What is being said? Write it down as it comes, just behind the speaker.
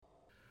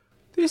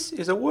This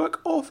is a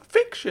work of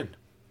fiction.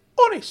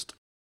 Honest.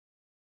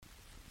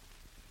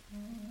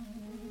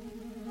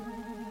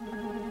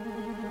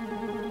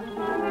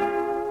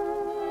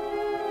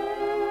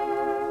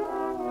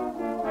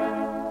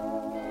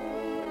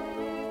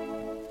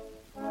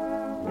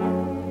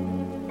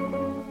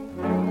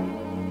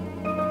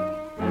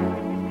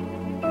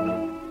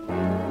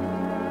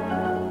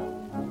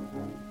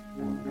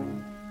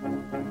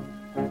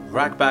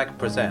 Ragbag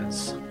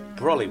presents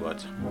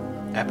Brollywood,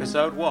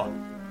 Episode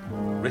 1,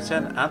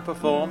 written and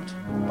performed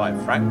by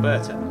Frank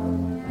Burton.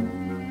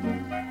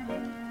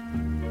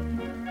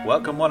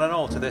 Welcome one and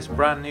all to this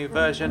brand new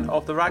version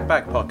of the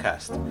Ragbag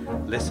podcast.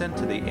 Listen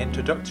to the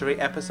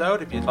introductory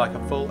episode if you'd like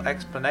a full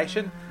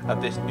explanation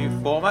of this new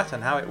format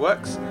and how it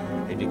works.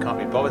 If you can't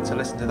be bothered to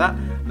listen to that,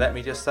 let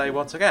me just say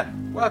once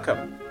again,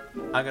 welcome.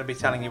 I'm going to be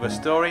telling you a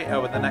story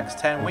over the next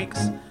 10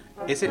 weeks.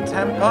 Is it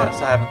 10 parts?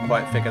 I haven't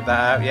quite figured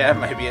that out yet.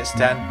 Maybe it's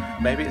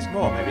 10, maybe it's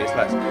more, maybe it's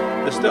less.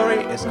 The story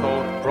is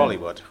called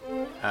Brollywood,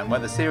 and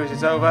when the series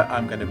is over,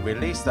 I'm going to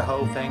release the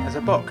whole thing as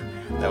a book.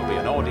 There'll be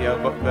an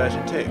audiobook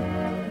version too.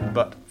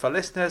 But for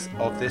listeners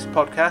of this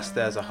podcast,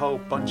 there's a whole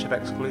bunch of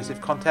exclusive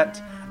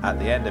content. At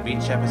the end of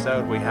each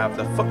episode, we have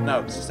the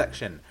footnotes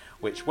section,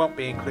 which won't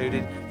be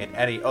included in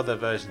any other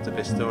versions of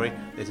this story.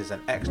 This is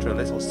an extra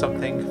little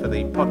something for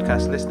the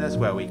podcast listeners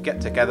where we get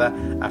together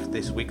after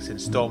this week's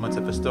instalment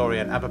of the story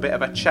and have a bit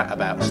of a chat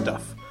about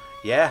stuff.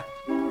 Yeah?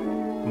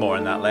 More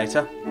on that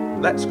later.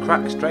 Let's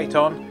crack straight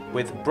on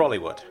with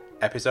Brollywood,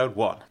 Episode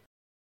 1.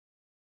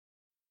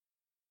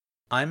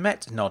 I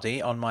met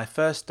Noddy on my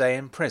first day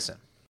in prison.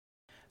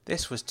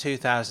 This was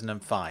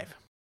 2005.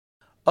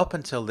 Up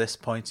until this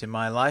point in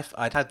my life,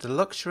 I'd had the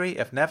luxury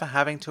of never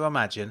having to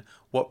imagine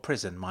what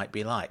prison might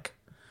be like.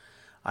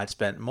 I'd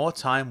spent more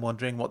time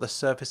wondering what the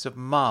surface of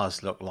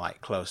Mars looked like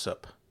close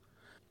up.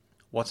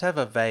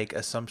 Whatever vague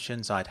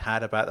assumptions I'd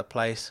had about the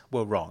place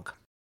were wrong.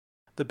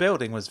 The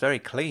building was very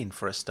clean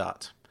for a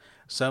start.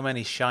 So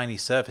many shiny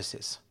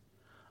surfaces.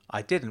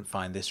 I didn't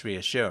find this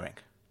reassuring.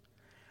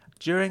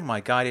 During my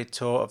guided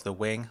tour of the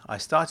wing, I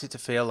started to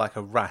feel like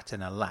a rat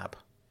in a lab.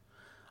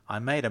 I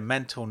made a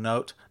mental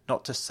note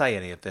not to say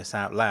any of this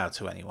out loud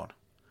to anyone.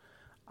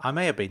 I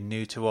may have been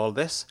new to all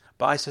this,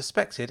 but I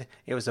suspected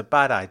it was a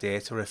bad idea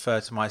to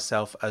refer to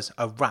myself as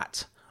a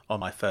rat on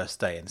my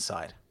first day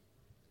inside.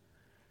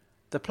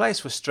 The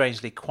place was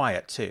strangely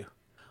quiet too.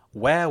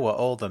 Where were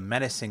all the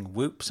menacing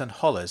whoops and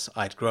hollers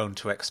I'd grown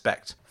to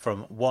expect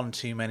from one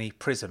too many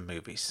prison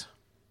movies?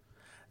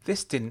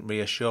 This didn't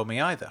reassure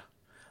me either.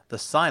 The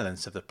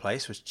silence of the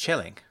place was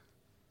chilling.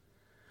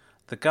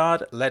 The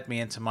guard led me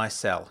into my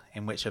cell,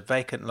 in which a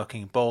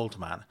vacant-looking bald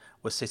man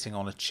was sitting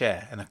on a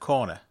chair in a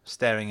corner,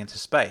 staring into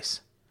space.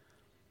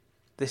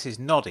 "This is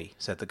Noddy,"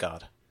 said the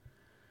guard.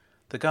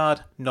 The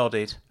guard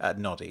nodded at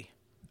Noddy,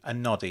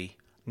 and Noddy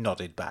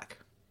nodded back.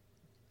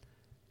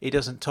 "He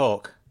doesn't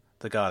talk,"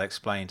 the guard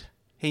explained.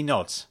 "He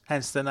nods,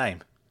 hence the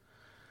name."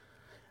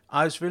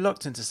 I was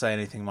reluctant to say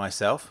anything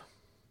myself,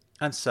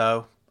 and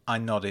so I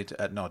nodded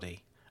at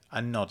Noddy,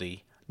 and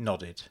Noddy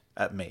nodded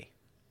at me.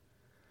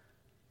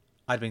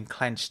 I'd been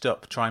clenched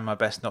up, trying my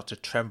best not to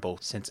tremble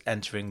since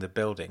entering the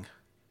building.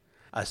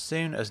 As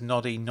soon as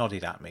Noddy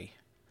nodded at me,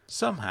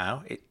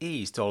 somehow it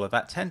eased all of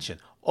that tension,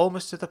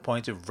 almost to the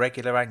point of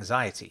regular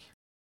anxiety.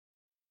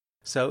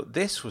 So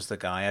this was the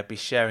guy I'd be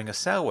sharing a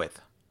cell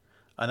with.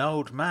 An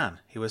old man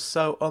who was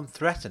so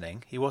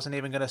unthreatening he wasn't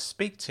even going to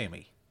speak to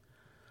me.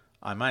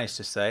 I managed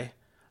to say,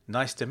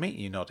 "Nice to meet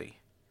you, Noddy."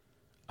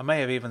 I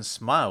may have even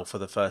smiled for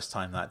the first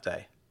time that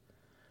day.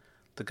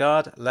 The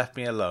guard left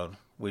me alone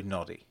with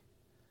Noddy.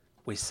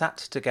 We sat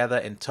together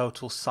in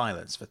total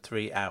silence for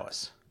 3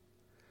 hours.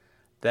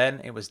 Then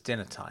it was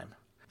dinner time.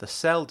 The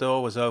cell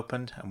door was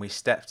opened and we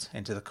stepped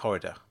into the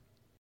corridor.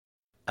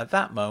 At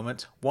that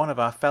moment, one of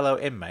our fellow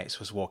inmates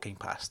was walking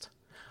past.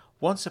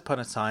 Once upon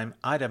a time,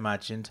 I'd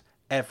imagined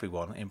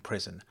everyone in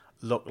prison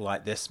looked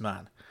like this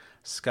man.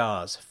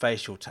 Scars,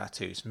 facial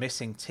tattoos,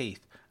 missing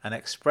teeth, an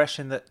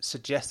expression that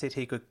suggested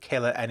he could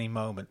kill at any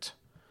moment.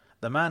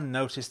 The man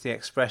noticed the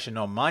expression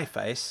on my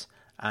face,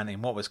 and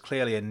in what was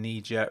clearly a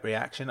knee-jerk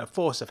reaction, a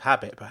force of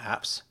habit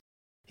perhaps,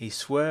 he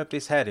swerved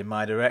his head in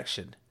my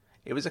direction.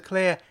 It was a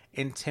clear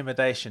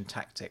intimidation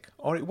tactic,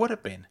 or it would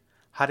have been,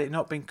 had it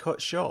not been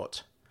cut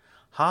short.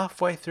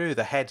 Halfway through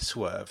the head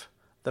swerve,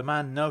 the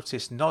man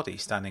noticed Noddy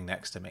standing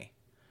next to me.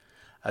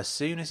 As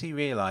soon as he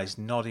realised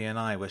Noddy and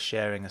I were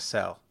sharing a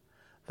cell,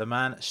 the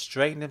man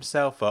straightened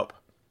himself up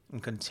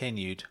and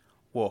continued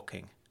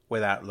walking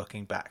without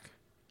looking back.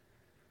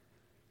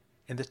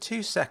 In the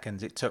 2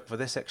 seconds it took for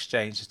this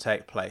exchange to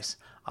take place,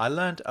 I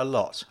learned a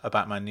lot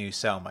about my new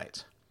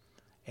cellmate.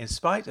 In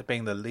spite of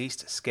being the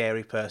least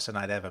scary person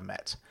I'd ever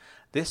met,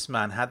 this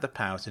man had the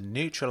power to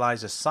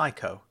neutralise a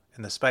psycho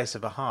in the space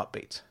of a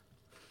heartbeat.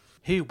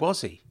 Who was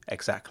he,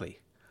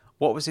 exactly?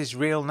 What was his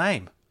real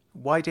name?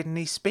 Why didn't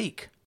he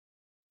speak?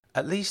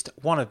 At least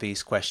one of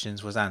these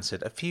questions was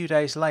answered a few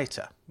days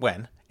later,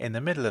 when, in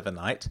the middle of the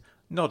night,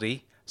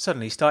 Noddy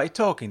suddenly started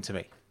talking to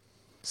me.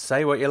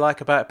 "Say what you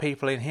like about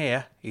people in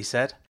here," he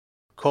said.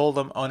 "Call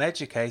them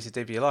uneducated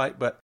if you like,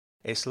 but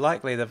It's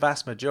likely the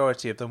vast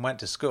majority of them went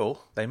to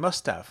school. They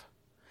must have.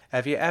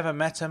 Have you ever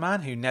met a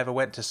man who never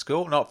went to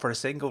school, not for a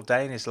single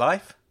day in his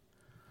life?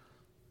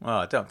 Well,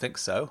 I don't think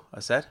so, I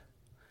said.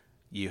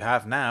 You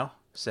have now,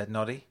 said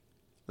Noddy.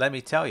 Let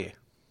me tell you.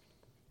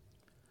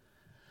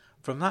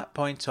 From that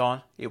point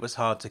on, it was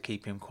hard to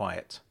keep him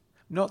quiet.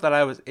 Not that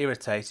I was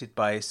irritated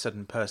by his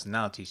sudden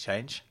personality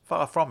change,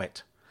 far from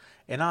it.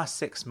 In our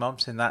 6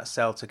 months in that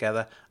cell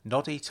together,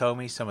 Noddy told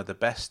me some of the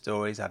best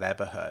stories I'd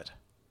ever heard.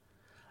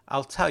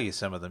 I'll tell you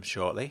some of them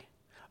shortly,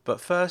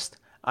 but first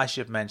I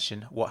should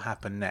mention what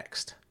happened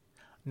next.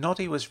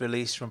 Noddy was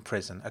released from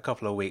prison a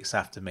couple of weeks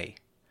after me.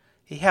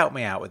 He helped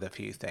me out with a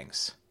few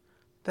things.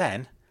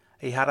 Then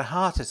he had a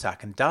heart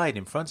attack and died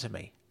in front of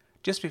me.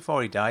 Just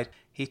before he died,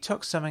 he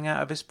took something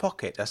out of his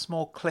pocket, a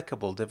small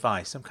clickable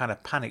device, some kind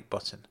of panic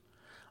button.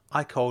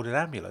 I called an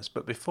ambulance,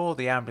 but before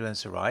the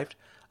ambulance arrived,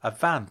 a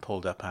van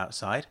pulled up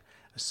outside.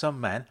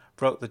 Some men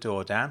broke the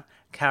door down,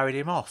 carried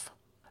him off.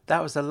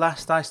 That was the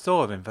last I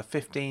saw of him for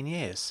 15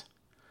 years.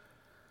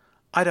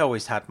 I'd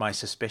always had my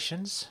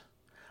suspicions.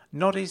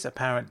 Noddy's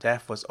apparent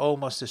death was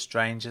almost as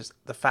strange as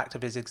the fact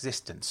of his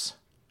existence.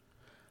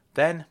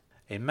 Then,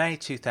 in May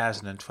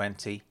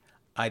 2020,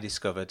 I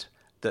discovered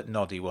that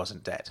Noddy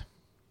wasn't dead.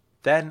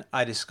 Then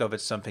I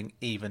discovered something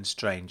even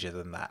stranger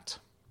than that.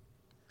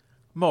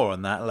 More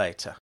on that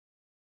later.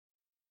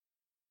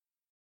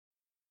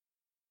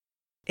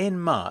 In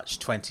March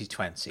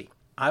 2020,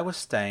 I was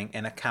staying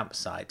in a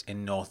campsite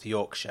in North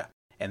Yorkshire,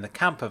 in the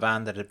camper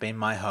van that had been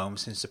my home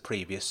since the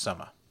previous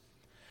summer.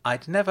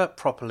 I'd never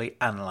properly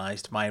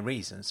analysed my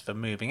reasons for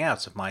moving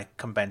out of my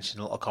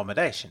conventional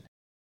accommodation,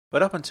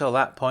 but up until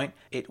that point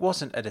it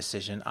wasn't a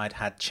decision I'd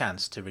had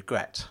chance to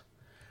regret.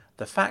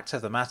 The fact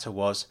of the matter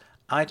was,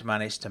 I'd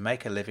managed to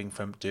make a living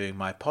from doing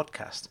my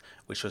podcast,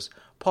 which was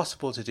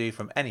possible to do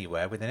from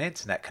anywhere with an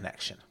internet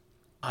connection.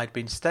 I'd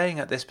been staying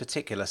at this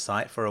particular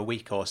site for a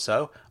week or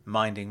so,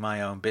 minding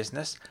my own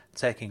business,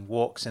 taking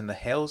walks in the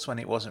hills when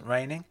it wasn't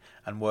raining,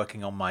 and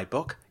working on my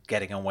book,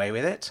 Getting Away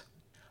With It.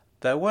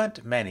 There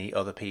weren't many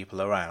other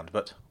people around,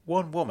 but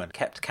one woman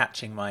kept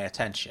catching my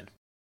attention.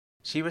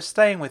 She was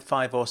staying with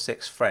 5 or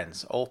 6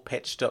 friends, all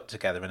pitched up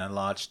together in a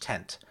large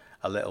tent,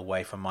 a little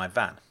way from my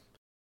van.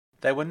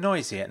 They were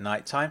noisy at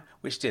night time,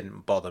 which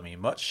didn't bother me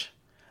much.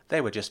 They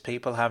were just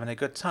people having a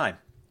good time.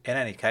 In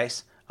any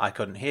case, I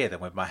couldn't hear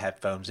them with my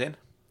headphones in.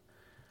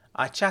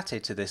 I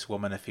chatted to this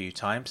woman a few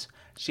times.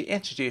 She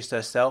introduced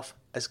herself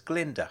as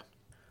Glinda.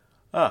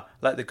 "Ah,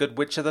 like the Good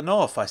Witch of the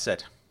North," I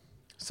said.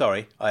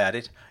 "Sorry," I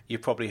added,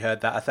 "you've probably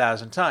heard that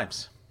 1,000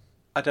 times."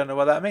 "I don't know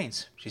what that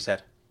means," she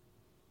said.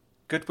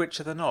 "Good Witch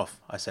of the North,"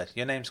 I said.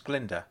 "Your name's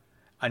Glinda,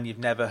 and you've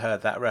never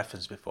heard that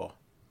reference before."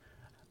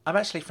 "I'm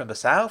actually from the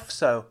south,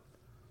 so—"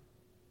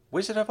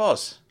 "Wizard of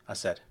Oz," I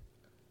said.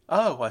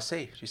 "Oh, I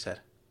see," she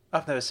said.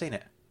 "I've never seen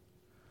it."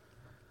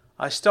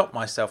 I stopped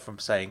myself from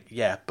saying,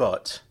 "Yeah,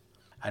 but,"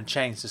 and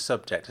changed the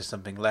subject to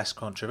something less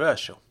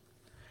controversial.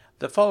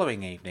 The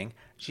following evening,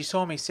 she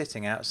saw me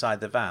sitting outside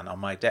the van on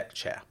my deck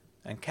chair,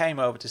 and came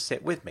over to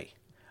sit with me.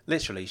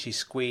 Literally, she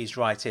squeezed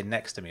right in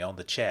next to me on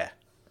the chair.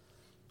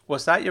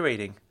 "What's that you're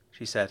reading?"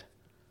 she said.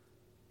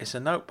 "It's a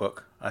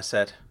notebook," I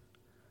said.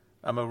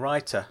 "I'm a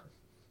writer."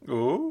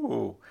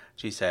 "Ooh,"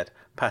 she said,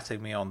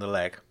 patting me on the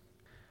leg.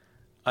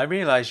 "I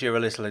realise you're a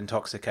little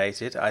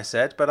intoxicated," I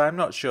said, "but I'm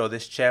not sure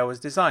this chair was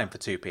designed for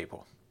 2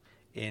 people.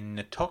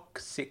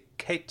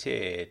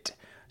 "Intoxicated,"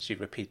 she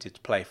repeated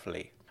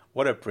playfully.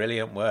 What a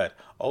brilliant word.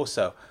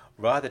 Also,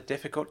 rather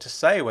difficult to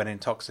say when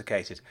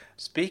intoxicated.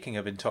 Speaking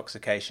of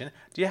intoxication,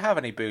 do you have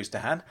any booze to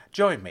hand?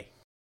 Join me.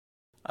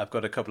 "I've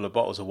got a couple of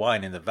bottles of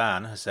wine in the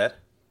van," I said.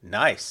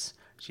 "Nice,"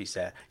 she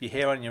said. "You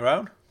here on your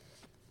own?"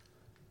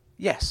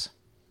 "Yes."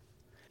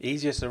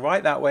 "Easier to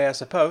write that way, I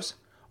suppose.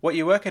 What are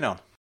you working on?"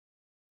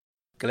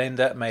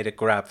 Glinda made a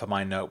grab for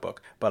my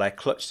notebook, but I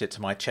clutched it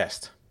to my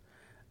chest.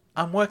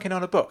 "I'm working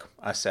on a book,"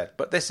 I said,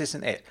 "but this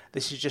isn't it.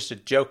 This is just a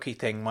jokey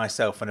thing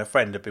myself and a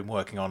friend have been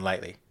working on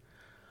lately."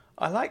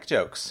 "I like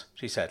jokes,"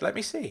 she said. "Let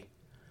me see."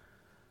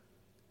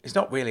 "It's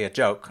not really a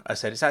joke," I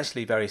said. "It's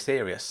actually very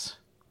serious.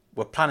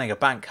 We're planning a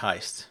bank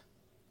heist.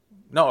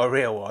 Not a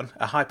real one,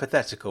 a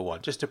hypothetical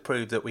one, just to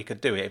prove that we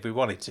could do it if we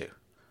wanted to."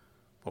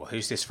 "Well,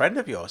 who's this friend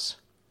of yours?"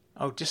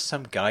 "Oh, just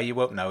some guy, you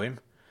won't know him.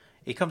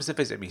 He comes to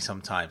visit me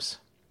sometimes."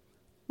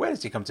 "Where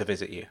does he come to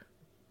visit you?"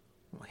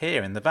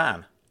 "Here, in the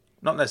van.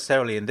 Not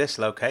necessarily in this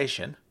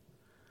location."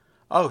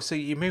 "Oh, so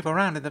you move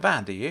around in the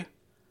van, do you?"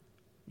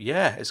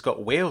 "Yeah, it's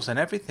got wheels and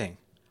everything."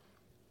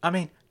 "I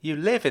mean, you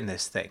live in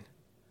this thing?"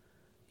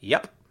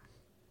 "Yep."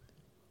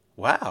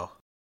 "Wow."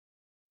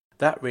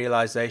 That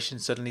realisation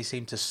suddenly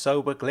seemed to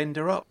sober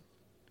Glinda up.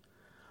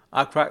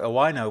 "I'll crack the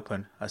wine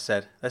open," I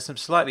said. "There's some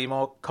slightly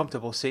more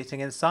comfortable seating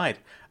inside,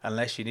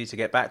 unless you need to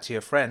get back to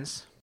your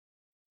friends."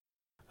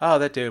 "Oh,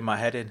 they're doing my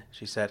head in,"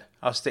 she said.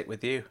 "I'll stick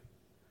with you.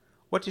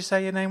 What did you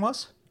say your name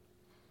was?"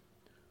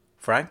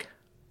 "Frank."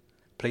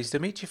 "Pleased to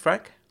meet you,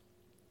 Frank."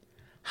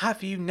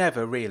 "Have you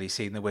never really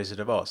seen The Wizard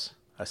of Oz?"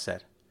 I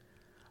said.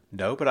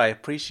 No, but I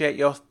appreciate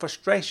your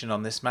frustration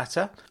on this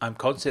matter. I'm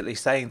constantly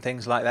saying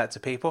things like that to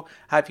people.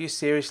 Have you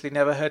seriously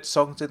never heard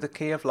Songs in the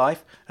Key of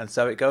Life? And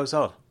so it goes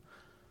on.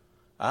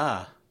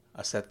 Ah,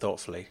 I said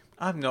thoughtfully.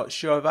 I'm not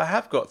sure if I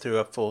have got through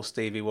a full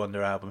Stevie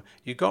Wonder album.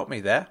 You got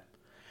me there.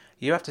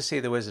 You have to see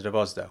The Wizard of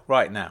Oz, though,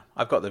 right now.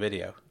 I've got the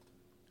video.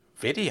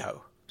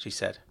 Video? She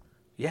said.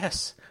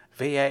 Yes,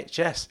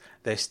 VHS.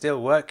 They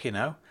still work, you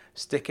know.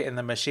 Stick it in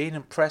the machine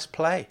and press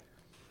play.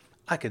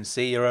 I can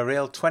see you're a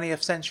real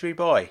 20th century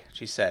boy,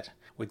 she said,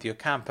 with your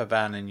camper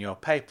van and your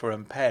paper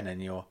and pen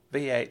and your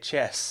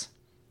VHS.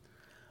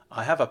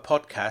 I have a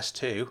podcast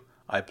too,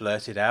 I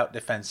blurted out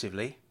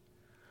defensively.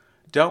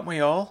 Don't we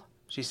all?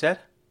 She said.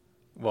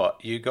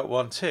 What, you got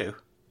one too?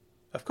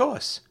 Of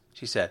course,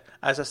 she said.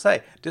 As I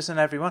say, doesn't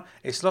everyone?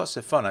 It's lots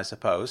of fun, I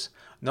suppose.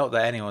 Not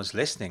that anyone's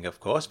listening, of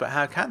course, but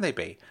how can they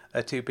be?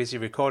 They're too busy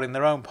recording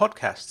their own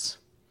podcasts.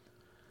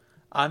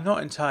 I'm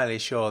not entirely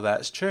sure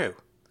that's true.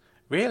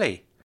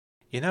 Really?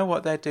 You know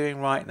what they're doing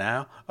right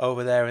now,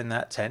 over there in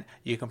that tent?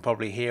 You can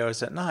probably hear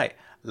us at night,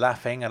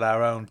 laughing at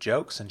our own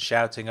jokes and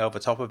shouting over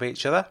top of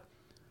each other.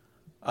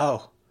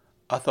 Oh,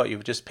 I thought you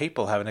were just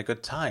people having a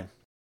good time.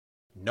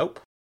 Nope.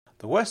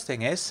 The worst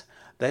thing is,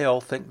 they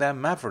all think they're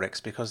mavericks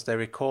because they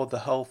record the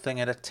whole thing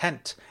in a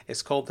tent.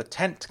 It's called the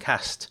Tent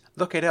Cast.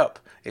 Look it up.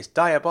 It's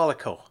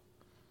diabolical.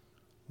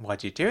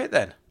 Why'd you do it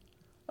then?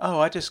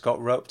 Oh, I just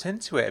got roped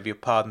into it, if you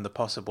pardon the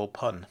possible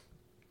pun.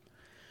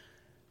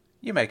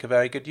 You make a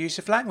very good use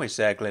of language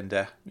there,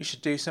 Glinda. You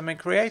should do something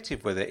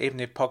creative with it, even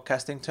if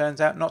podcasting turns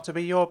out not to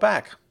be your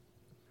bag.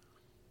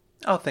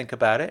 I'll think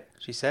about it,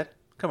 she said.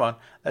 Come on,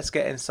 let's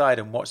get inside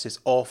and watch this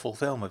awful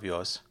film of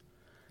yours.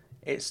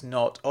 It's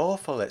not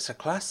awful, it's a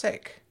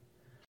classic.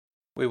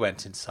 We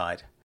went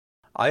inside.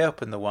 I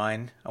opened the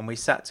wine and we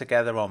sat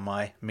together on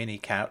my mini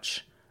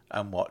couch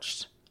and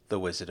watched The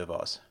Wizard of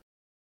Oz.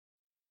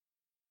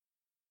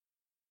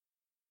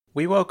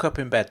 We woke up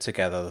in bed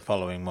together the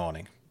following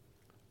morning.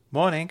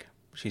 Morning,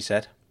 she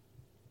said.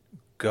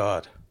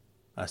 God,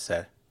 I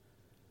said.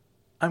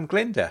 I'm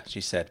Glinda,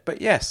 she said, but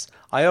yes,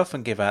 I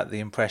often give out the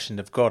impression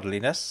of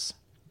godliness.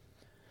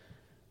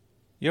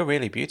 You're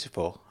really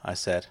beautiful, I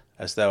said,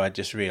 as though I'd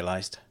just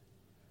realised.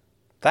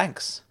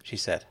 Thanks, she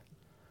said.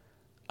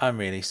 I'm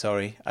really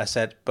sorry, I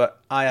said,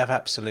 but I have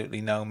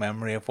absolutely no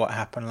memory of what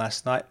happened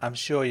last night. I'm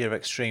sure you're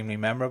extremely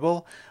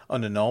memorable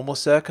under normal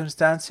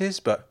circumstances,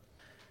 but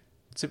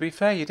to be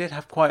fair, you did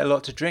have quite a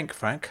lot to drink,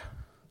 Frank.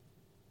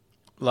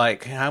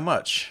 Like, how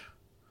much?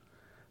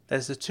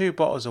 There's the 2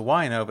 bottles of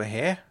wine over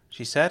here,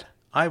 she said.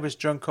 I was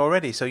drunk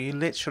already, so you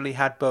literally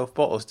had both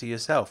bottles to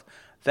yourself.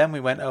 Then we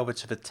went over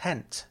to the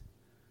tent.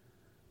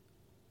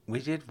 We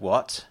did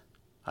what?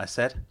 I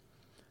said.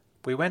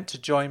 We went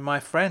to join my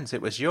friends.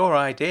 It was your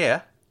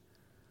idea.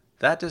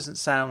 That doesn't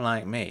sound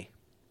like me.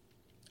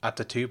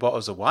 After 2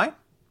 bottles of wine?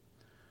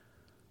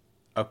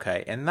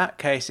 Okay, in that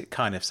case it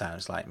kind of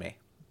sounds like me.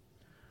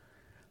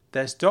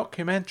 There's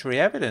documentary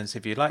evidence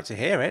if you'd like to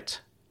hear it.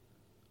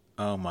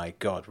 Oh my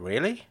God,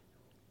 really?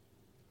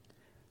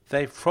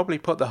 They've probably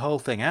put the whole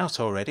thing out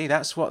already.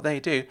 That's what they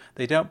do.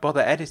 They don't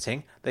bother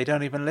editing. They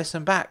don't even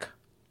listen back.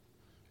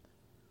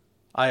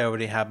 I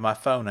already had my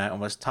phone out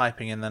and was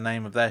typing in the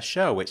name of their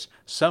show, which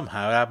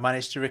somehow I'd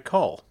managed to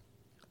recall.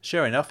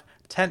 Sure enough,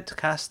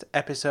 Tentcast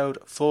episode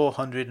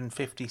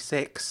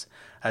 456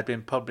 had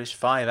been published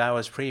 5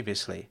 hours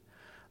previously.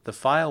 The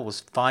file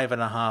was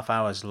 5.5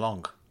 hours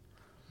long.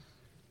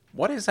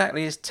 What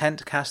exactly is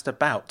Tentcast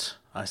about?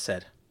 I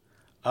said.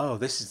 Oh,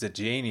 this is the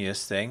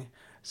genius thing,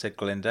 said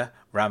Glinda,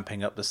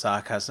 ramping up the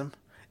sarcasm.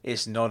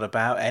 It's not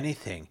about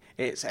anything.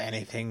 It's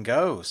anything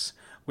goes.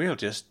 We'll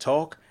just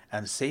talk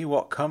and see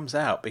what comes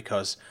out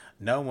because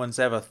no one's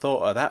ever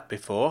thought of that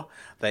before.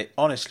 They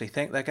honestly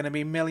think they're going to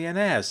be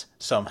millionaires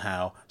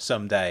somehow,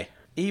 someday.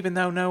 Even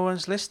though no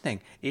one's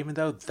listening, even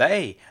though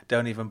they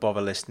don't even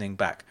bother listening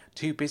back,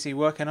 too busy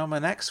working on the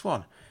next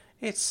one.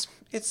 It's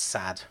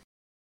sad.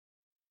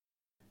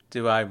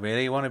 Do I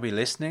really want to be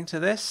listening to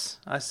this?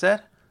 I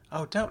said.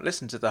 Oh, don't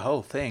listen to the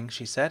whole thing,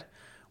 she said.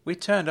 We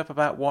turned up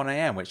about 1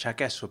 a.m, which I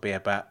guess would be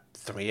about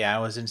 3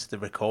 hours into the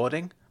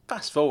recording.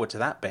 Fast forward to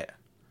that bit.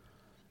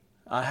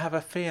 I have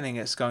a feeling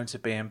it's going to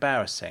be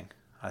embarrassing,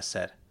 I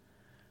said.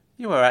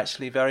 You were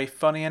actually very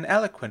funny and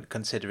eloquent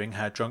considering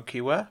how drunk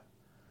you were.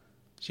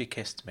 She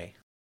kissed me.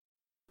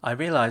 I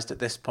realised at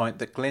this point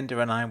that Glinda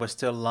and I were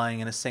still lying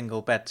in a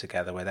single bed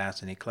together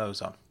without any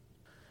clothes on.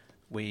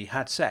 We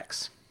had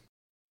sex.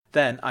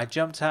 Then I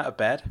jumped out of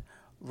bed,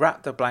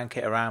 wrapped the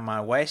blanket around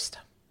my waist,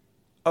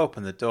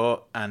 opened the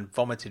door and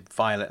vomited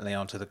violently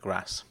onto the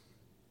grass.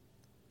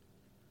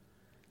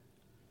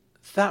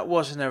 That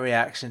wasn't a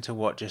reaction to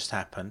what just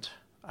happened,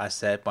 I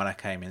said when I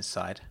came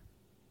inside.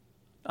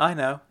 I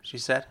know, she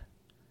said.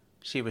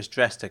 She was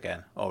dressed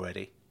again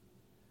already.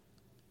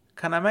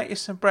 Can I make you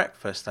some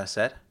breakfast? I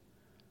said.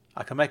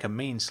 I can make a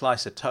mean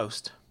slice of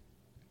toast.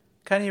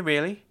 Can you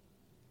really?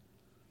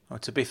 Well,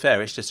 to be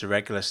fair, it's just a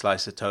regular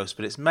slice of toast,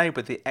 but it's made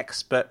with the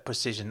expert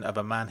precision of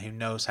a man who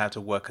knows how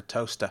to work a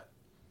toaster.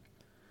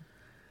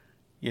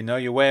 You know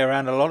your way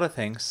around a lot of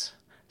things,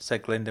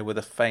 said Glinda with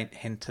a faint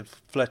hint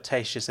of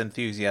flirtatious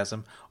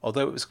enthusiasm,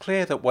 although it was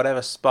clear that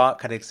whatever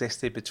spark had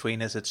existed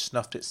between us had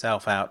snuffed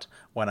itself out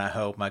when I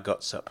hurled my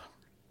guts up.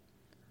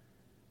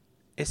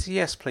 "It's a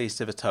yes, please,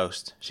 to the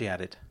toast," she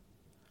added.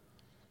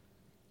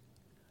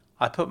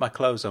 I put my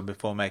clothes on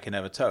before making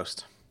her a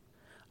toast.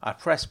 I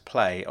pressed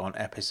play on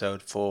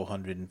episode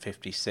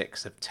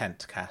 456 of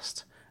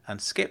Tentcast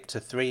and skipped to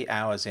 3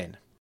 hours in.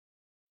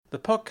 The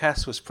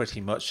podcast was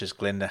pretty much as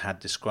Glinda had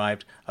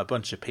described, a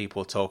bunch of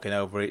people talking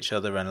over each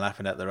other and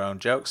laughing at their own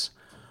jokes.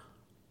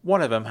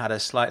 One of them had a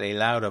slightly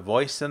louder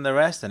voice than the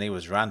rest, and he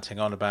was ranting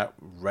on about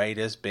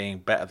Raiders being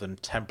better than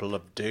Temple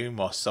of Doom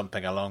or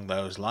something along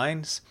those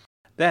lines.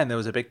 Then there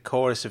was a big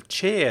chorus of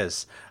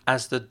cheers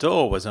as the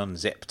door was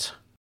unzipped.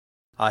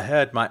 I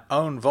heard my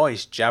own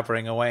voice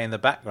jabbering away in the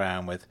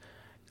background with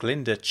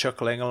Glinda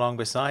chuckling along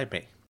beside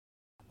me.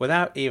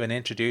 Without even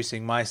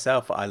introducing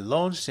myself, I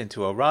launched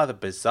into a rather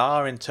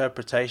bizarre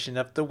interpretation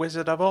of The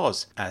Wizard of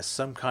Oz as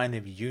some kind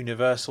of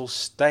universal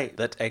state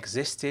that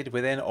existed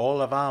within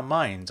all of our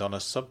minds on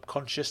a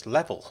subconscious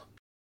level.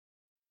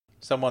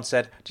 Someone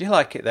said, "Do you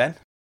like it then?"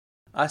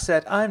 I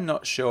said, "I'm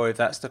not sure if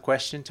that's the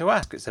question to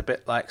ask. It's a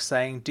bit like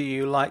saying, do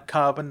you like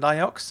carbon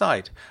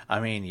dioxide?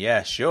 I mean,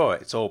 yeah, sure,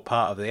 it's all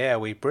part of the air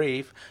we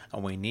breathe,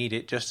 and we need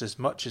it just as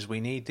much as we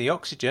need the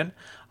oxygen.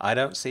 I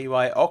don't see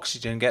why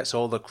oxygen gets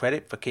all the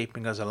credit for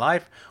keeping us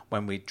alive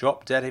when we'd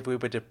drop dead if we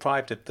were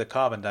deprived of the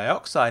carbon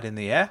dioxide in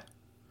the air."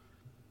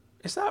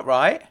 "Is that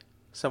right?"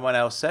 someone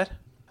else said.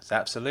 "That's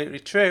absolutely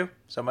true,"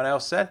 someone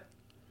else said.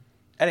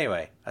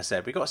 "Anyway," I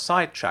said, "we got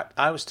sidetracked.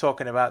 I was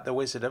talking about The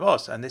Wizard of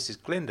Oz, and this is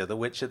Glinda, the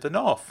Witch of the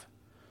North."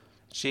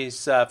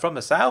 "She's from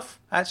the South,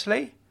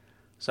 actually,"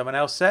 someone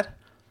else said.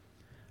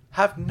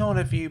 "Have none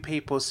of you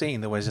people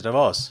seen The Wizard of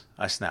Oz?"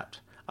 I snapped.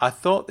 "I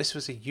thought this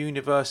was a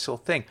universal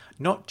thing,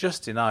 not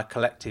just in our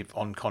collective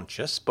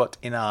unconscious, but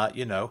in our,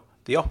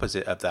 the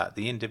opposite of that,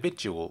 the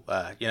individual,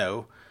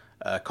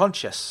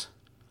 conscious."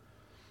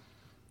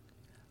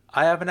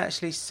 "I haven't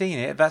actually seen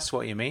it, if that's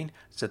what you mean,"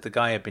 said the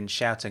guy who had been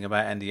shouting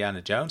about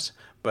Indiana Jones.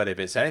 "But if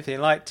it's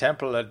anything like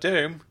Temple of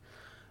Doom..."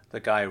 The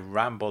guy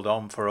rambled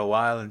on for a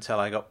while until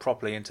I got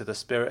properly into the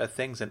spirit of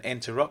things and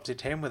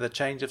interrupted him with a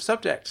change of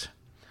subject.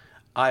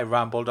 I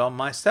rambled on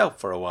myself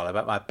for a while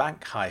about my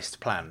bank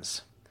heist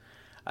plans.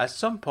 At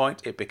some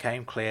point it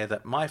became clear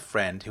that my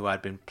friend who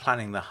I'd been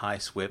planning the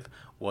heist with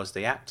was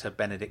the actor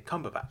Benedict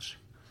Cumberbatch.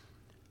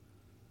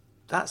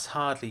 "That's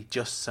hardly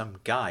just some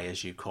guy,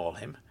 as you call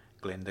him,"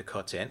 Glinda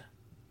cut in.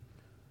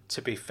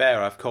 "To be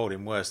fair, I've called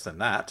him worse than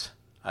that,"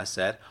 I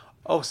said.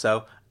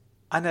 "Also,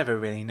 I never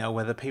really know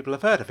whether people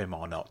have heard of him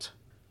or not."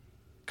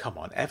 "Come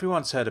on,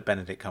 everyone's heard of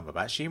Benedict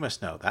Cumberbatch, you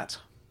must know that."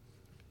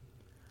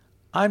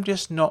 "I'm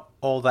just not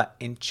all that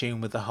in tune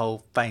with the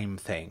whole fame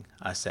thing,"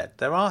 I said.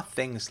 "There are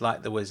things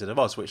like The Wizard of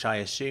Oz, which I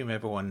assume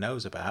everyone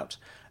knows about.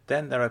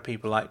 Then there are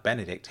people like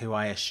Benedict, who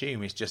I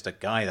assume is just a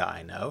guy that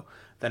I know.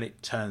 Then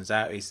it turns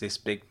out he's this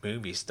big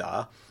movie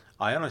star.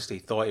 I honestly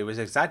thought he was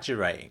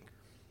exaggerating."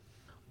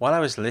 While I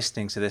was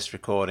listening to this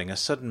recording, a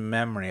sudden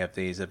memory of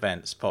these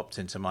events popped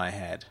into my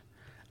head.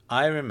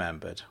 I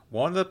remembered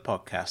one of the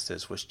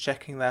podcasters was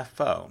checking their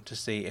phone to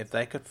see if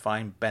they could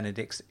find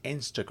Benedict's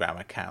Instagram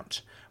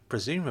account,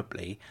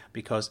 presumably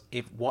because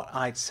if what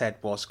I'd said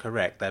was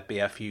correct, there'd be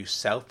a few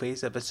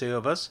selfies of the two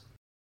of us.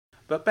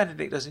 But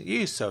Benedict doesn't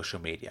use social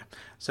media,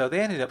 so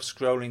they ended up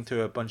scrolling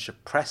through a bunch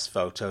of press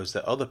photos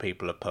that other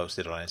people had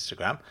posted on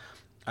Instagram,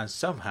 and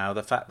somehow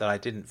the fact that I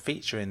didn't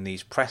feature in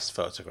these press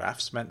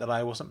photographs meant that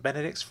I wasn't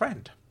Benedict's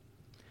friend.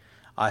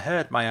 I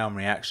heard my own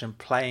reaction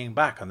playing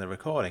back on the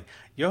recording.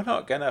 "You're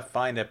not going to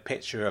find a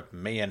picture of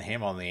me and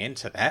him on the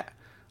internet,"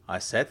 I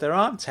said. "There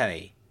aren't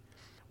any."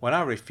 When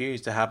I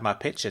refused to have my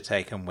picture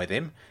taken with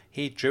him,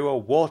 he drew a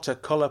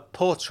watercolour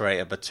portrait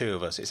of the two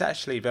of us. It's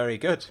actually very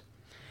good.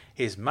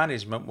 His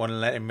management wouldn't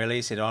let him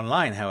release it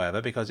online,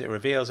 however, because it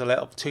reveals a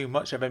little too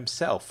much of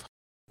himself.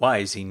 "Why,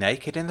 is he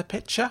naked in the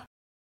picture?"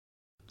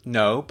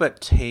 "No,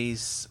 but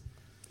he's...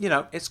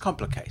 it's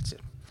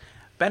complicated.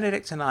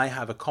 Benedict and I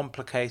have a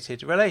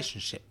complicated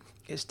relationship.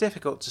 It's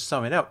difficult to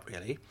sum it up,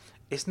 really.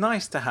 It's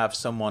nice to have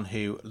someone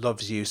who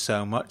loves you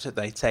so much that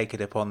they take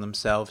it upon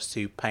themselves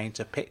to paint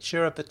a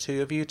picture of the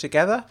two of you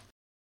together.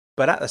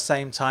 But at the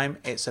same time,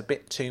 it's a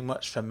bit too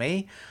much for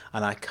me,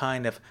 and I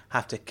kind of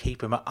have to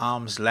keep him at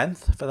arm's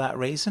length for that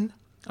reason.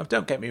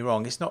 Don't get me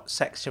wrong, he's not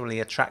sexually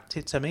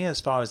attracted to me as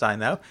far as I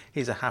know.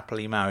 He's a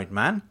happily married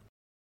man.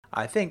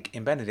 I think,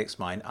 in Benedict's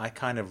mind, I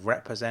kind of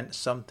represent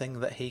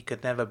something that he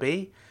could never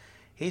be.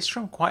 He's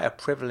from quite a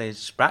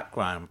privileged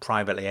background,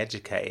 privately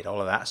educated, all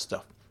of that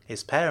stuff.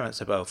 His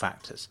parents are both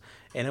actors.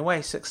 In a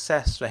way,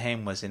 success for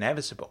him was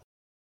inevitable.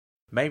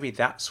 Maybe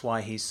that's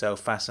why he's so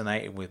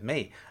fascinated with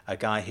me, a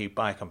guy who,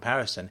 by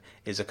comparison,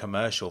 is a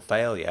commercial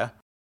failure.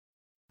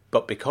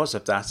 But because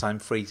of that, I'm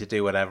free to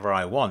do whatever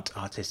I want,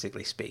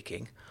 artistically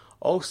speaking.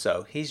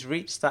 Also, he's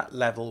reached that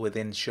level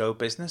within show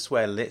business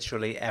where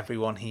literally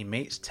everyone he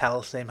meets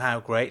tells him how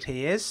great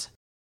he is.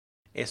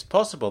 It's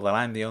possible that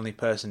I'm the only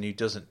person who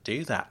doesn't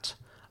do that.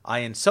 I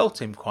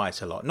insult him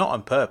quite a lot, not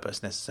on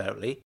purpose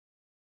necessarily.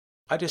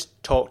 I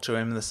just talk to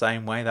him the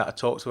same way that I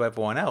talk to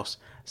everyone else.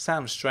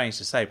 Sounds strange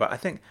to say, but I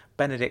think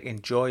Benedict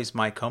enjoys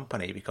my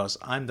company because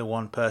I'm the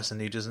one person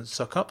who doesn't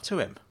suck up to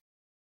him.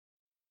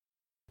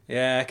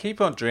 Yeah, keep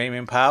on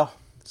dreaming, pal,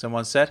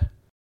 someone said.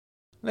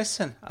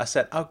 Listen, I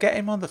said, I'll get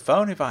him on the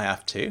phone if I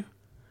have to.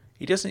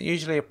 He doesn't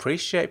usually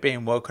appreciate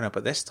being woken up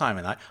at this time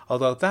of night,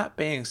 although that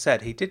being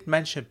said, he did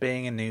mention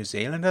being in New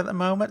Zealand at the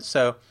moment,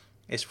 so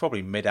it's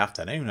probably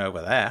mid-afternoon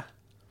over there.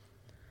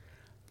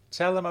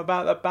 Tell them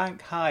about the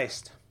bank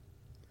heist.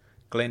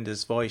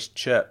 Glinda's voice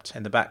chirped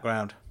in the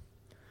background.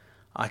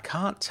 I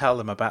can't tell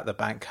them about the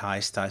bank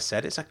heist, I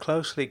said. It's a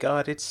closely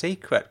guarded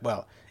secret.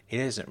 Well, it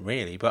isn't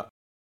really, but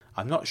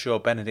I'm not sure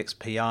Benedict's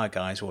PR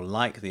guys will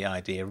like the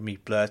idea of me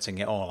blurting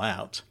it all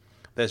out.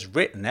 There's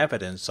written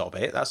evidence of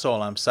it, that's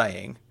all I'm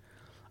saying.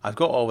 I've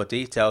got all the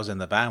details in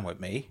the van with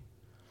me.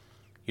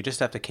 You just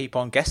have to keep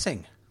on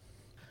guessing.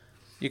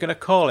 You going to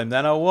call him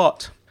then, or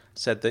what?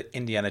 Said the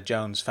Indiana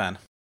Jones fan.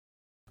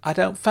 I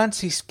don't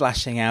fancy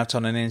splashing out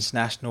on an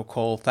international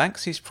call,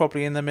 thanks. He's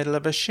probably in the middle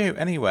of a shoot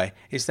anyway.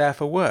 He's there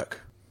for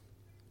work.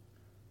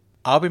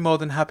 I'll be more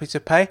than happy to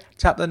pay.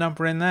 Tap the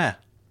number in there.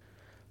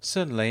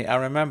 Suddenly, I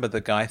remembered the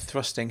guy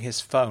thrusting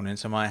his phone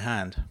into my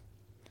hand.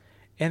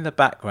 In the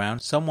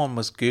background, someone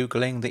was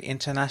Googling the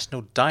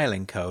international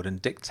dialing code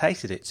and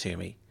dictated it to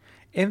me.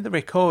 In the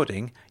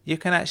recording, you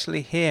can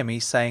actually hear me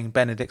saying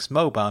Benedict's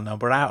mobile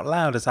number out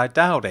loud as I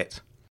dialed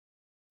it.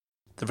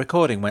 The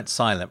recording went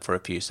silent for a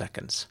few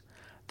seconds.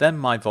 Then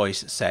my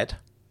voice said,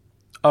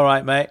 All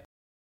right, mate.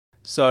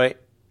 Sorry.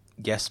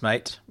 Yes,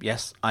 mate.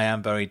 Yes, I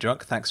am very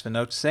drunk. Thanks for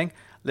noticing.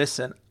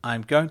 Listen,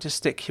 I'm going to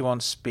stick you on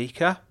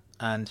speaker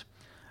and,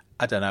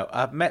 I don't know,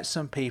 I've met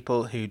some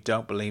people who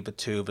don't believe the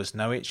two of us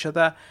know each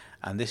other,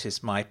 and this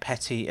is my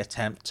petty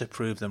attempt to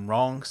prove them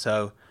wrong,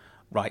 so,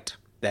 right,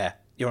 there,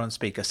 you're on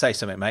speaker. Say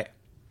something, mate.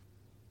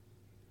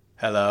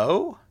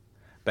 Hello?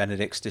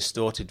 Benedict's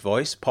distorted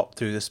voice popped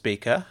through the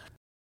speaker.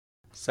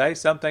 Say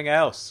something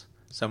else,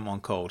 someone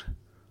called.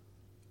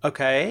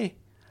 Okay,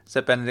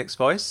 said Benedict's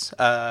voice.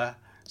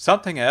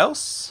 Something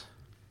else?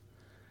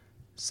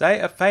 Say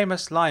a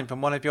famous line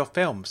from one of your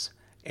films,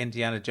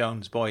 Indiana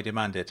Jones boy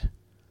demanded.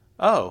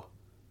 Oh,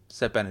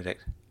 said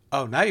Benedict.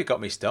 Oh, now you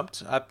got me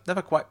stumped. I've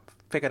never quite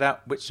figured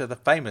out which are the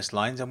famous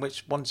lines and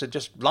which ones are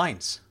just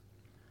lines.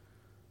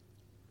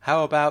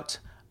 How about,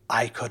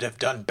 I could have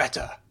done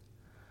better,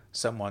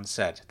 someone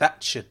said.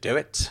 That should do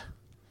it.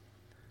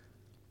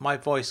 My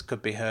voice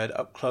could be heard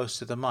up close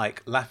to the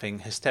mic, laughing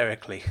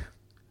hysterically.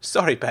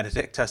 Sorry,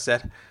 Benedict, I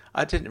said.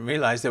 I didn't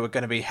realise there were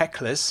going to be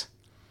hecklers.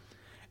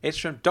 It's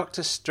from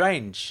Doctor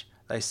Strange,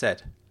 they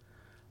said.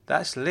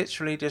 That's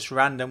literally just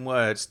random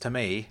words to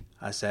me,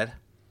 I said.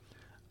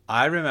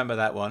 I remember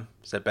that one,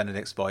 said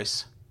Benedict's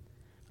voice.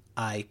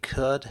 I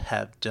could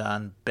have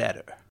done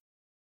better.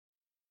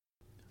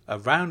 A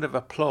round of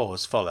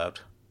applause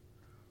followed.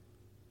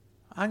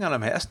 Hang on a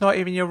minute, that's not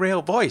even your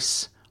real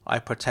voice, I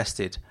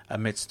protested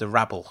amidst the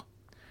rabble.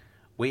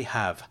 We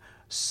have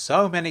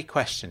so many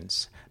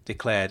questions,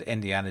 declared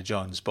Indiana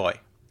Jones boy.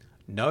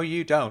 No,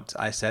 you don't,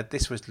 I said.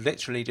 This was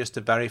literally just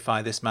to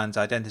verify this man's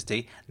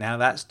identity. Now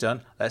that's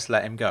done, let's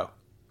let him go.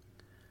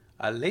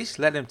 At least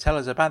let him tell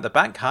us about the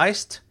bank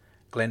heist,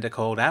 Glinda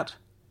called out.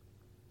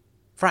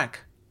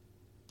 Frank,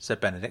 said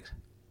Benedict,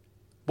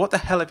 what the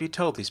hell have you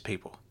told these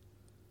people?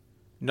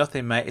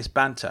 Nothing, mate, it's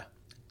banter.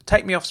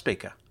 Take me off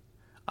speaker.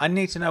 I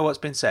need to know what's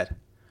been said.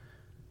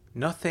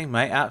 Nothing,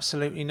 mate,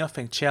 absolutely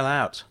nothing. Chill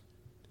out.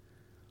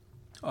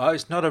 Oh,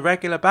 it's not a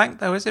regular bank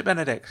though, is it,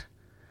 Benedict?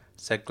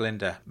 Said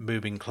Glinda,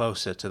 moving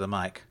closer to the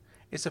mic.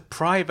 It's a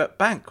private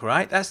bank,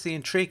 right? That's the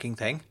intriguing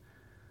thing.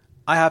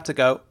 I have to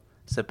go,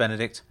 said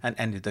Benedict, and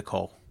ended the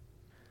call.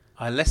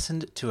 I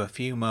listened to a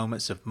few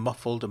moments of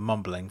muffled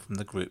mumbling from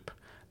the group.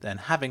 Then,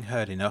 having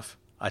heard enough,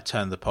 I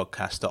turned the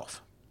podcast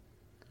off.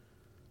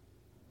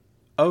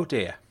 Oh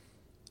dear,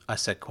 I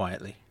said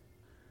quietly.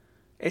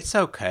 It's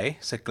okay,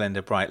 said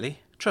Glinda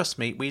brightly. Trust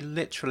me, we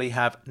literally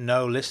have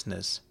no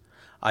listeners.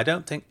 I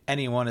don't think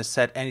anyone has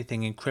said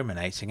anything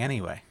incriminating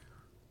anyway.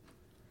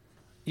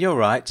 You're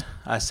right,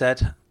 I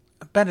said.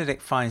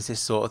 Benedict finds this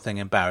sort of thing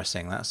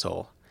embarrassing, that's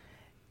all.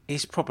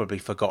 He's probably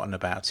forgotten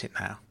about it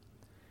now.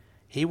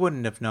 He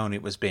wouldn't have known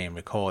it was being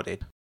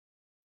recorded.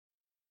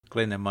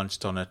 Glinda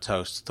munched on her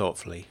toast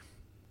thoughtfully.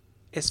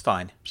 It's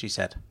fine, she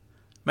said.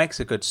 Makes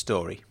a good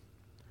story.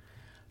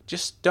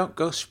 Just don't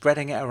go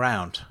spreading it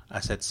around,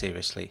 I said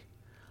seriously.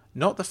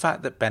 Not the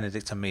fact that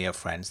Benedict and me are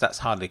friends, that's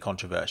hardly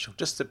controversial.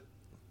 Just the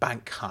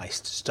bank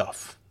heist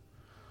stuff.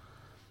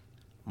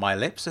 My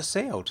lips are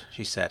sealed,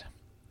 she said.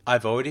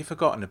 I've already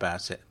forgotten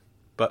about it.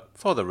 But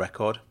for the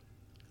record,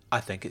 I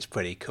think it's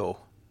pretty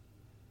cool.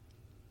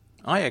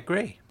 I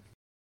agree.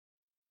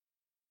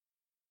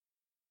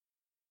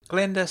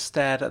 Glinda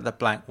stared at the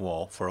blank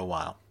wall for a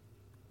while.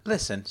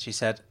 Listen, she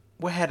said,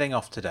 we're heading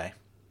off today.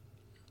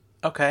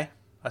 Okay,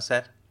 I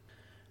said.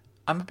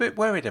 I'm a bit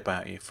worried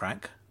about you,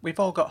 Frank. We've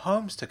all got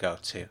homes to go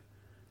to.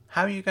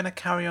 How are you going to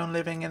carry on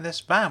living in this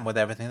van with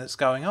everything that's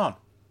going on?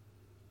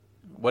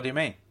 What do you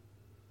mean?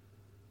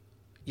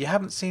 You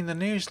haven't seen the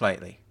news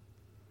lately.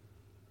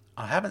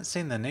 I haven't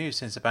seen the news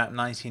since about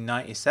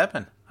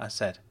 1997, I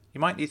said.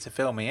 You might need to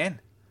fill me in.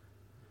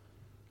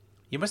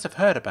 You must have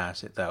heard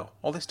about it, though.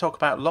 All this talk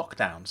about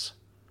lockdowns.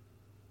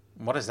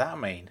 What does that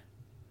mean?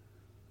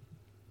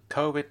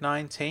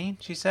 COVID-19,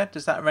 she said.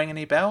 Does that ring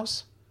any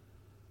bells?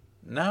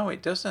 No,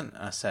 it doesn't,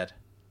 I said.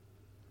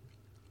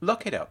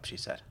 Look it up, she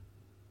said.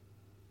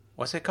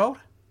 What's it called?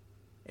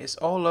 It's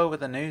all over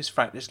the news,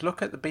 Frank. Just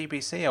look at the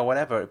BBC or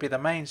whatever. It'd be the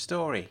main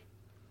story.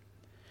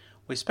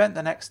 We spent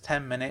the next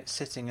 10 minutes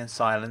sitting in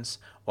silence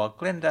while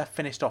Glinda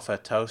finished off her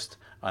toast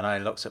and I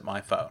looked at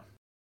my phone.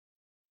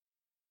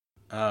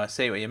 I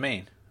see what you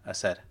mean, I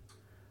said.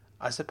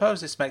 I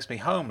suppose this makes me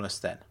homeless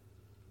then.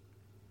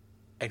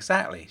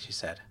 Exactly, she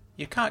said.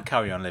 You can't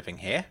carry on living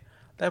here.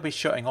 They'll be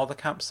shutting all the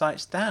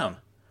campsites down.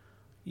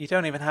 You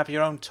don't even have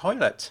your own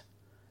toilet.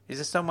 Is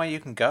there somewhere you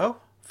can go?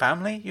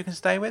 Family you can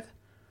stay with?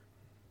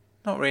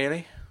 Not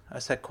really, I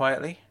said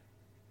quietly.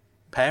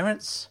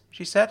 Parents?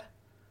 She said.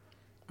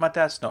 My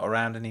dad's not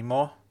around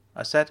anymore,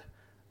 I said,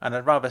 and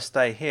I'd rather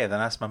stay here than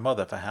ask my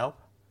mother for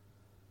help.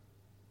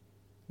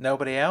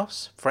 Nobody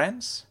else?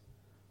 Friends?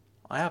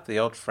 I have the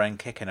odd friend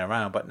kicking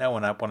around, but no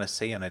one I'd want to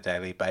see on a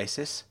daily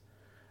basis.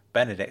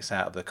 Benedict's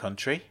out of the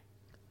country.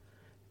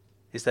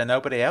 Is there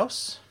nobody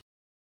else?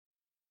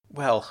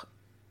 Well,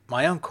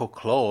 my Uncle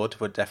Claude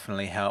would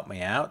definitely help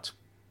me out.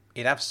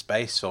 He'd have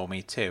space for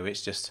me too.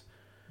 It's just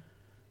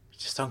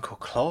Uncle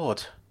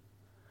Claude.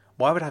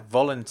 Why would I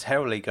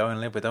voluntarily go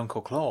and live with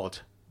Uncle Claude?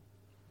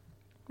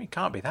 It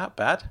can't be that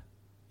bad.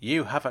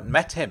 You haven't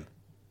met him.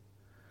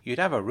 You'd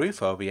have a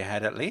roof over your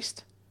head at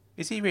least.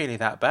 Is he really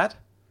that bad?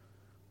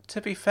 To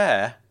be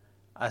fair,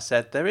 I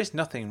said, there is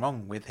nothing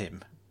wrong with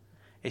him.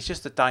 It's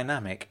just the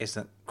dynamic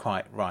isn't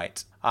quite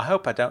right. I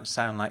hope I don't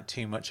sound like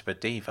too much of a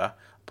diva.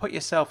 Put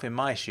yourself in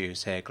my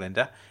shoes here,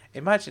 Glinda.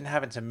 Imagine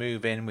having to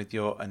move in with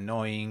your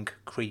annoying,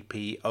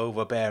 creepy,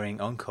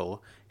 overbearing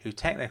uncle, who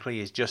technically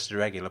is just a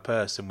regular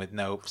person with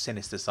no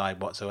sinister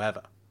side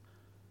whatsoever.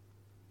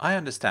 I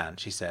understand,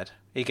 she said.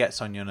 He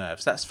gets on your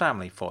nerves. That's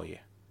family for you.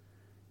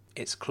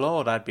 It's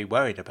Claude I'd be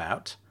worried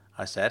about,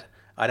 I said.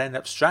 I'd end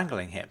up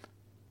strangling him.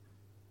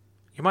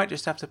 You might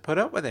just have to put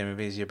up with him if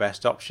he's your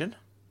best option.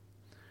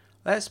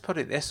 Let's put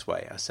it this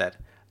way, I said.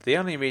 The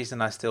only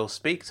reason I still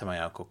speak to my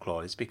Uncle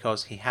Claude is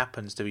because he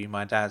happens to be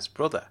my dad's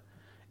brother.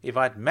 If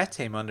I'd met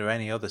him under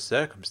any other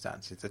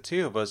circumstances, the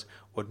two of us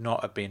would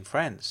not have been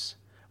friends.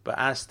 But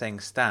as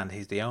things stand,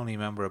 he's the only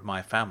member of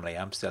my family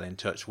I'm still in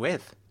touch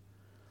with.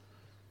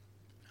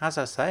 As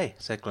I say,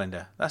 said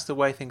Glinda, that's the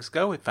way things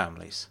go with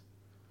families.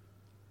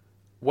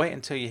 Wait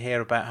until you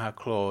hear about how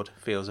Claude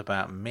feels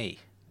about me.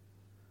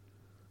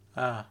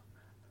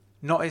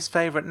 Not his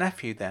favourite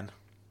nephew then?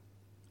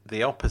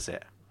 The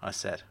opposite, I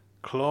said.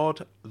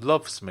 Claude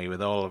loves me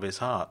with all of his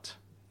heart.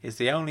 He's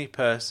the only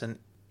person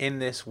in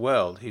this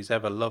world who's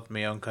ever loved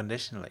me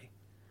unconditionally.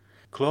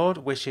 Claude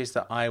wishes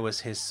that I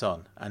was his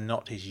son and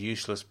not his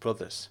useless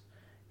brother's.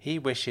 He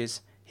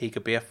wishes he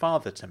could be a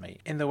father to me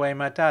in the way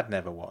my dad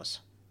never was.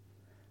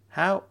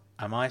 How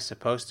am I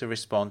supposed to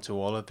respond to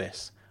all of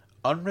this?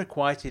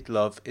 Unrequited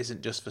love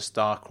isn't just for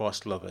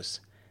star-crossed lovers.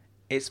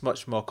 It's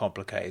much more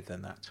complicated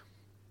than that.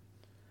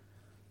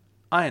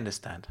 I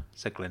understand,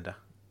 said Glinda.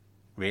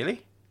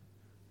 Really?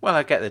 Well,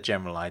 I get the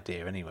general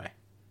idea anyway.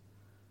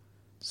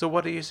 So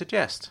what do you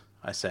suggest?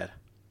 I said.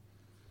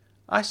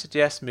 I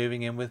suggest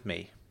moving in with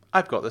me.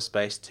 I've got the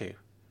space too.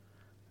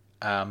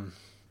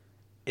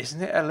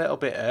 Isn't it a little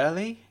bit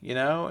early, in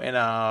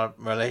our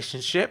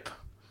relationship?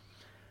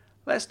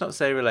 Let's not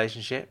say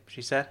relationship,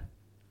 she said.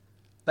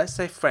 Let's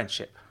say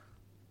friendship.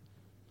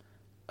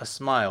 A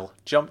smile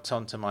jumped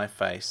onto my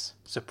face,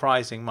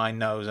 surprising my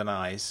nose and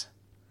eyes.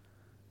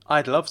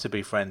 I'd love to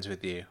be friends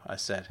with you, I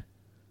said.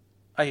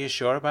 Are you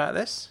sure about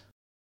this?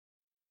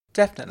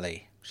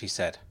 Definitely, she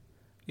said.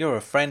 You're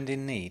a friend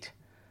in need.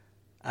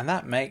 And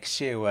that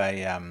makes you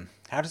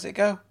how does it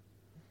go?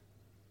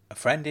 A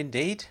friend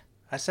indeed,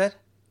 I said.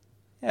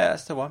 Yeah,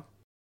 that's the one.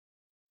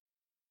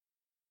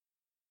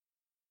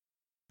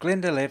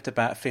 Glinda lived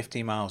about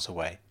 50 miles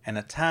away, in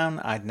a town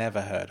I'd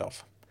never heard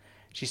of.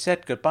 She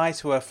said goodbye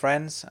to her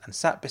friends and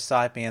sat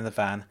beside me in the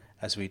van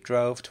as we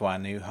drove to our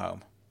new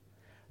home.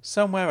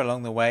 Somewhere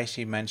along the way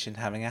she mentioned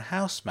having a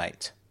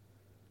housemate.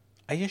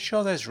 Are you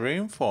sure there's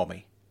room for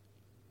me?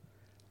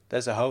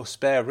 There's a whole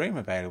spare room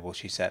available,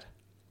 she said.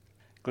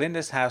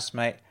 Glinda's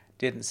housemate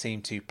didn't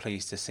seem too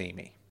pleased to see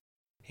me.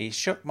 He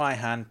shook my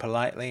hand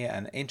politely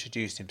and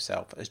introduced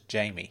himself as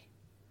Jamie.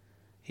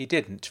 He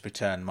didn't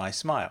return my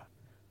smile.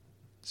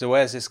 So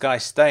where's this guy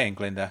staying,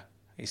 Glinda?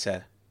 He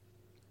said.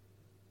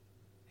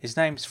 His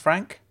name's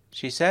Frank,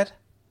 she said.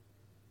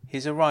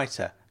 He's a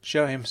writer.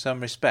 Show him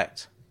some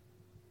respect.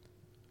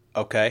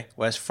 Okay,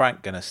 where's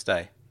Frank going to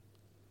stay?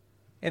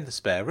 In the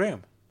spare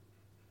room.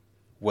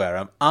 Where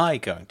am I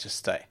going to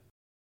stay?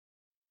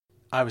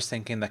 I was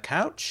thinking the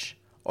couch,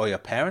 or your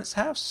parents'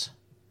 house.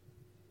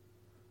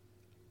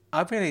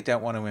 I really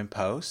don't want to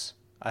impose.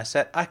 I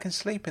said, I can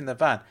sleep in the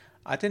van.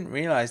 I didn't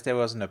realise there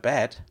wasn't a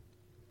bed.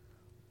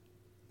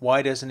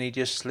 Why doesn't he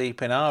just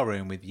sleep in our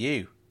room with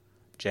you?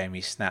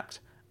 Jamie snapped.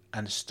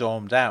 and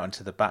stormed out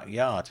into the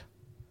backyard.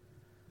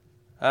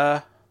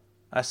 I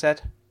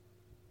said.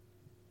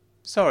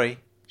 Sorry,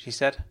 she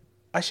said.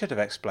 I should have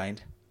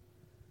explained.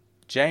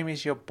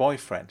 Jamie's your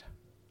boyfriend.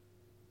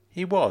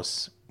 He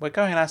was. We're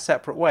going our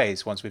separate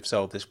ways once we've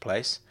sold this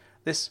place.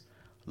 This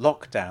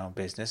lockdown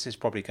business is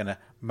probably going to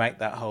make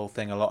that whole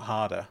thing a lot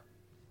harder.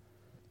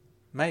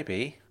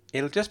 Maybe.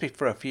 It'll just be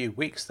for a few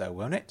weeks though,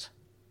 won't it?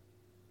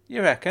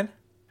 You reckon?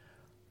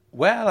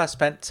 Well, I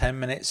spent 10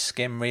 minutes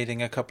skim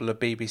reading a couple of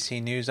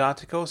BBC News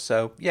articles,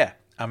 so yeah,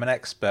 I'm an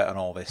expert on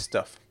all this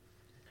stuff.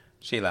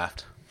 She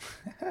laughed.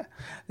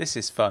 This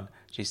is fun,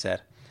 she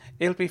said.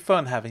 It'll be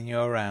fun having you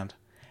around.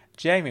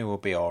 Jamie will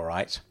be all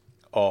right.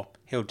 Or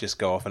he'll just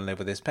go off and live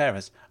with his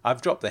parents.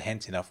 I've dropped the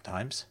hint enough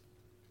times.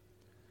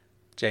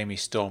 Jamie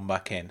stormed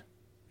back in.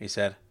 He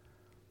said,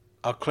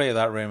 I'll clear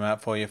that room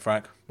out for you,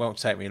 Frank. Won't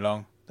take me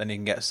long. Then you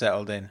can get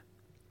settled in.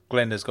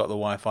 Glinda's got the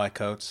Wi-Fi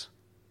codes.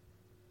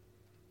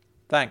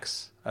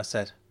 Thanks, I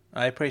said.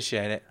 I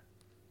appreciate it.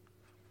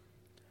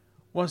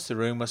 Once the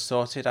room was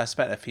sorted, I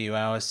spent a few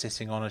hours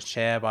sitting on a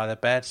chair by the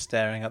bed,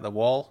 staring at the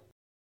wall.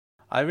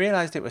 I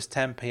realised it was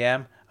 10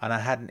 p.m. and I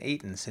hadn't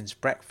eaten since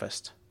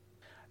breakfast.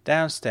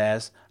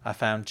 Downstairs, I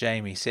found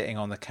Jamie sitting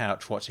on the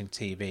couch watching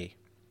TV.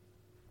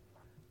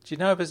 Do you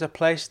know if there's a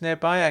place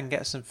nearby I can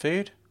get some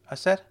food? I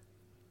said.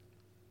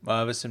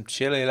 Well, there's some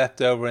chilli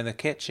left over in the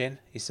kitchen,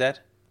 he said.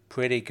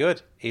 Pretty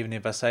good, even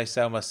if I say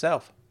so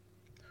myself.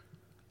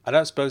 I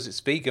don't suppose it's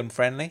vegan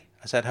friendly,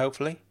 I said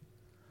hopefully.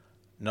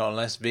 Not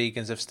unless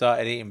vegans have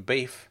started eating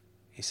beef,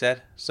 he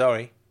said.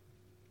 Sorry.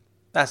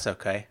 That's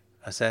okay,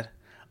 I said.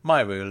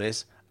 My rule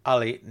is,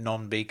 I'll eat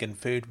non-vegan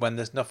food when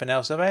there's nothing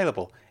else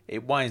available.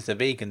 It winds the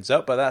vegans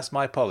up, but that's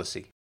my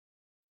policy.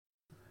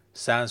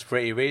 Sounds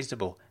pretty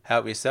reasonable.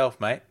 Help yourself,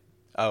 mate.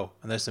 Oh,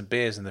 and there's some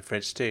beers in the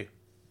fridge too.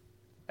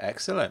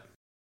 Excellent.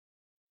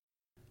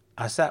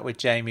 I sat with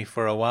Jamie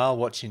for a while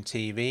watching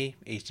TV,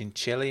 eating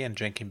chili and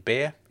drinking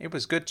beer. It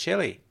was good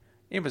chili.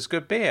 It was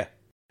good beer.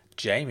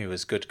 Jamie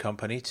was good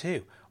company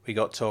too. We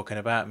got talking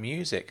about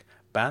music,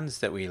 bands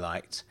that we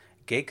liked,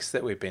 gigs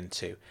that we'd been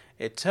to.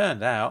 It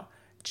turned out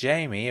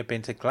Jamie had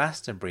been to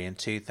Glastonbury in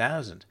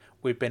 2000.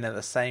 We'd been at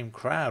the same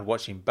crowd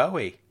watching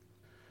Bowie.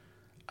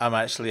 I'm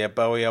actually a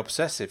Bowie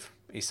obsessive,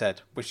 he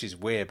said, which is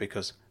weird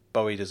because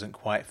Bowie doesn't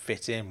quite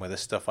fit in with the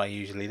stuff I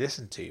usually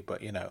listen to,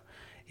 but you know,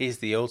 he's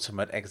the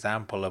ultimate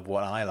example of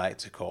what I like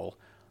to call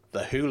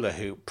the hula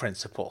hoop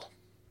principle.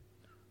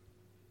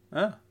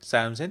 Oh,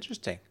 sounds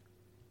interesting.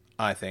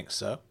 I think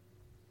so.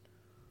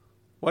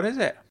 What is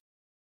it?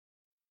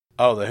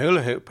 Oh, the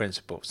hula hoop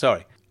principle.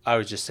 Sorry, I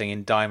was just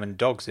singing Diamond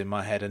Dogs in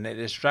my head and it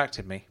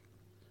distracted me.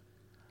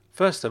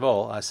 First of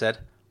all, I said,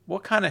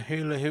 what kind of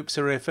hula hoops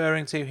are you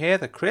referring to here?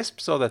 The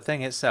crisps or the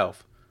thing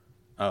itself?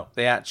 Oh,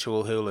 the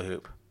actual hula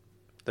hoop.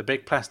 The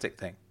big plastic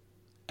thing.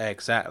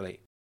 Exactly.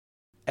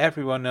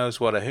 Everyone knows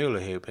what a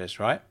hula hoop is,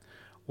 right?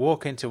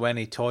 Walk into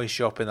any toy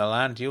shop in the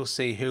land, you'll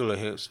see hula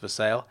hoops for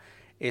sale.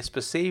 It's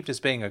perceived as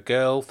being a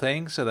girl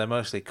thing, so they're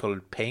mostly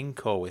coloured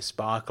pink or with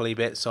sparkly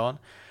bits on.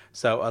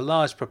 So a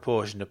large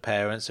proportion of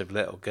parents of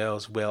little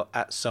girls will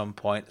at some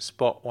point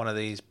spot one of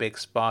these big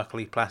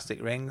sparkly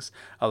plastic rings,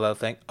 or they'll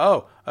think,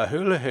 oh, a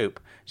hula hoop,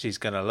 she's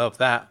going to love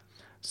that.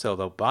 So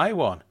they'll buy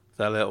one for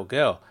their little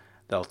girl.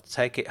 They'll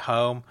take it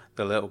home,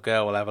 the little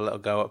girl will have a little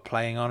go at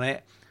playing on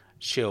it.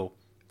 She'll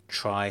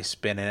try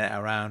spinning it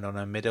around on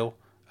her middle.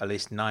 At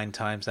least 9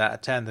 times out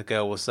of 10 the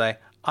girl will say,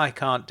 I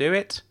can't do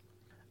it.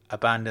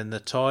 Abandon the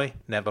toy,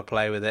 never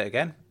play with it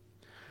again.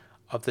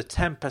 Of the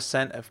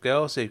 10% of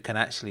girls who can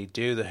actually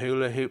do the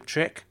hula hoop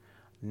trick,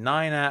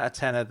 9 out of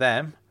 10 of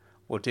them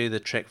will do the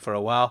trick for a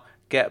while,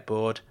 get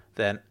bored,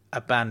 then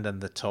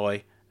abandon the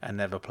toy and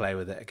never play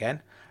with it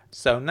again.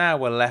 So now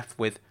we're left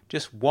with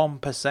just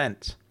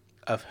 1%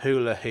 of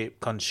hula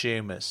hoop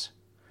consumers.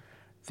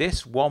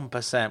 This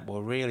 1%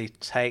 will really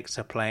take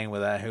to playing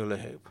with their hula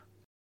hoop.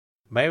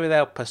 Maybe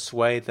they'll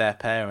persuade their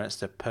parents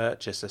to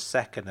purchase a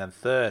second and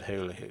third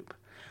hula hoop,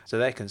 so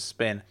they can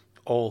spin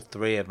all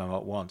 3 of them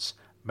at once.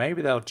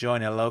 Maybe they'll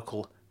join a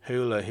local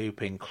hula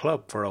hooping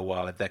club for a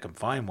while if they can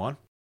find one.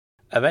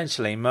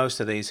 Eventually, most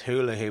of these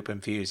hula hoop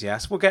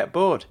enthusiasts will get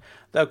bored.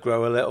 They'll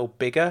grow a little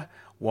bigger.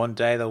 One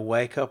day they'll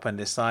wake up and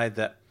decide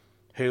that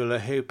hula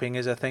hooping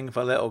is a thing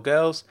for little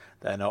girls.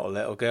 They're not a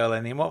little girl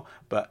anymore.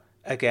 But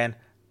again,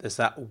 there's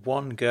that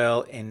one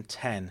girl in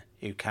 10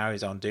 who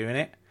carries on doing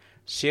it.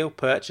 She'll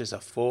purchase a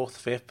 4th,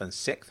 5th and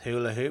 6th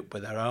hula hoop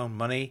with her own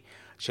money.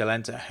 She'll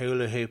enter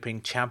hula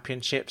hooping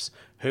championships.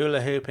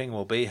 Hula hooping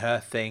will be her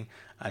thing,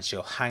 and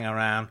she'll hang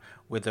around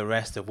with the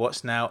rest of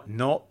what's now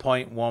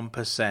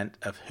 0.1%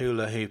 of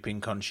hula hooping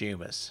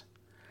consumers.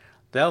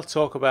 They'll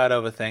talk about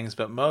other things,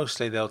 but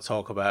mostly they'll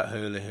talk about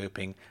hula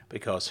hooping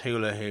because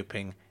hula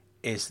hooping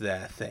is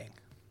their thing.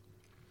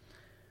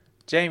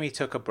 Jamie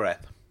took a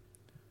breath.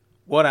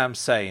 What I'm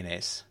saying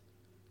is,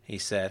 he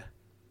said,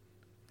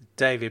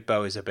 David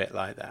Bowie's a bit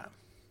like that.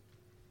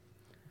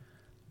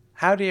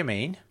 How do you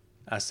mean?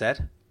 I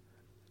said.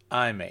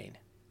 I mean,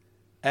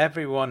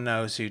 everyone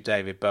knows who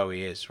David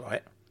Bowie is,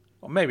 right?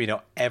 Well, maybe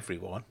not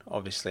everyone,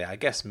 obviously. I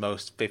guess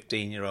most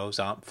 15-year-olds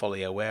aren't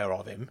fully aware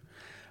of him.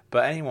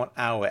 But anyone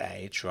our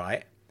age,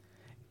 right?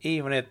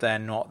 Even if they're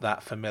not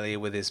that familiar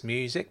with his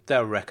music,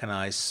 they'll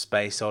recognise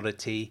Space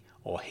Oddity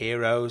or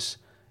Heroes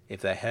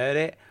if they heard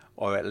it,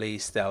 or at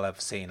least they'll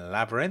have seen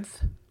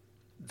Labyrinth.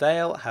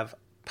 They'll have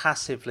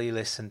passively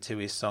listened to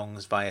his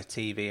songs via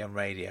TV and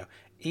radio,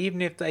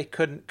 even if they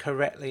couldn't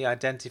correctly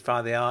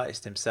identify the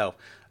artist himself.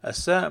 A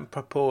certain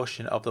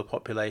proportion of the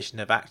population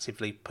have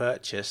actively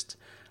purchased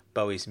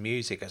Bowie's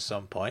music at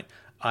some point,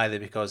 either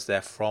because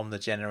they're from the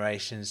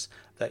generations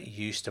that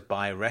used to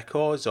buy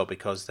records or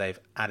because they've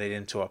added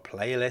into a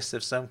playlist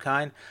of some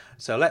kind.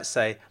 So let's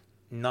say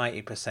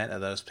 90%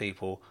 of those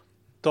people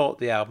thought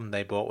the album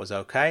they bought was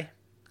okay,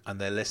 and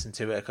they listened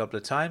to it a couple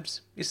of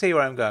times. You see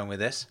where I'm going with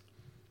this?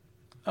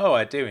 Oh,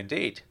 I do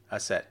indeed, I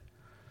said.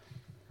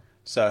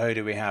 So who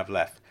do we have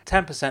left?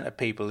 10% of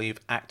people who've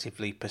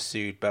actively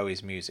pursued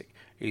Bowie's music,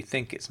 who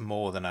think it's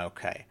more than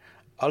okay.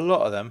 A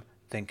lot of them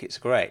think it's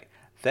great.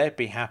 They'd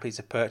be happy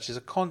to purchase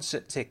a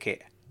concert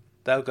ticket.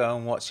 They'll go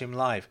and watch him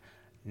live.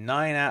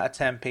 9 out of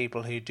 10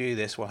 people who do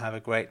this will have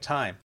a great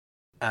time.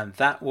 And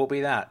that will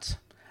be that.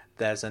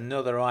 There's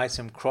another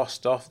item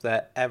crossed off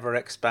their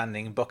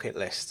ever-expanding bucket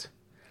list.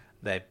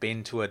 They've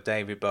been to a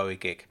David Bowie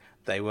gig.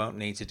 They won't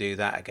need to do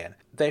that again.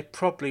 They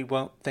probably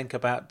won't think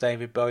about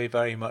David Bowie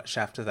very much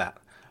after that.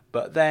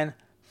 But then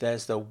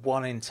there's the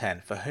 1 in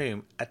 10 for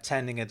whom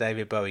attending a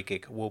David Bowie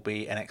gig will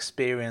be an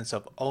experience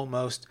of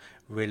almost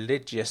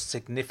religious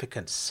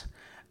significance.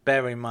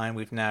 Bear in mind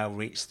we've now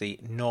reached the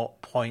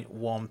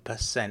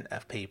 0.1%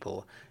 of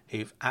people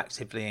who've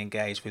actively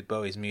engaged with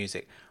Bowie's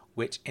music,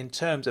 which in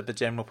terms of the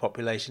general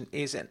population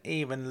is an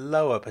even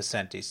lower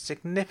percentage,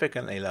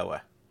 significantly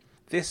lower.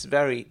 This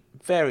very,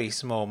 very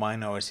small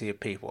minority of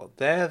people,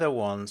 they're the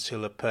ones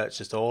who'll have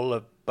purchased all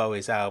of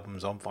Bowie's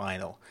albums on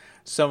vinyl.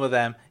 Some of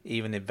them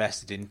even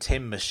invested in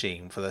Tin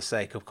Machine for the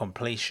sake of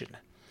completion.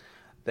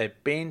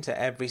 They've been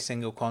to every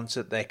single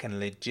concert they can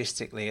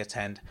logistically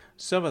attend.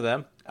 Some of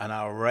them, and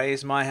I'll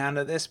raise my hand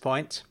at this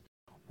point,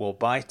 will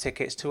buy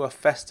tickets to a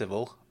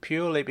festival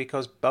purely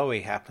because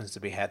Bowie happens to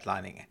be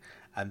headlining.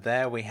 And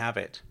there we have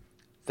it.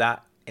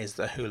 That is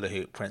the hula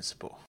hoop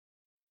principle.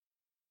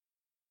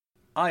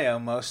 I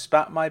almost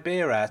spat my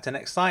beer out in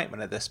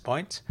excitement at this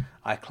point.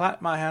 I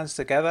clapped my hands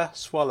together,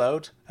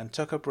 swallowed, and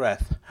took a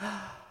breath.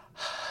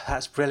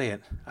 That's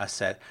brilliant, I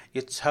said.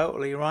 You're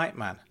totally right,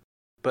 man.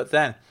 But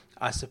then,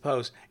 I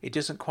suppose, it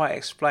doesn't quite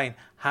explain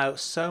how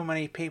so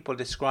many people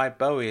describe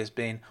Bowie as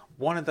being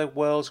one of the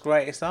world's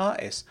greatest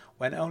artists,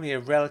 when only a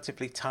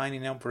relatively tiny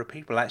number of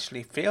people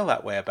actually feel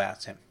that way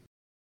about him.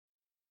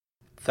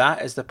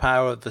 That is the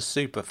power of the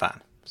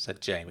superfan,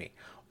 said Jamie.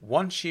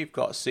 Once you've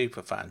got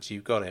superfans,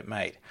 you've got it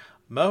made.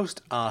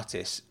 Most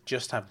artists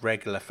just have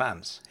regular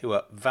fans who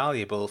are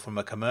valuable from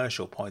a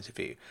commercial point of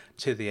view,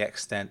 to the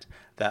extent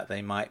that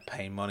they might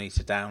pay money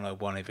to download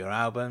one of your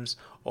albums,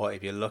 or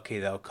if you're lucky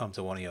they'll come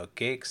to one of your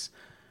gigs.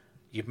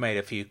 You've made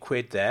a few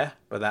quid there,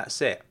 but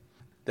that's it.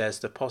 There's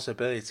the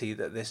possibility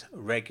that this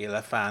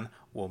regular fan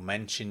will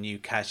mention you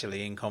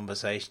casually in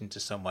conversation to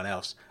someone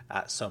else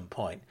at some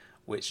point,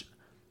 which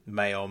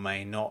may or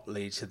may not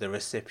lead to the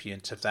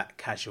recipient of that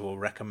casual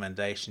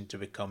recommendation to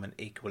become an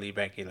equally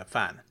regular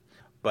fan.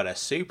 But a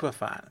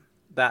superfan,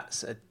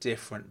 that's a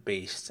different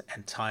beast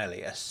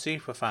entirely. A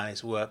superfan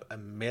is worth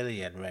 1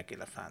 million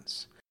regular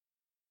fans.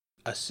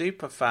 A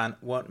superfan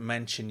won't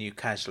mention you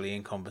casually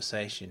in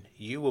conversation.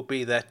 You will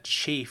be their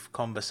chief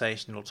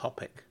conversational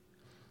topic.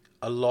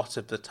 A lot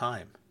of the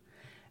time.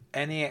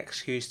 Any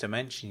excuse to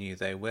mention you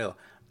they will,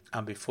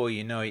 and before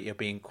you know it you're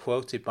being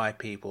quoted by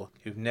people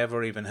who've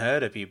never even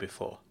heard of you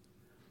before.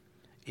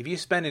 If you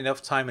spend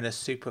enough time in a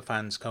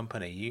superfan's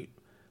company, you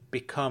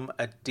become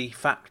a de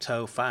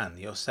facto fan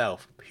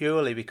yourself,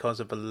 purely because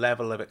of the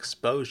level of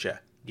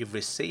exposure you've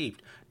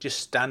received just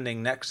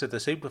standing next to the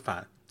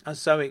superfan. And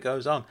so it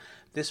goes on.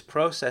 This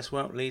process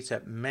won't lead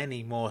to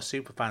many more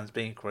superfans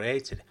being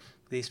created.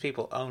 These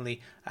people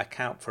only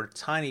account for a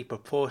tiny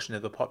proportion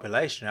of the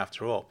population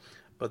after all,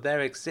 but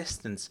their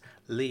existence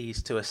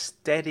leads to a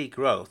steady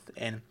growth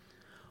in,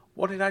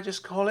 what did I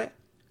just call it?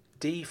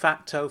 De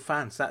facto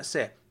fans. That's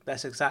it.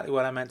 That's exactly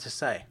what I meant to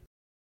say.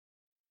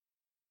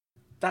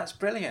 That's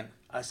brilliant,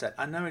 I said.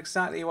 I know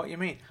exactly what you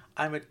mean.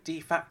 I'm a de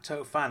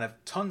facto fan of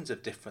tons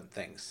of different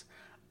things.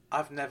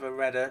 I've never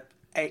read a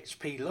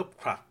H.P.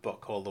 Lovecraft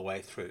book all the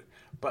way through,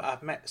 but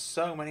I've met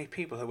so many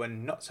people who are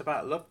nuts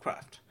about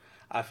Lovecraft.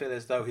 I feel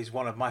as though he's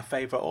one of my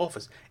favourite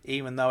authors,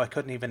 even though I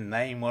couldn't even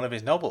name one of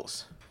his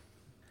novels.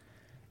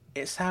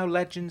 It's how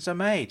legends are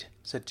made,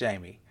 said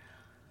Jamie.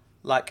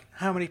 Like,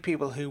 how many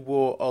people who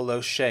wore all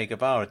those Che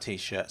Guevara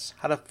t-shirts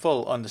had a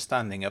full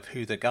understanding of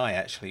who the guy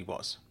actually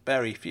was?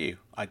 Very few,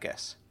 I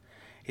guess.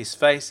 His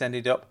face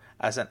ended up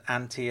as an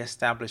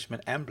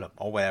anti-establishment emblem,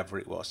 or whatever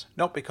it was,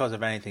 not because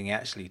of anything he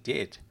actually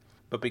did,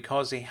 but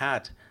because he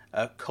had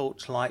a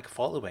cult-like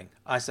following.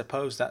 I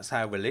suppose that's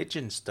how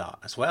religions start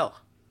as well.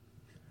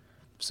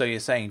 So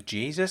you're saying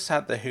Jesus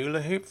had the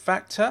hula hoop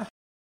factor?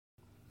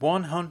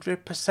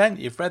 100%.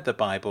 You've read the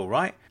Bible,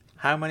 right?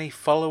 How many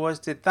followers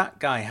did that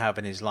guy have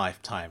in his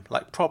lifetime?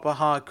 Like proper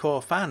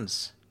hardcore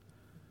fans?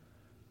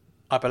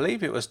 I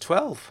believe it was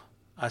 12,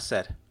 I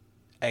said.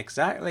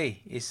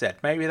 Exactly, he said.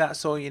 Maybe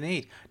that's all you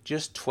need.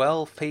 Just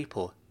 12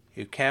 people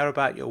who care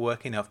about your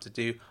work enough to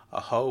do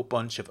a whole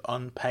bunch of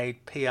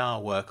unpaid PR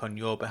work on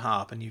your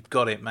behalf, and you've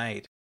got it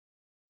made.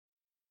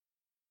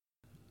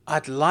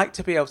 I'd like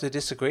to be able to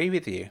disagree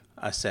with you,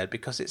 I said,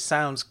 because it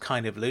sounds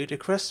kind of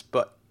ludicrous,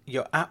 but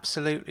you're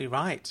absolutely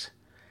right.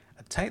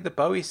 Take the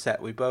Bowie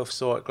set we both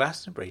saw at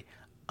Glastonbury.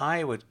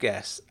 I would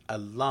guess a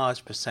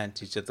large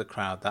percentage of the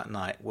crowd that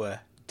night were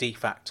de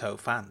facto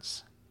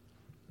fans.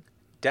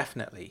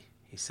 Definitely,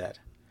 he said.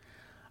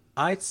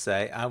 I'd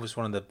say I was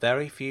one of the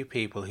very few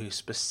people who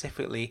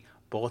specifically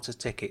bought a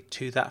ticket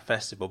to that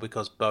festival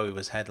because Bowie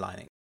was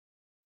headlining.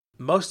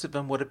 Most of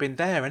them would have been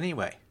there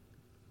anyway.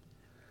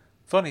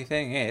 Funny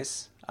thing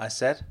is, I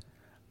said,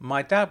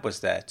 my dad was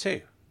there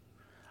too.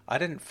 I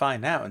didn't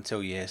find out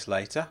until years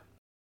later.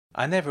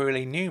 I never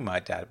really knew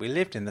my dad. We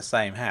lived in the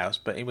same house,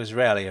 but he was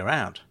rarely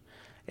around.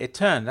 It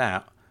turned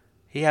out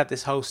he had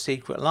this whole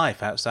secret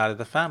life outside of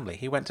the family.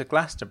 He went to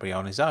Glastonbury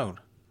on his own.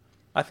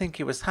 I think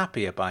he was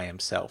happier by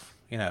himself,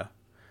 you know.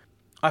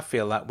 I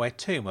feel that way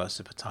too most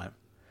of the time.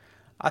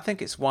 I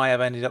think it's why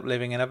I've ended up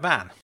living in a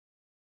van.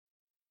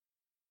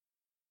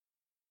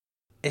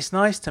 It's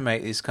nice to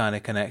make these kind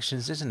of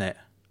connections, isn't it?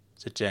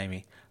 Said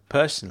Jamie.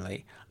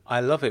 Personally, I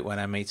love it when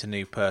I meet a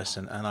new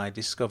person and I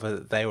discover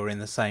that they were in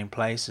the same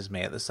place as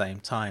me at the same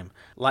time,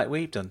 like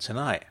we've done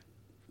tonight.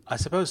 I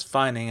suppose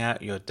finding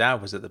out your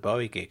dad was at the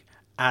Bowie gig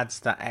adds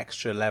that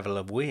extra level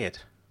of weird.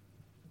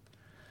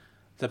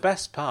 The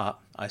best part,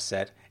 I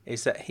said,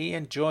 is that he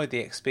enjoyed the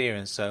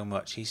experience so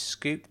much he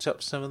scooped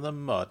up some of the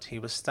mud he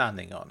was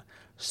standing on,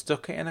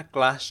 stuck it in a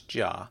glass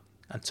jar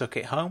and took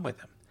it home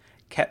with him.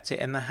 Kept it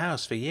in the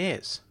house for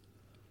years.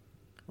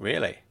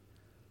 Really?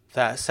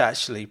 That's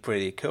actually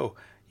pretty cool.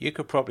 You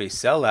could probably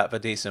sell that for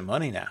decent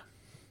money now.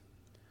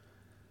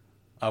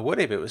 I would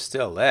if it was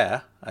still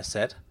there, I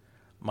said.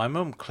 My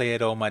mum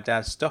cleared all my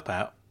dad's stuff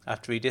out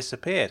after he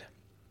disappeared.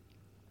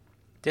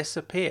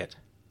 Disappeared?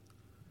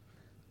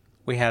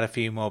 We had a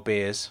few more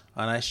beers,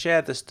 and I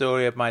shared the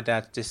story of my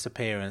dad's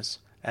disappearance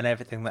and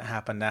everything that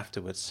happened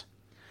afterwards.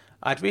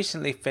 I'd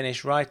recently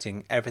finished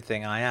writing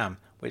Everything I Am,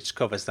 which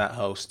covers that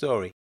whole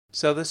story,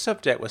 so the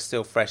subject was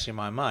still fresh in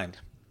my mind.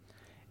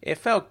 It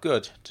felt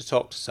good to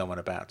talk to someone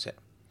about it.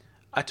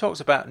 I talked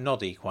about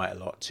Noddy quite a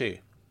lot too.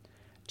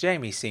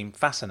 Jamie seemed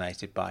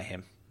fascinated by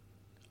him.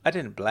 I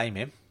didn't blame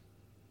him.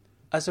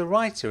 As a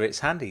writer, it's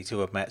handy to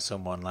have met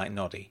someone like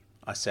Noddy,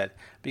 I said,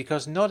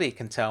 because Noddy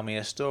can tell me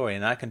a story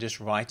and I can just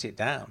write it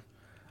down.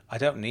 I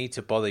don't need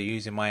to bother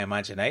using my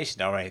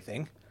imagination or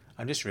anything.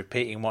 I'm just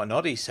repeating what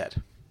Noddy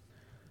said.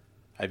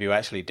 Have you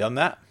actually done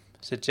that?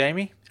 Said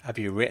Jamie. Have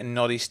you written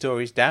Noddy's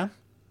stories down?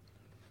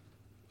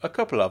 A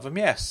couple of them,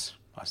 yes,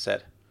 I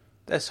said.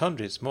 There's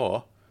hundreds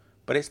more,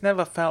 but it's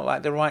never felt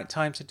like the right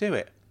time to do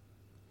it.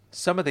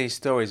 Some of these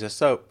stories are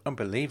so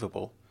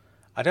unbelievable,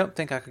 I don't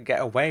think I could get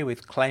away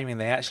with claiming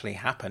they actually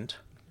happened.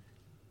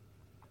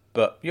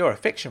 But you're a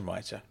fiction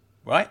writer,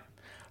 right?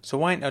 So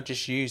why not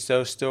just use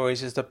those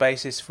stories as the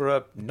basis for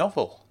a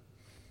novel?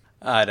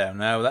 I don't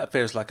know, that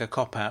feels like a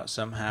cop-out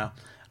somehow.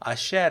 I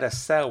shared a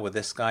cell with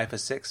this guy for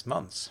 6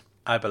 months.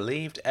 I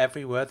believed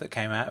every word that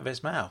came out of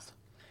his mouth.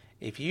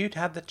 If you'd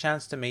had the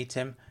chance to meet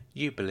him,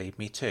 you believed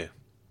me too.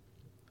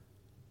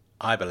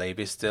 I believe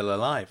he's still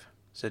alive,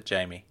 said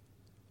Jamie.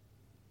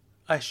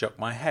 I shook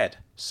my head,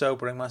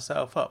 sobering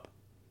myself up.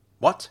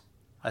 What?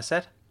 I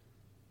said.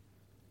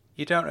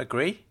 You don't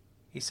agree?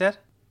 He said.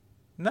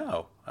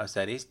 No, I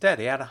said, he's dead.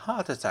 He had a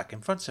heart attack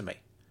in front of me.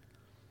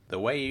 The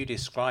way you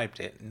described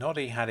it,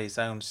 Noddy had his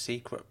own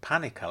secret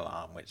panic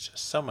alarm which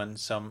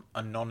summoned some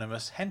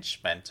anonymous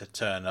henchmen to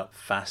turn up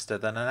faster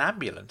than an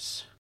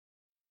ambulance.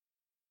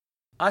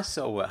 I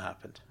saw what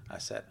happened, I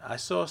said. I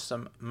saw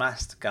some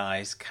masked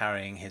guys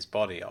carrying his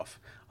body off.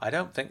 I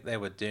don't think they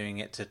were doing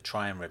it to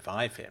try and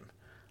revive him.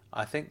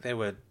 I think they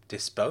were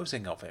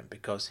disposing of him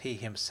because he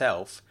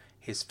himself,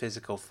 his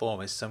physical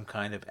form, is some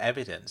kind of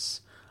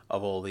evidence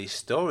of all these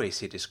stories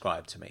he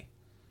described to me.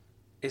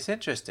 It's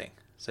interesting,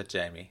 said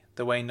Jamie,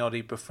 the way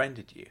Noddy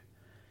befriended you.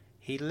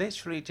 He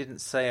literally didn't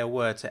say a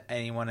word to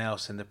anyone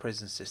else in the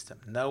prison system,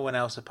 no one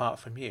else apart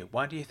from you.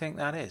 Why do you think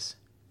that is?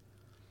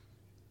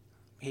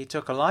 He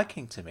took a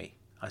liking to me,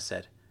 I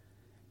said.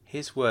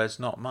 His words,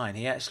 not mine.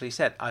 He actually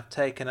said, I've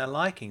taken a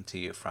liking to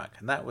you, Frank,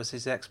 and that was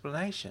his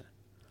explanation.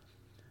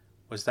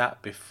 Was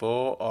that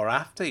before or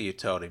after you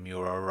told him you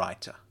were a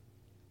writer?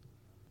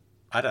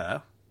 I don't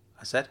know,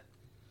 I said.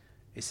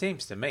 It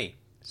seems to me,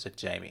 said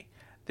Jamie,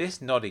 this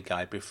Noddy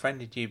guy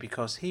befriended you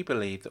because he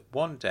believed that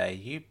one day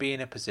you'd be in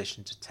a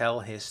position to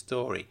tell his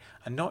story,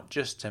 and not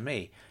just to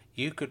me.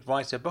 You could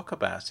write a book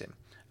about him,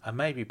 and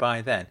maybe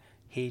by then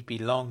he'd be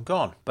long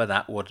gone, but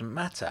that wouldn't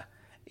matter.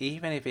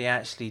 Even if he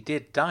actually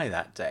did die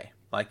that day,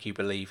 like you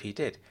believe he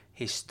did,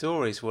 his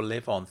stories will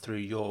live on through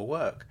your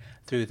work,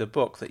 through the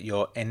book that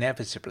you're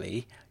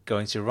inevitably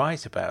going to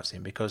write about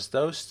him, because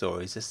those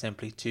stories are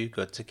simply too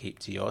good to keep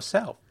to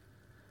yourself.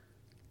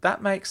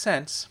 That makes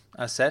sense,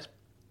 I said.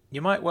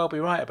 You might well be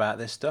right about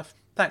this stuff.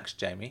 Thanks,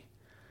 Jamie.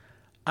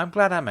 I'm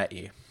glad I met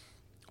you.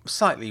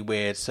 Slightly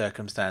weird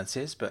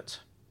circumstances, but...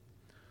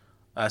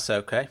 That's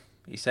okay,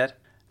 he said.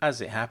 As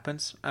it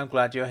happens, I'm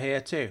glad you're here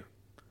too.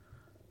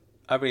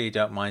 I really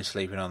don't mind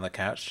sleeping on the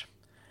couch.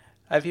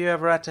 Have you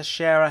ever had to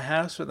share a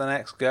house with an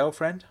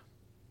ex-girlfriend?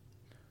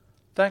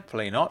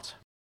 Thankfully not.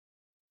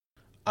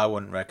 I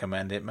wouldn't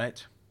recommend it,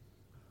 mate.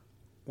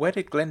 Where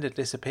did Glinda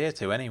disappear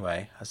to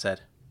anyway? I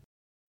said.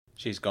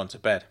 She's gone to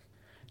bed.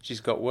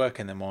 She's got work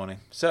in the morning.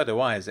 So do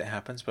I, as it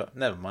happens, but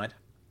never mind.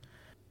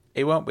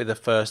 It won't be the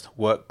first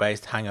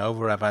work-based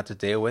hangover I've had to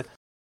deal with.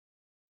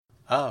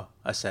 Oh,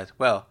 I said.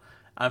 Well,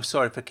 I'm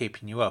sorry for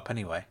keeping you up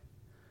anyway.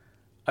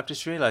 I've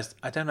just realised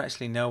I don't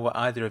actually know what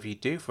either of you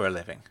do for a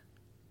living.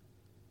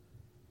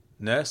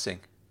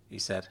 Nursing, he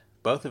said.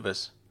 Both of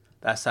us.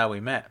 That's how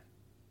we met.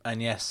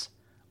 And yes,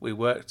 we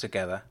worked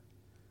together.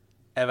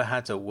 Ever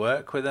had to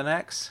work with an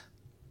ex?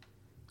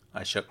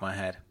 I shook my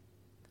head.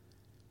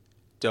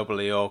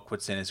 Doubly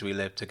awkward seeing as we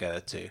lived together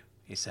too,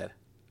 he said.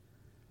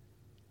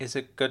 It's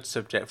a good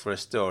subject for a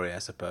story, I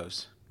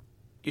suppose.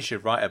 You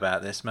should write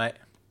about this, mate.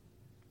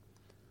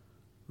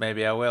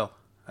 Maybe I will,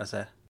 I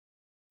said.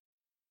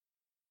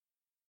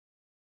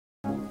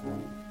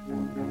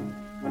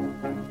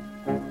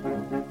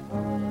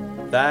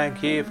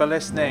 Thank you for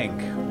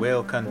listening.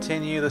 We'll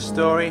continue the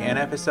story in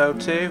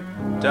episode 2.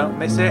 Don't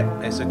miss it,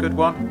 it's a good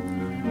one.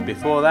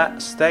 Before that,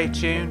 stay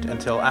tuned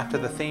until after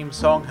the theme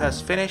song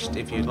has finished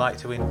if you'd like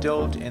to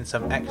indulge in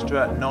some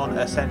extra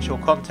non-essential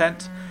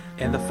content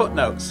in the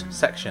footnotes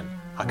section.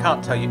 I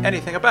can't tell you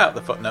anything about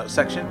the footnotes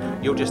section,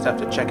 you'll just have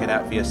to check it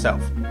out for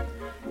yourself.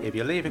 If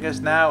you're leaving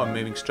us now and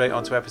moving straight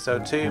on to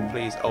episode 2,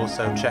 please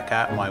also check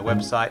out my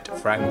website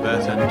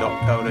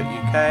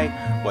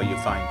frankburton.co.uk, where you'll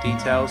find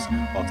details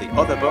of the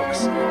other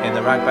books in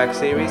the Ragbag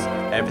series,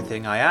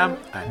 Everything I Am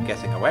and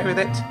Getting Away With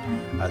It,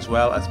 as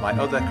well as my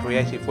other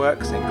creative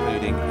works,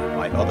 including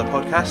my other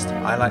podcast,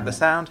 I Like the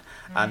Sound,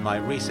 and my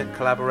recent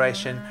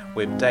collaboration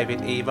with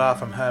David Evar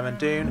from Herman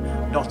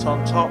Doon, Not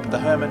On Top, the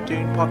Herman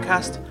Doon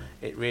podcast.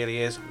 It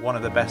really is one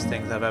of the best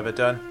things I've ever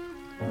done.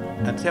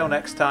 Until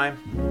next time,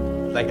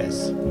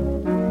 laters.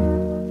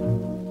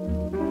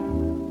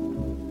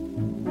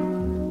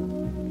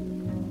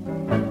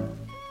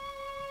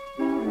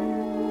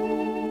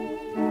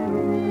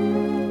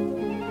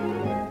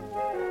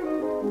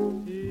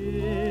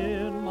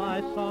 In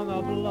my song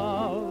of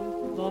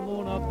love, the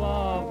moon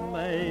above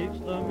makes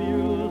the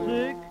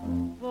music.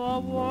 The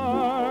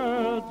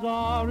words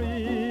are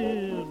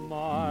in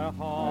my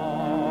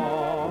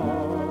heart.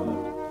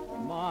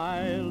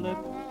 My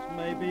lips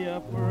may be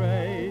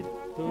afraid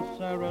to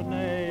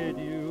serenade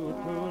you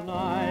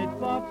tonight,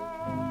 but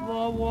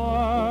the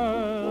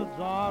words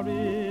are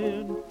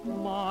in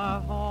my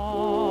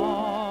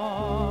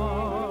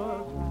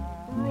heart.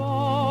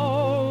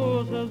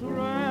 Roses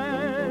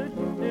red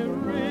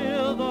in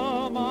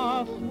rhythm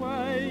are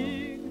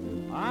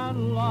swaying,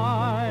 and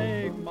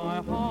like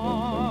my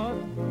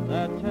heart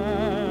they're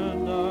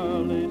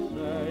tenderly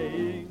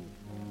saying,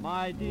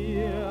 my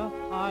dear,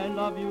 I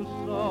love you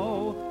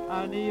so,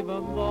 and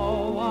even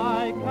though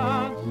I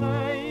can't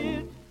say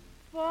it,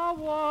 the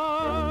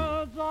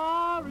words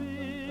are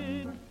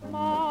in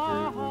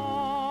my heart.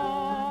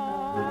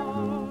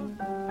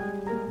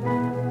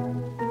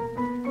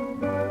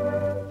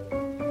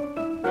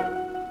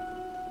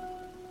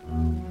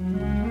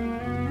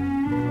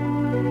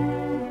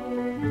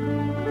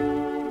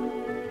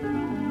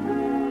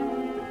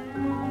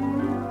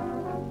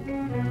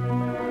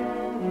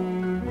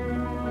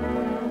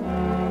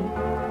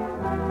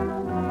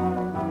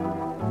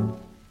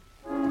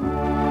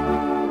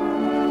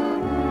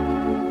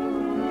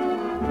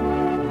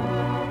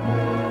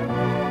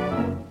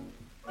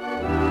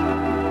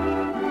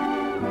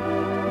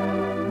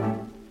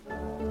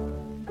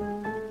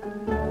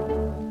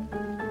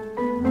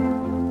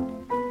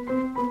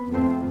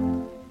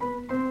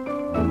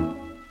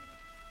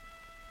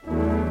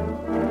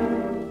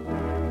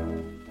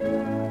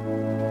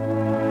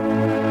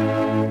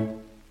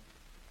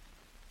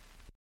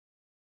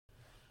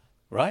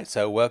 Right,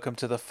 so welcome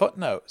to the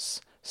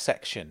footnotes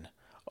section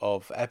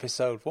of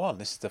episode 1.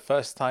 This is the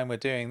first time we're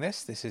doing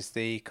this. This is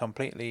the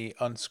completely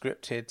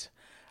unscripted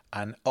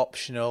and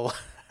optional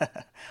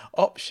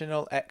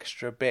optional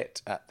extra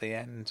bit at the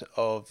end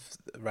of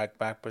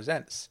Ragbag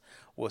Presents.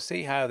 We'll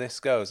see how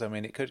this goes. I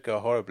mean, it could go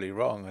horribly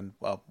wrong, and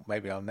well,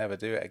 maybe I'll never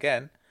do it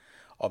again,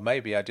 or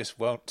maybe I just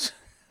won't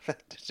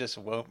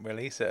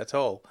release it at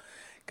all,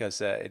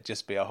 because it'd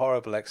just be a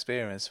horrible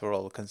experience for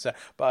all concerned.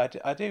 But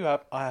I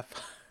have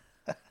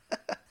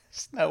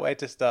There's no way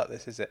to start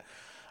this, is it?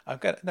 I'm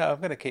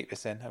gonna keep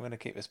this in. I'm gonna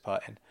keep this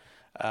part in.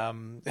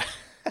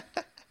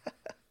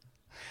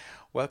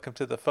 Welcome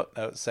to the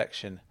footnotes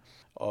section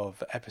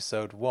of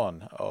episode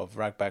 1 of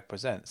Ragbag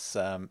Presents.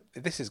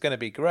 This is going to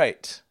be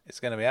great. It's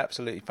going to be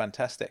absolutely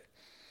fantastic.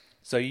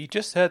 So you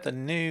just heard the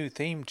new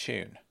theme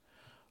tune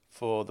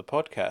for the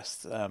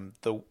podcast.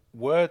 The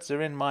Words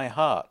Are in My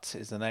Heart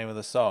is the name of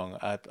the song.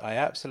 I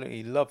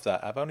absolutely love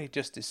that. I've only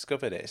just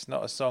discovered it. It's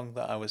not a song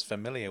that I was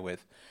familiar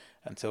with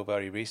until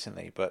very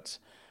recently, but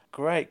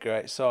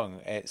great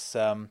song. It's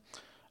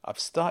I've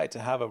started to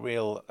have a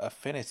real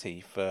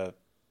affinity for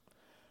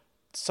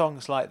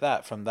songs like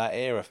that from that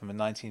era, from the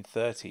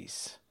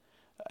 1930s,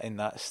 in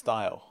that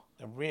style.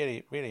 I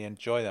really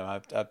enjoy them.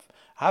 I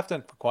have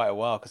done for quite a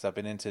while because I've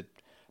been into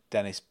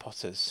Dennis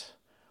Potter's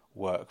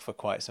work for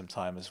quite some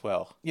time as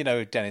well. You know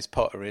who Dennis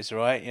Potter is,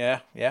 right? Yeah.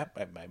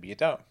 Maybe you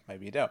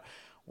don't.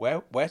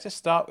 Where to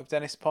start with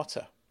Dennis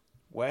Potter?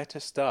 Where to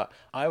start?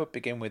 I would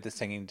begin with The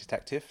Singing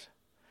Detective.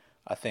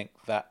 I think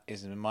that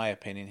is, in my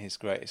opinion, his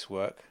greatest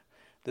work.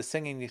 The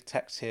Singing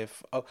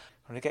Detective. Oh,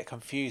 I'm going to get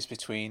confused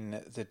between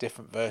the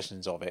different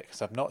versions of it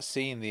because I've not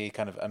seen the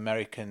kind of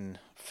American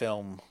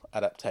film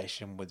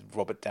adaptation with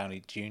Robert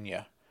Downey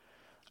Jr.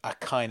 I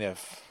kind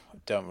of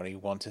don't really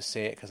want to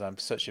see it because I'm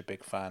such a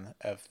big fan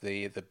of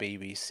the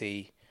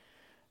BBC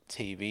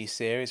TV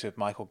series with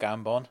Michael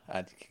Gambon,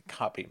 and you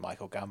can't beat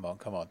Michael Gambon.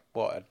 Come on,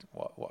 what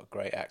a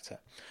great actor,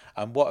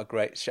 and what a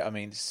great show. I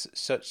mean,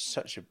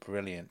 such a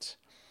brilliant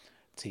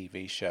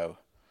TV show.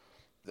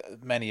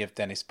 Many of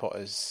Dennis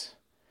Potter's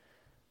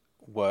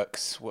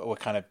works were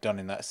kind of done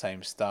in that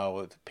same style,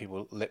 with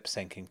people lip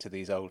syncing to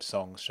these old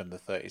songs from the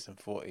 30s and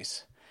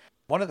 40s.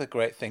 One of the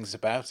great things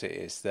about it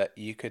is that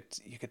you could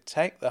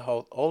take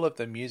all of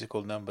the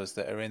musical numbers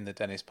that are in the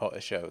Dennis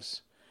Potter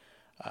shows,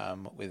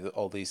 with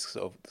all these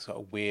sort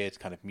of weird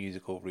kind of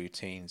musical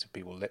routines of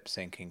people lip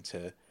syncing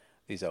to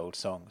these old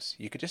songs.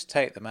 You could just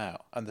take them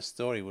out, and the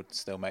story would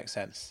still make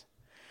sense.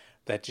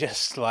 They're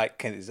just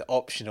like these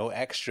optional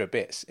extra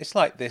bits. It's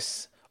like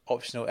this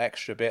optional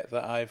extra bit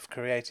that I've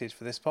created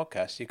for this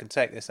podcast. You can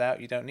take this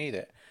out; you don't need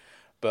it,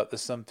 but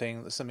there's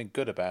something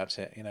good about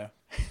it, you know.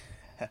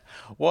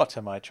 What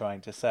am I trying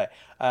to say?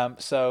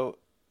 So,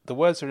 The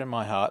Words Are in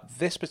My Heart.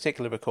 This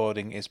particular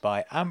recording is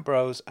by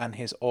Ambrose and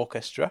his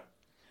orchestra.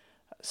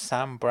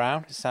 Sam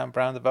Brown. Is Sam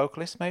Brown the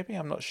vocalist, maybe?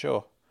 I'm not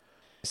sure.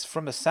 It's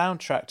from a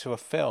soundtrack to a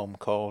film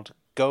called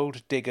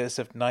Gold Diggers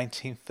of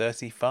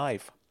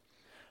 1935.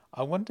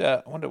 I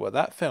wonder what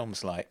that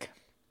film's like.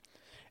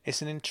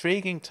 It's an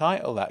intriguing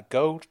title, that,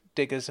 Gold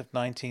Diggers of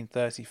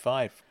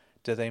 1935.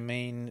 Do they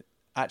mean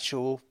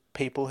actual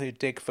people who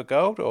dig for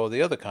gold, or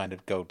the other kind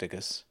of gold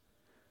diggers?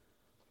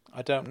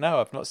 I don't know.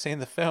 I've not seen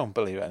the film,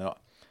 believe it or not.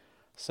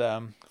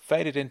 So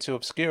faded into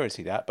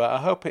obscurity, that, but I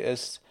hope it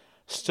has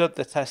stood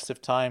the test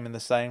of time in the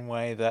same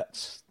way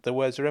that The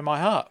Words Are in My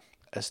Heart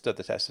has stood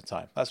the test of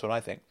time. That's what I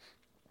think.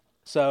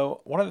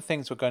 So one of the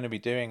things we're going to be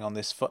doing on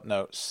this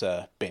footnotes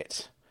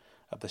bit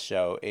of the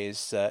show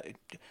is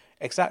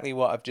exactly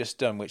what I've just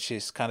done, which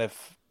is kind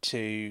of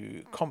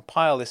to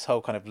compile this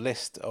whole kind of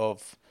list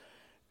of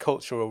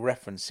cultural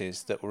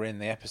references that were in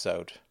the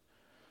episode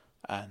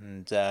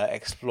and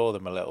explore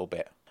them a little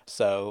bit.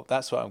 So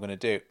that's what I'm going to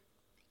do.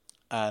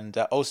 And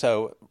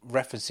also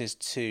references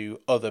to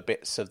other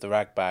bits of the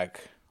Ragbag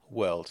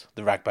world,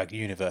 the Ragbag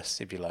universe,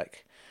 if you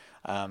like.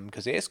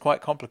 Because it is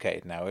quite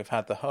complicated now. We've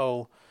had the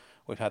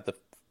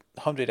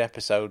 100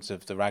 episodes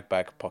of the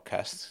Ragbag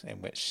podcast,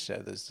 in which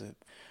there's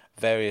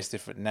various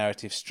different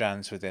narrative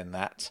strands within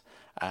that.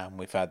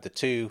 We've had the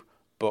 2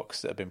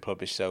 books that have been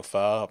published so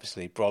far.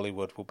 Obviously,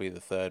 Brollywood will be the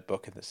 3rd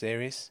book in the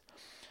series.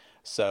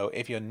 So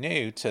if you're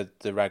new to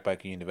the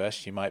Ragbag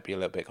universe, you might be a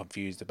little bit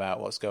confused about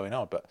what's going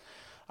on. But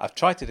I've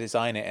tried to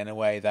design it in a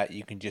way that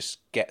you can just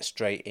get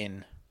straight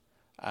in,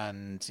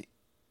 and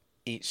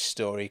each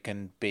story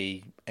can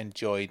be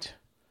enjoyed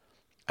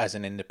as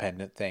an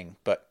independent thing.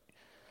 But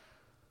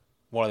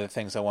one of the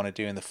things I want to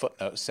do in the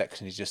footnotes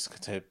section is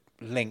just to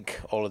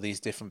link all of these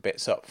different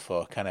bits up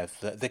for kind of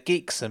the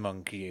geeks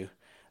among you,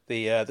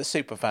 the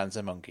super fans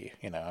among you.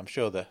 You know, I'm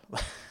sure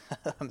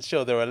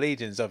there are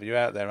legions of you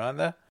out there, aren't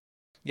there?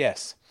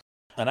 Yes.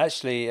 And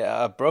actually,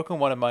 I've broken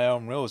one of my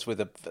own rules with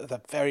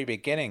the very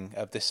beginning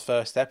of this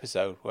first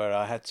episode, where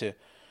I had to,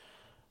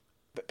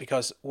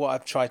 because what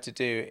I've tried to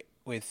do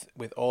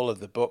with all of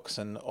the books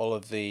and all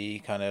of the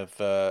kind of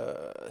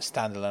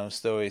standalone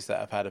stories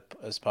that I've had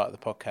as part of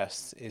the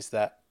podcast is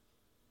that,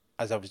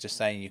 as I was just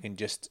saying, you can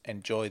just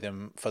enjoy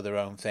them for their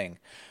own thing.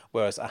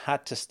 Whereas I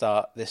had to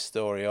start this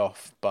story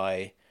off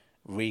by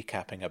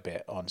recapping a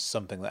bit on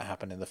something that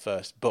happened in the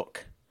first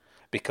book,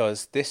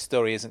 because this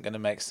story isn't going to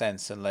make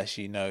sense unless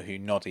you know who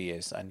Noddy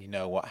is and you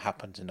know what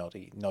happened to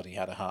Noddy. Noddy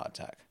had a heart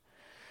attack.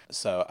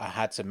 So I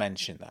had to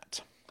mention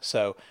that.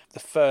 So the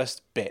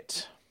first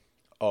bit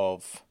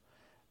of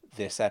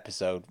this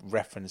episode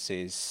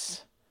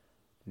references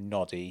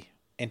Noddy,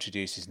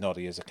 introduces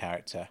Noddy as a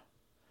character,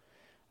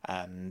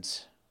 and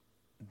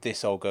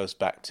this all goes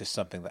back to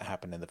something that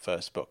happened in the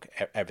first book,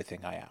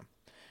 Everything I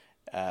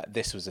Am.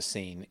 This was a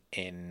scene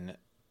in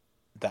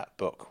that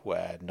book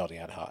where Noddy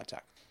had a heart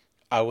attack.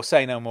 I will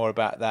say no more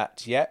about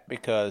that yet,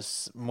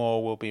 because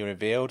more will be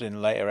revealed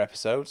in later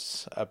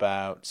episodes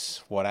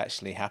about what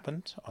actually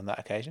happened on that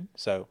occasion.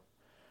 So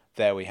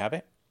there we have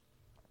it.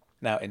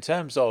 Now, in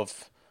terms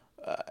of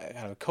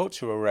kind of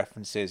cultural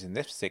references in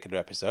this particular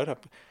episode,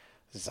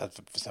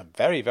 some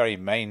very, very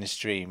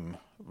mainstream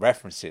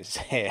references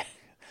here.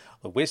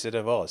 The Wizard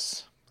of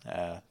Oz.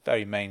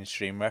 Very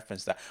mainstream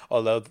reference that.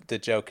 Although the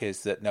joke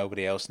is that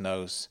nobody else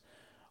knows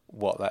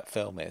what that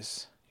film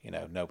is.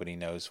 Nobody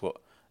knows what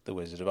The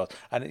Wizard of Oz.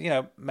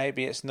 And,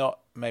 maybe it's not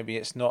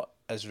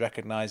as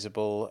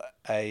recognisable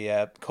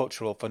a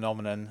cultural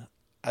phenomenon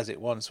as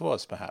it once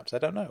was, perhaps. I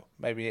don't know.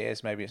 Maybe it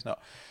is, maybe it's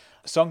not.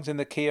 Songs in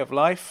the Key of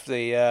Life,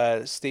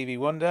 the Stevie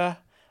Wonder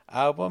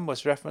album,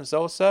 was referenced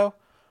also.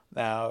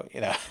 Now,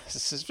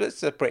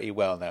 it's a pretty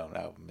well-known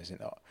album, is it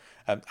not?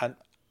 And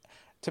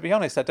to be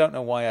honest, I don't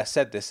know why I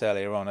said this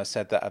earlier on. I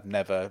said that I've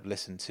never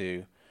listened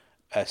to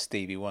a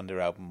Stevie Wonder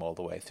album all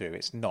the way through.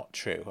 It's not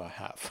true. I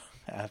have.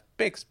 I'm a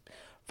big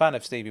fan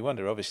of Stevie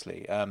Wonder,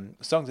 obviously.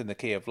 Songs in the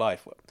Key of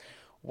Life.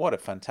 What a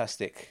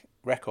fantastic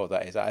record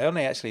that is. I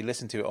only actually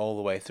listened to it all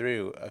the way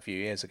through a few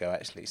years ago,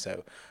 actually.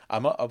 So I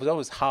was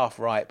always half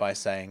right by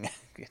saying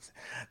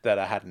that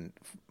I hadn't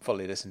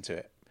fully listened to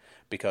it,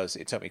 because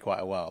it took me quite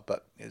a while.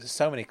 But there's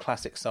so many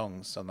classic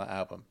songs on that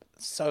album.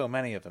 So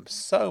many of them.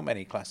 So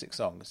many classic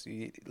songs.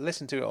 You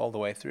listen to it all the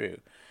way through,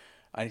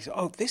 and you say,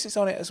 oh, this is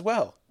on it as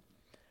well.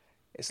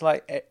 It's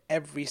like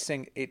every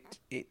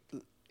it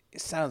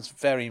sounds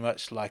very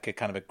much like a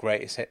kind of a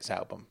greatest hits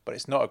album, but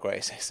it's not a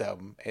greatest hits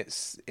album.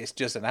 It's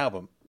just an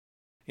album.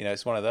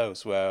 It's one of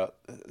those where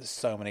there's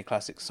so many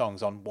classic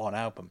songs on one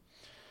album.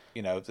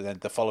 Then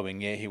the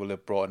following year he will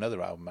have brought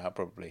another album out,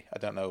 probably. I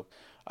don't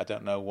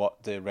know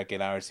what the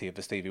regularity of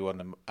the Stevie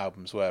Wonder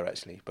albums were,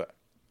 actually, but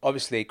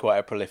obviously quite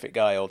a prolific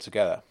guy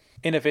altogether.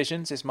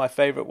 Innervisions is my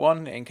favourite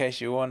one, in case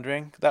you were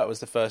wondering. That was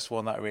the first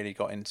one that I really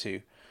got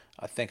into.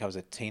 I think I was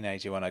a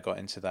teenager when I got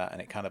into that,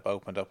 and it kind of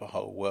opened up a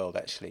whole world,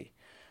 actually.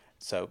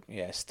 So,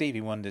 yeah,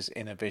 Stevie Wonder's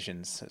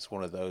Innervisions, it's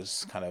one of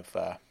those kind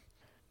of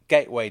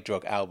gateway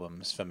drug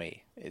albums for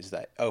me, is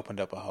that opened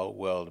up a whole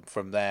world. And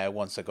from there,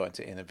 once I got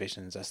into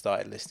Innervisions, I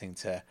started listening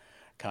to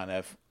kind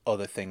of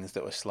other things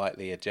that were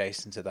slightly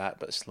adjacent to that,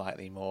 but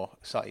slightly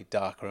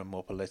darker and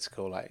more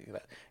political, like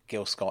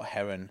Gil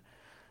Scott-Heron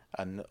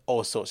and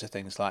all sorts of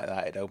things like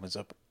that. It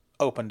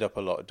opened up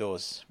a lot of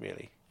doors,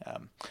 really.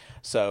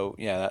 So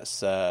yeah,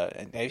 that's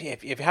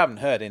if you haven't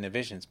heard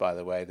Innervisions, by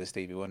the way, the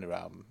Stevie Wonder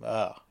album,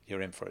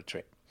 you're in for a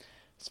treat.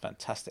 It's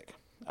fantastic.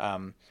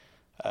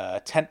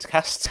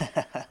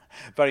 Tentcast,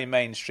 very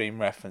mainstream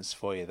reference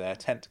for you there.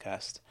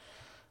 Tentcast.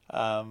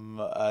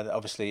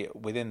 Obviously,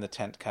 within the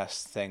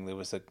Tentcast thing, there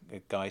was a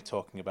guy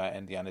talking about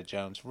Indiana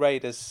Jones,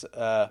 Raiders,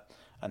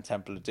 and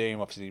Temple of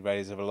Doom. Obviously,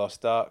 Raiders of the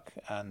Lost Ark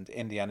and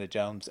Indiana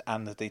Jones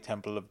and the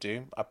Temple of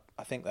Doom.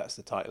 I think that's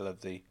the title of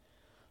the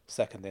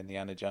second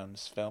Indiana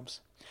Jones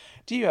films.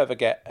 Do you ever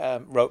get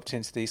roped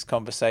into these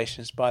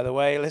conversations, by the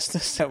way,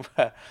 listeners?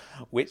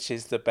 Which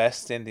is the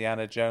best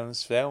Indiana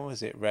Jones film?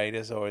 Is it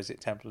Raiders, or is it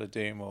Temple of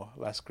Doom, or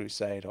Last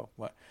Crusade, or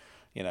what?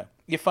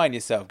 You find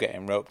yourself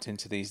getting roped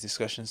into these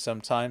discussions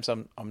sometimes.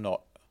 I'm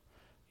not,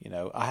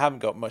 I haven't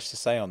got much to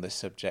say on this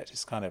subject.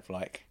 It's kind of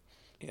like,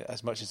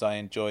 as much as I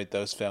enjoyed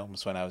those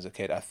films when I was a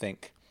kid, I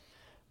think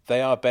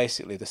they are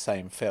basically the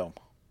same film.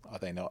 Are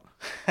they not?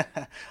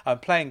 I'm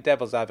playing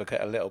devil's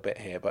advocate a little bit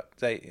here, but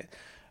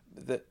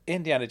the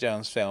Indiana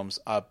Jones films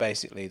are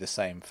basically the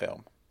same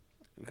film,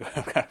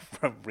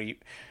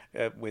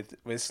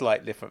 with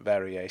slight different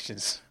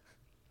variations.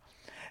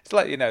 It's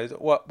like,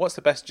 what's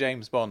the best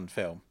James Bond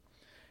film?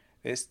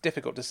 It's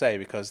difficult to say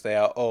because they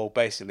are all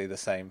basically the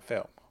same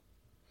film.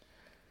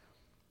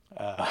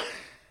 And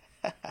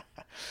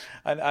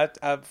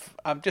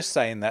I'm just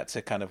saying that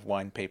to kind of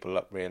wind people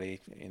up,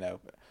 really,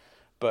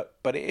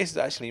 But it is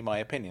actually my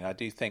opinion. I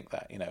do think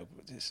that,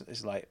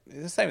 it's like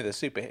it's the same with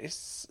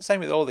it's the same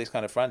with all these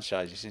kind of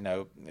franchises.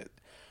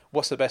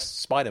 What's the best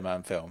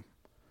Spider-Man film?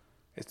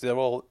 They're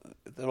all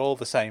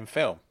the same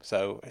film,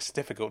 so it's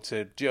difficult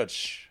to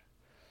judge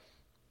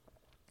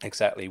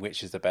exactly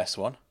which is the best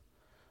one.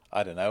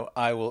 I don't know.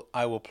 I will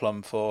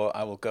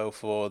go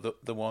for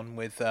the one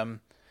with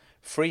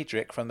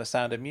Friedrich from The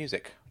Sound of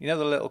Music. The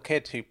little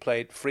kid who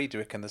played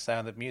Friedrich in The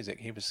Sound of Music.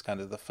 He was kind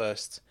of the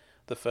first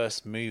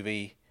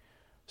movie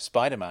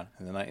Spider-Man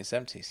in the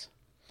 1970s.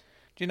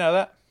 Do you know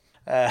that?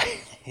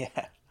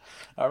 Yeah,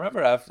 I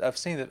remember. I've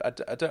seen it.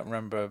 I don't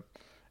remember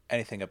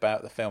anything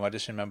about the film. I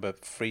just remember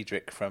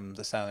Friedrich from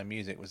The Sound of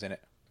Music was in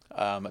it.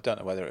 I don't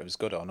know whether it was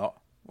good or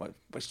not. Well,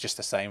 it's just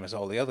the same as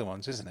all the other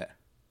ones, isn't it?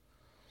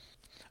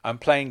 I'm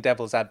playing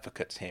devil's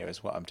advocate here,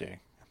 is what I'm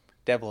doing.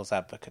 Devil's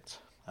advocate.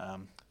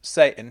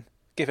 Satan,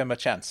 give him a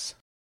chance.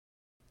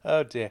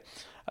 Oh dear.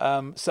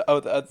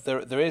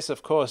 There is,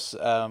 of course,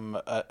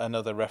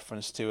 another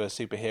reference to a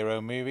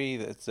superhero movie.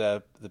 That's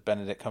the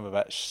Benedict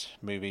Cumberbatch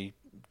movie,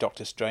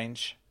 Doctor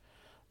Strange.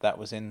 That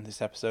was in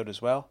this episode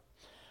as well.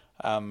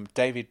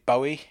 David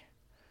Bowie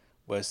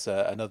was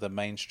another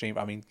mainstream.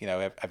 I mean,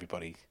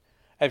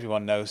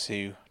 everyone knows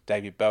who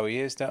David Bowie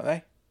is, don't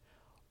they?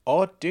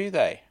 Or do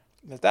they?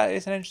 That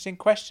is an interesting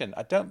question.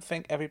 I don't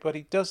think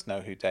everybody does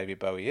know who David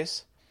Bowie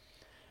is.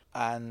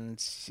 And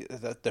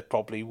there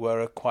probably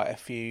were quite a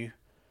few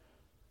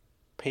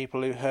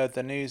people who heard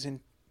the news in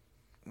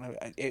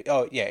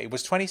It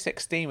was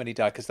 2016 when he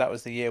died, because that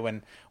was the year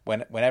when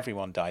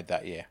everyone died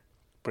that year.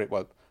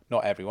 Well,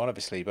 not everyone,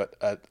 obviously, but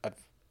a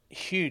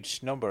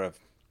huge number of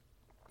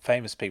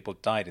famous people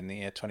died in the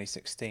year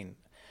 2016.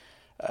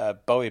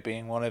 Bowie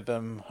being one of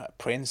them,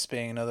 Prince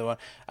being another one,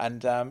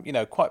 and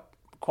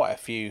quite a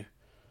few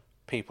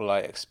people I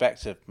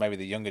expect of maybe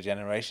the younger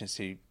generations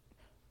who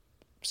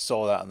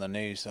saw that on the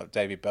news that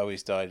David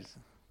Bowie's died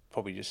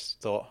probably just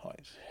thought,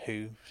 like,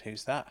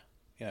 who's that?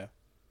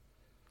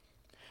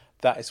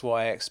 That is what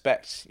I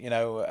expect,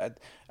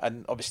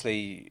 and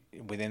obviously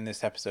within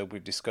this episode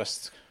we've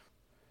discussed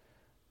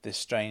the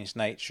strange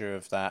nature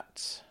of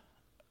that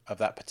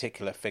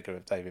particular figure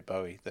of David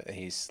Bowie, that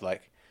he's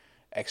like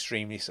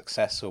extremely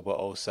successful, but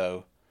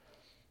also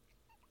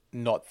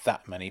not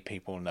that many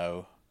people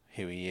know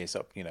who he is.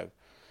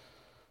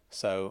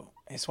 So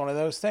it's one of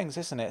those things,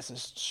 isn't it? It's a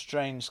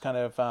strange kind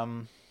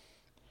of.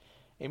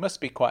 It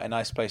must be quite a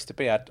nice place to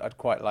be. I'd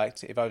quite like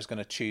to, if I was going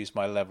to choose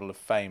my level of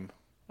fame.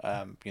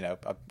 I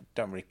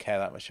don't really care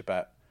that much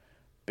about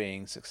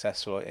being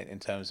successful in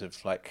terms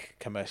of like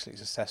commercially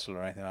successful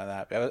or anything like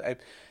that.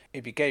 But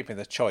if you gave me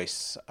the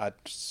choice, I'd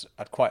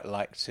quite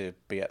like to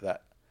be at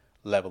that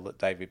level that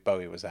David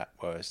Bowie was at.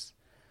 Whereas,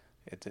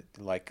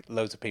 like,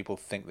 loads of people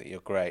think that you're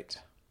great,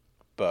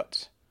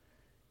 but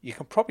you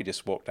can probably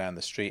just walk down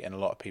the street and a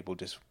lot of people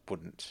just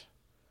wouldn't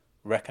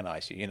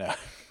recognise you.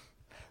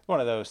 One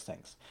of those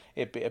things.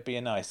 It'd be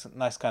a nice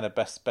kind of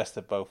best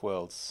of both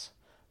worlds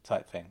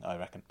type thing, I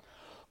reckon.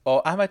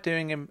 Or am I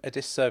doing him a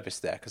disservice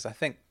there? Because I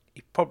think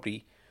he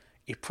probably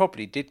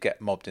did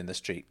get mobbed in the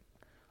street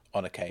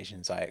on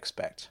occasions, I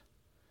expect.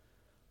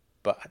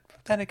 But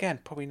then again,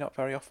 probably not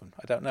very often.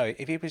 I don't know.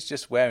 If he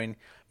was wearing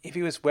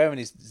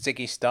his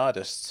Ziggy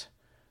Stardust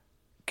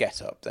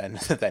get-up,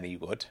 then he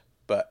would.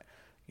 But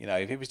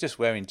if he was just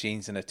wearing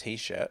jeans and a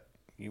t-shirt,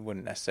 you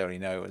wouldn't necessarily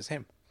know it was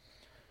him.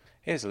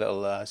 Here's a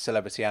little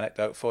celebrity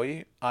anecdote for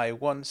you. I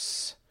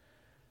once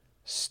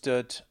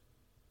stood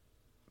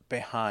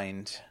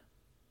behind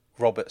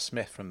Robert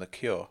Smith from The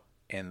Cure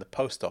in the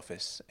post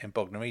office in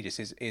Bognor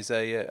Regis.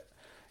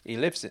 He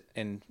lives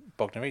in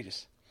Bognor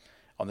Regis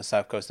on the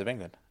south coast of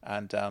England,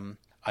 and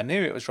I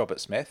knew it was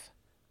Robert Smith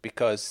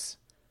because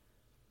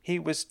he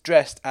was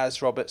dressed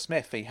as Robert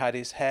Smith. He had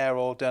his hair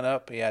all done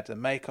up, he had the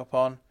makeup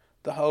on,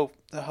 the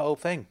whole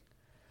thing.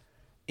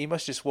 He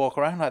must just walk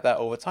around like that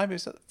all the time. He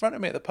was in front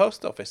of me at the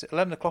post office at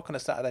 11 o'clock on a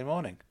Saturday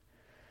morning,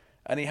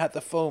 and he had the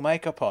full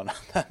makeup on,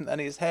 and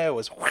his hair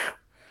was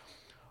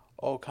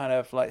all kind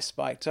of like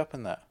spiked up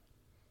and that.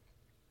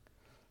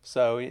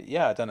 So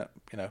yeah, I don't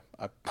know.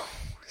 I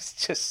was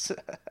just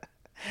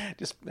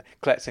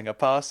collecting a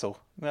parcel.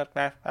 Hello,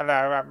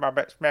 I'm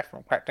Robert Smith.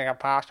 I'm collecting a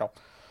parcel.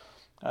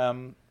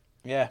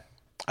 Yeah,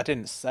 I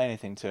didn't say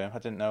anything to him. I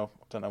don't know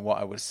what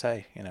I would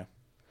say.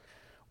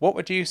 What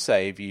would you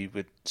say if you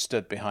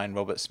stood behind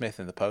Robert Smith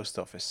in the post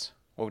office?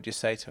 What would you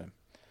say to him?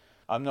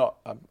 I'm not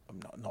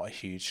a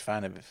huge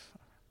fan of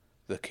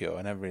The Cure.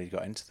 I never really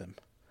got into them,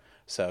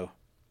 so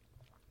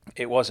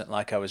it wasn't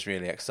like I was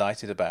really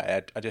excited about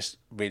it. I just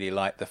really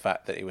liked the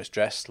fact that he was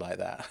dressed like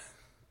that.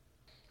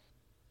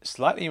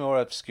 Slightly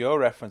more obscure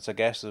reference, I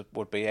guess,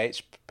 would be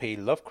H.P.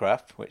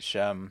 Lovecraft, which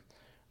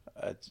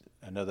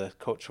another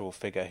cultural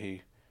figure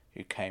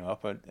who came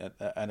up,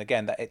 and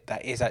again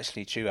that is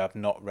actually true. I've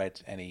not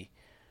read any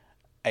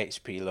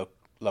H.P.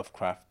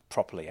 Lovecraft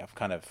properly. I've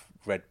kind of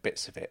read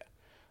bits of it,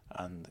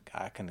 and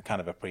I can kind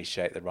of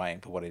appreciate the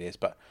writing for what it is.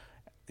 But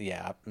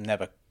yeah, I've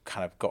never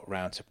kind of got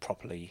round to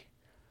properly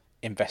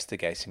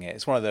investigating it.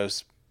 It's one of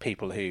those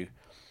people who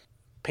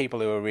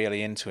are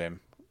really into him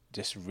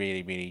just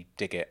really, really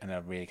dig it and are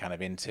really kind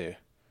of into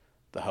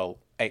the whole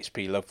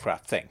H.P.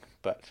 Lovecraft thing.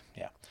 But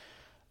yeah,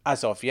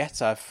 as of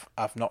yet,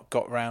 I've not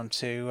got round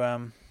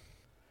to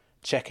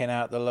checking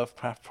out the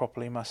Lovecraft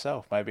properly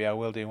myself. Maybe I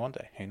will do one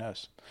day. Who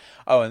knows?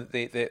 Oh, and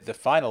the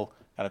final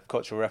kind of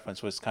cultural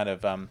reference was kind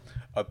of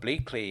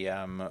obliquely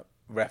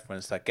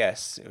referenced, I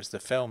guess. It was the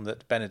film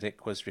that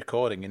Benedict was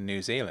recording in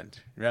New Zealand.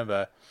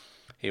 Remember,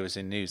 he was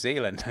in New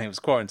Zealand. He was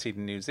quarantined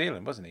in New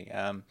Zealand, wasn't he?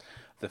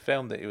 The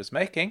film that he was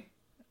making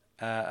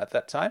at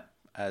that time,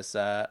 as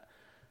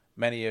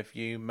many of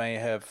you may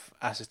have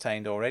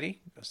ascertained already,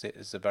 because it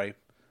is a very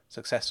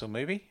successful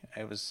movie.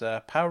 It was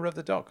Power of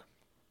the Dog.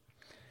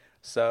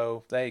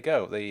 So there you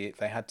go. They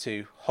had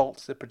to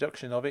halt the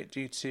production of it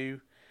due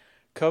to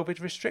COVID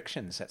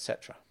restrictions,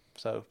 etc.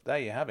 So there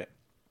you have it.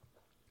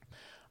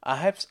 I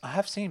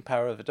have seen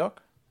Power of the Dog.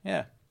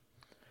 Yeah,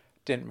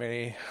 didn't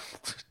really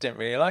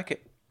like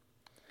it.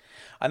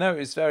 I know it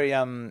was very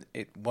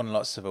it won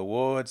lots of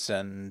awards,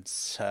 and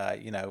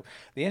the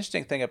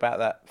interesting thing about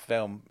that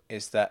film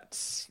is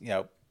that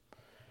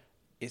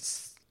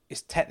it's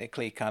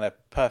technically kind of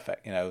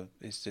perfect.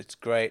 It's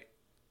great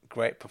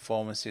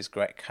performances,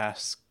 great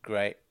cast,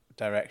 great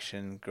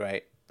direction,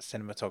 great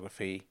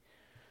cinematography.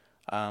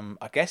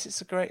 I guess it's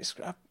a great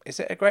script.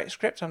 Is it a great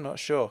script? I'm not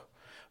sure,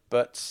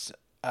 but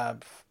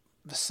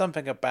there's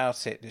something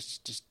about it that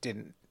just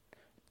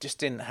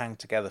didn't hang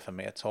together for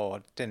me at all.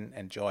 I didn't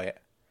enjoy it.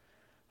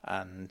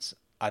 And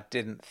I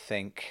didn't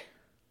think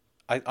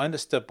I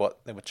understood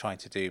what they were trying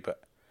to do,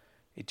 but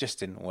it just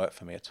didn't work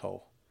for me at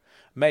all.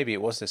 Maybe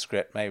it was the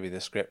script. Maybe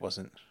the script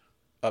wasn't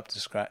up to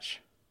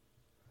scratch.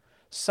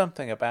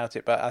 Something about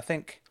it, but I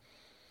think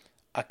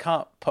I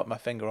can't put my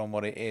finger on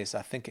what it is.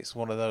 I think it's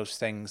one of those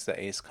things that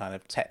is kind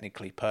of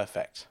technically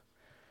perfect,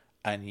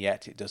 and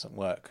yet it doesn't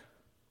work.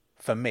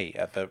 For me,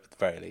 at the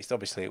very least.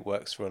 Obviously, it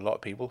works for a lot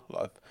of people, a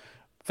lot of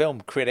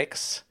film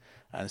critics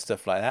and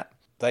stuff like that.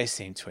 They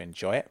seem to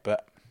enjoy it,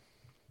 but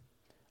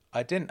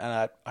I didn't,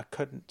 and I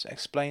couldn't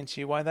explain to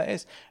you why that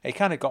is. It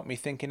kind of got me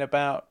thinking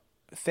about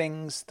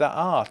things that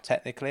are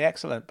technically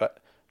excellent, but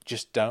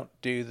just don't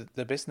do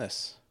the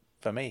business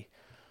for me.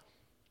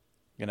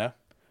 You know?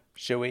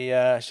 Shall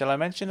I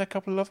mention a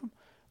couple of them?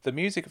 The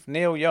music of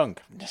Neil Young.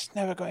 Just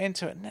never got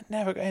into it.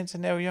 Never got into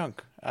Neil Young.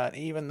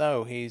 Even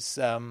though he's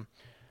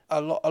a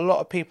lot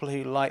of people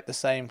who like the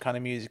same kind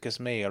of music as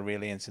me are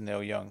really into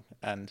Neil Young,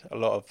 and a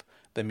lot of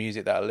the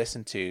music that I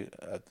listen to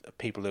are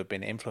people who have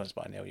been influenced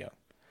by Neil Young.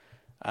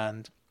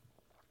 And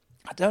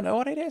I don't know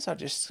what it is. I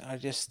just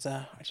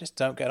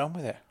don't get on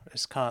with it. I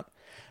just can't.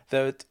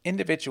 There are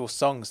individual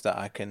songs that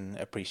I can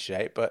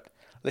appreciate, but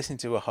listening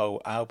to a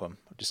whole album,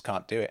 I just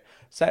can't do it.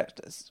 So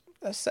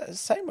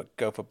same would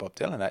go for Bob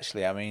Dylan.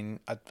 Actually, I mean,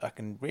 I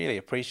can really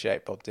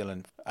appreciate Bob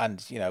Dylan,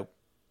 and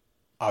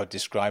I would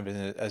describe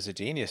him as a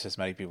genius, as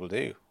many people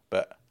do,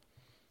 but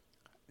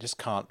I just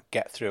can't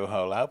get through a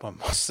whole album.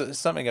 There's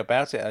something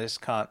about it I just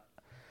can't.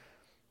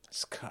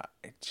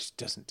 It just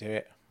doesn't do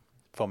it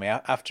for me.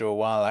 After a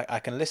while, I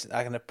can listen.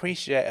 I can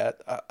appreciate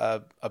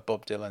a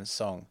Bob Dylan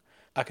song.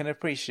 I can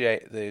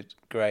appreciate the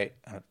great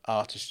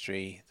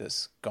artistry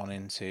that's gone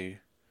into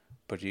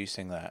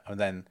producing that, and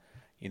then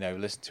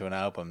listen to an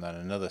album, then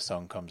another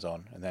song comes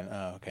on, and then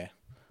okay.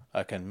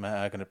 I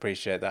can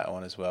appreciate that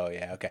one as well.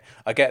 Yeah, okay.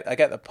 I get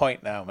the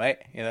point now, mate.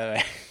 You know what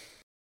I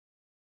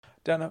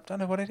mean? Don't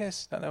know what it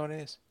is. Don't know what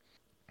it is.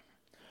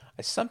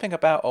 It's something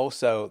about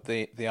also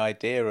the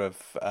idea of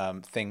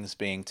things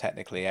being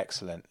technically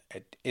excellent.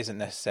 It isn't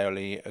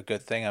necessarily a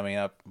good thing. I mean,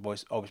 I've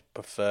always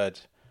preferred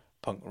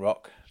punk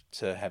rock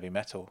to heavy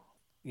metal.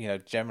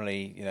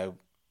 Generally, a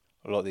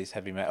lot of these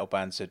heavy metal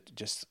bands are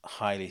just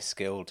highly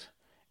skilled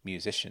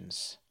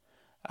musicians,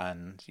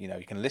 and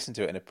you can listen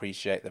to it and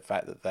appreciate the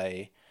fact that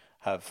they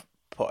have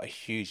put a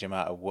huge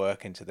amount of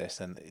work into this,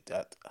 and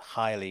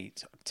highly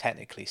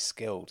technically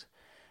skilled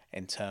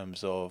in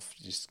terms of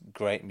just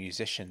great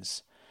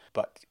musicians.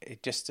 But I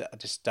just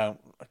don't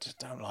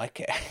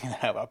like it.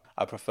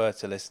 I prefer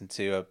to listen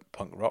to a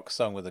punk rock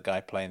song with a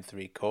guy playing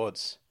 3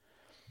 chords.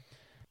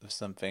 There's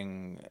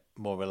something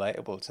more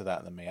relatable to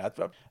that than me.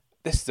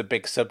 This is a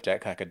big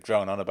subject. I could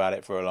drone on about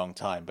it for a long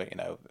time, but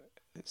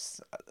it's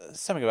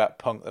something about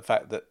punk. The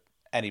fact that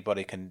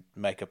anybody can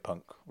make a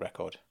punk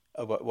record.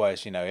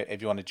 Whereas,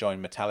 if you want to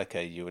join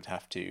Metallica, you would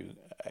have to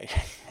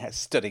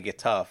study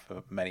guitar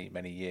for many,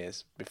 many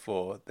years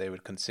before they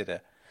would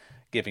consider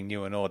giving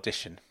you an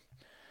audition.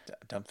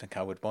 I don't think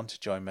I would want to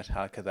join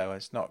Metallica, though.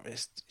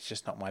 It's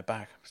just not my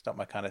bag. It's not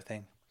my kind of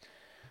thing.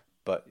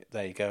 But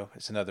there you go.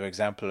 It's another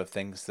example of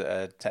things that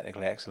are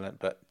technically excellent,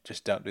 but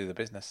just don't do the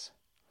business.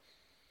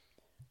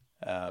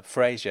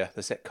 Frasier,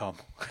 the sitcom.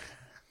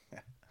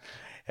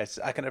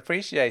 I can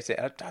appreciate it.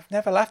 I've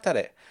never laughed at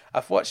it.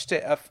 I've watched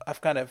it.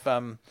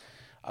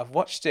 I've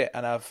watched it,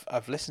 and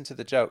I've listened to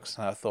the jokes,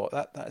 and I thought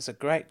that is a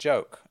great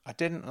joke. I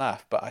didn't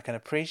laugh, but I can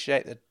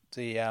appreciate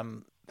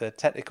the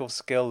technical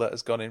skill that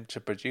has gone into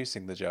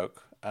producing the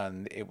joke,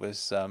 and it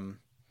was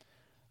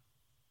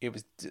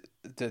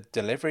the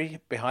delivery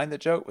behind the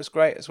joke was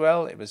great as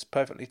well. It was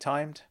perfectly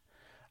timed,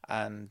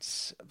 and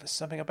there's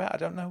something about I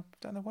don't know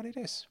what it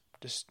is.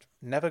 Just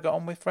never got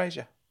on with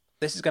Frasier.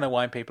 This is going to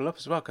wind people up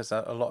as well, because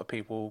a lot of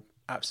people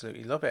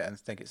absolutely love it and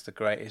think it's the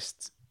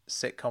greatest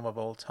sitcom of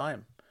all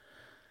time.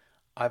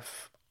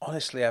 I've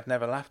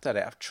never laughed at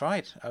it. I've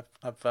tried.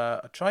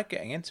 I've tried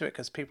getting into it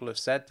because people have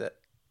said that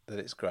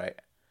it's great,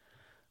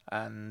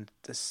 and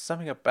there's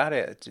something about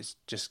it that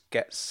just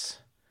gets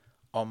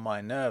on my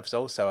nerves.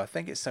 Also, I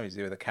think it's something to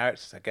do with the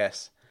characters. I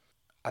guess.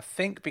 I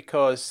think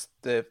because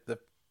the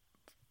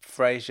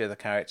Frasier, the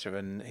character,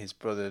 and his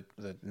brother,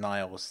 the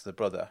Niles, the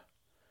brother.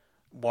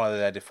 One of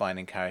their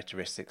defining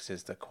characteristics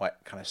is they're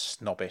quite kind of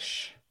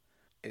snobbish.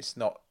 It's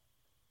not,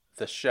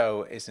 the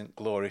show isn't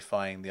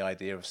glorifying the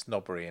idea of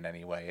snobbery in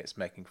any way. It's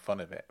making fun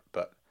of it.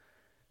 But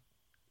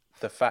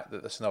the fact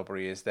that the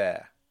snobbery is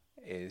there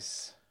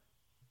is,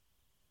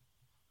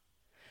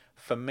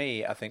 for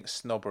me, I think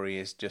snobbery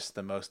is just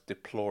the most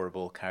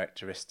deplorable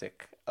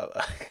characteristic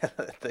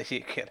that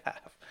you could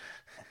have.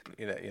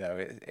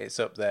 It's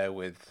up there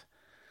with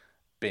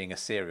being a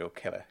serial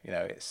killer.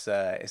 It's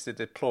a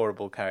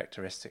deplorable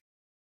characteristic.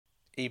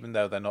 Even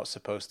though they're not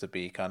supposed to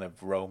be kind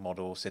of role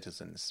model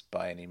citizens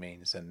by any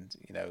means, and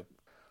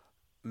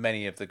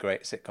many of the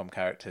great sitcom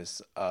characters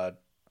are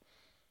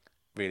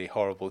really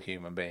horrible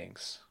human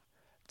beings.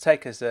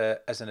 Take as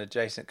an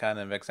adjacent kind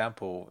of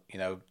example,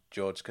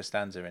 George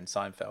Costanza in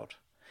Seinfeld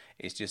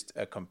is just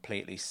a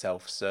completely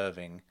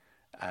self-serving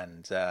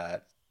and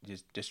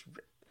just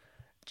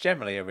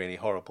generally a really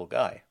horrible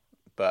guy,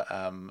 but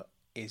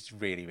is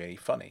really, really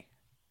funny.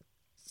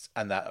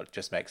 and that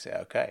just makes it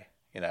okay.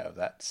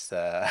 That's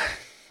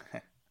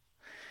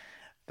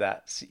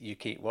that's, you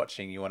keep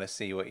watching, you want to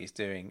see what he's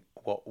doing,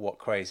 what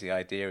crazy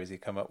idea has he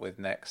come up with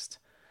next,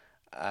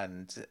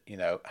 and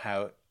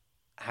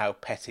how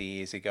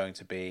petty is he going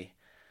to be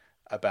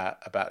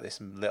about this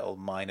little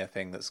minor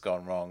thing that's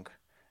gone wrong.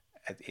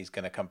 He's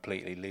going to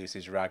completely lose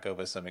his rag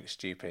over something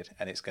stupid,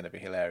 and it's going to be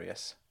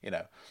hilarious.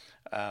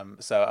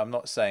 So I'm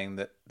not saying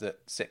that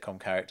sitcom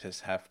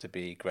characters have to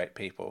be great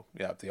people.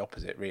 The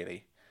opposite,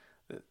 really.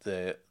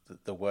 The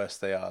worse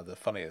they are, the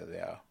funnier they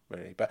are,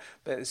 really. But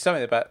it's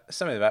something about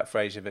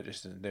Frasier that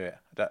just doesn't do it.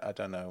 I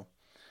don't know.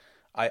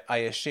 I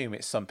assume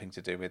it's something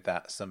to do with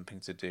that, something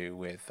to do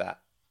with that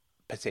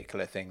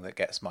particular thing that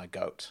gets my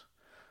goat.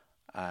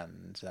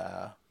 And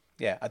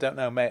yeah, I don't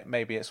know.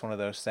 Maybe it's one of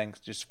those things.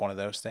 Just one of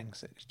those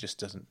things. It just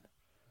doesn't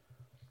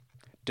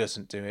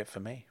do it for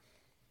me.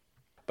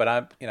 But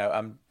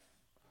I'm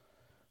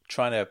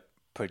trying to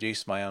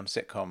produce my own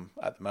sitcom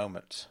at the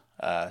moment.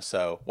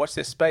 So watch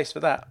this space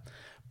for that.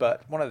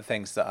 But one of the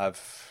things that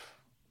I've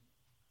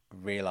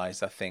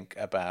realized, I think,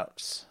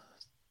 about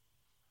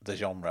the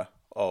genre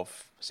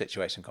of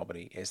situation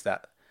comedy is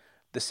that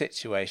the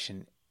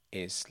situation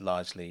is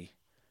largely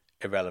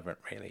irrelevant,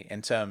 really,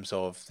 in terms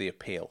of the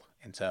appeal.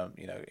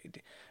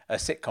 A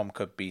sitcom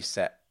could be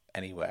set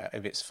anywhere.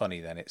 If it's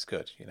funny, then it's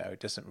good. It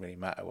doesn't really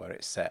matter where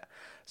it's set.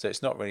 So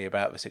it's not really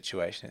about the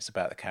situation, it's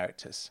about the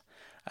characters.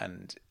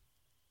 And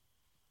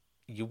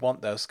you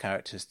want those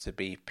characters to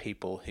be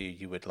people who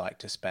you would like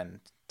to spend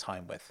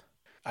time with.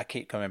 I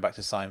keep coming back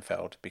to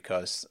Seinfeld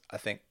because I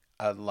think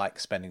I like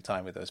spending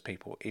time with those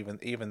people,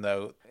 even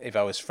though if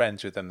I was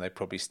friends with them, they'd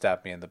probably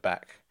stab me in the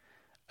back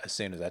as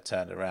soon as I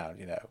turned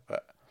around,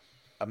 But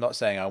I'm not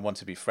saying I want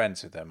to be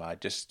friends with them. I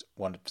just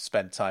want to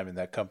spend time in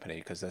their company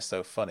because they're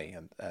so funny,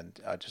 and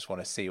I just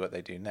want to see what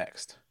they do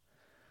next.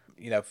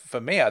 For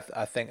me,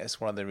 I think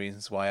it's one of the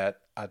reasons why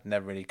I'd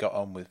never really got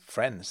on with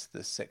Friends, the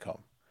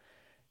sitcom.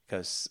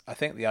 Because I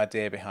think the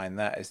idea behind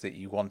that is that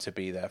you want to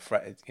be their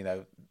friend.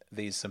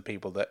 These are some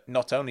people that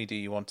not only do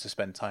you want to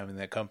spend time in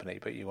their company,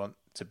 but you want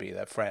to be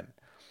their friend.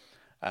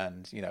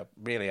 And,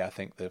 really, I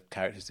think the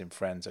characters in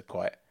Friends are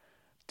quite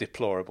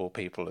deplorable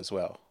people as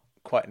well.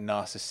 Quite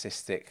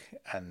narcissistic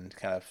and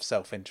kind of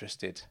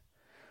self-interested.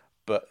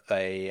 But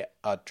they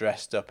are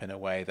dressed up in a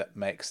way that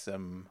makes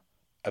them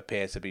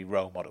appear to be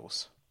role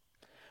models.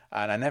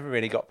 And I never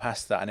really got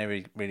past that. I never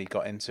really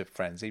got into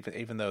Friends,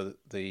 even though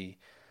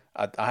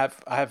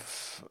I've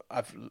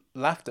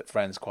laughed at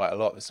Friends quite a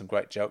lot. There's some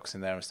great jokes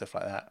in there and stuff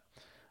like that,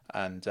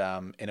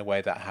 and in a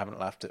way that I haven't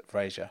laughed at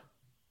Frasier.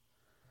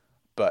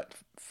 But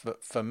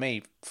for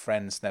me,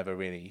 Friends never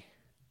really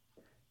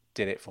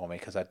did it for me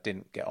because I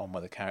didn't get on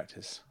with the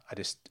characters.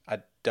 I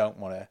don't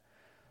want to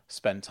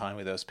spend time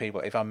with those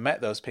people. If I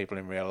met those people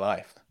in real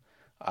life,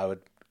 I'd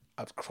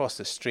cross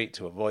the street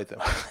to avoid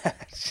them. I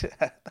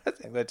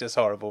think they're just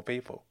horrible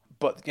people.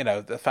 But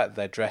the fact that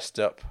they're dressed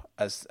up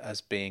as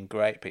being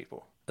great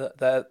people.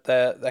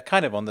 They're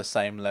kind of on the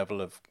same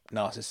level of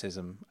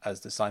narcissism as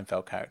the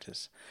Seinfeld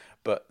characters,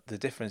 but the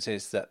difference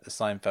is that the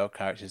Seinfeld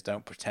characters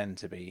don't pretend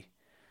to be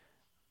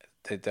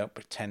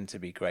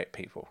great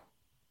people.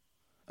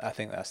 I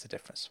think that's the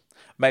difference.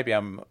 Maybe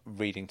I'm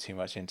reading too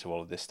much into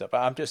all of this stuff,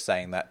 but I'm just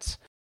saying that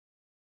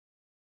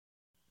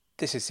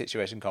this is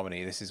situation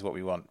comedy. This is what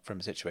we want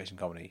from situation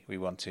comedy. We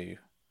want to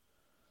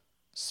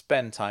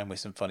spend time with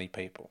some funny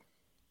people,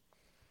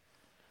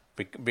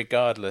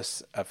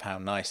 regardless of how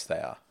nice they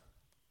are.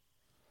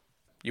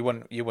 You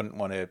wouldn't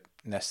want to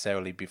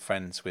necessarily be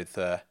friends with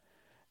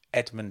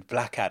Edmund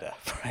Blackadder,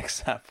 for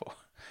example,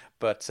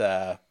 but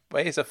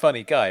he's a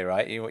funny guy,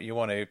 right? You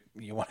want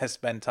to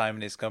spend time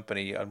in his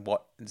company and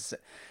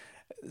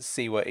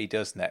see what he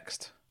does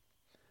next,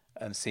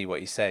 and see what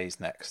he says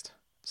next.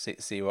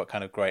 See what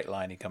kind of great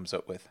line he comes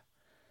up with.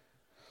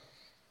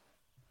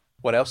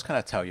 What else can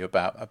I tell you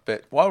about? A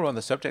bit while we're on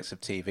the subjects of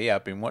TV,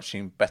 I've been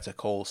watching Better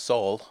Call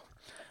Saul.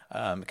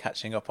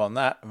 Catching up on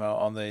that.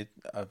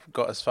 I've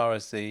got as far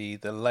as the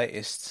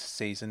latest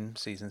season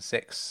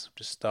 6.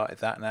 Just started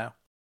that now,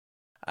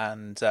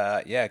 and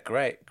yeah,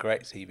 great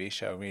TV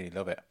show. Really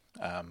love it.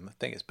 I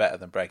think it's better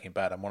than Breaking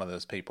Bad. I'm one of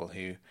those people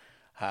who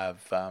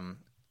have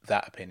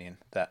that opinion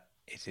that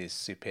it is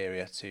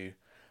superior to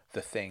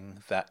the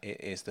thing that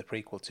it is the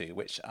prequel to,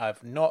 which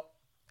I've not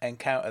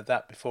encountered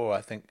that before.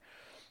 I think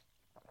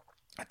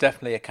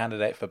definitely a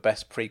candidate for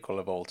best prequel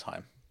of all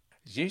time.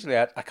 Usually,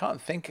 I can't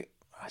think.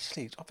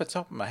 Actually, off the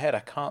top of my head, I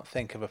can't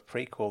think of a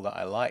prequel that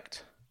I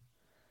liked.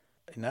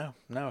 No,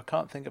 I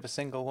can't think of a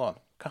single one.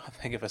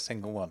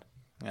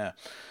 Yeah.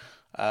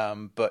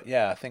 But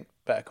yeah, I think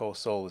Better Call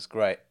Saul is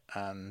great.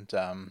 And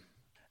an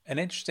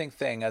interesting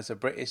thing as a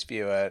British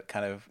viewer,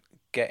 kind of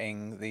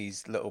getting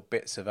these little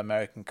bits of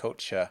American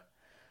culture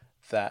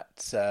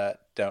that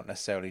don't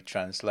necessarily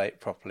translate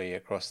properly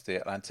across the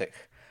Atlantic.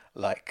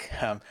 Like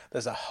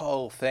there's a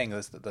whole thing.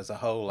 There's a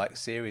whole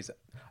series. I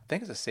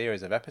think it's a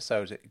series of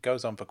episodes. It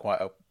goes on for quite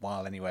a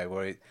while anyway.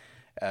 Where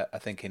I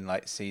think in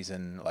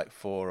season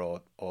 4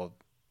 or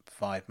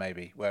 5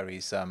 maybe, where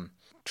he's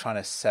trying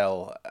to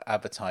sell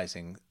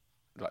advertising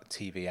like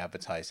TV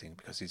advertising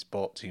because he's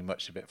bought too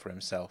much of it for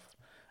himself,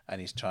 and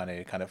he's trying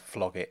to kind of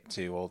flog it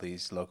to all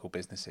these local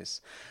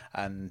businesses.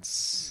 And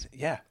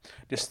yeah,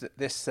 just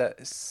this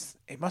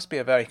it must be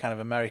a very kind of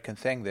American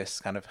thing, this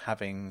kind of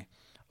having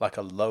like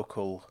a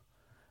local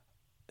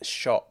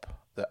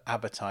shop that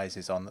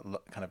advertises on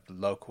kind of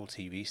local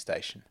TV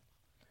station,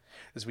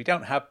 because we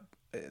don't have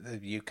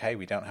the UK,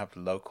 we don't have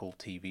local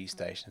TV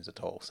stations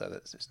at all, so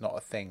it's not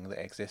a thing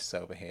that exists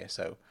over here.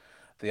 So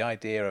the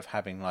idea of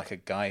having like a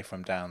guy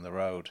from down the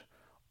road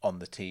on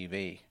the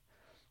TV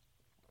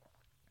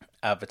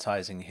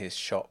advertising his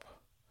shop,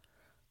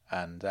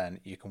 and then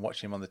you can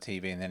watch him on the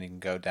TV, and then you can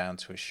go down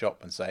to his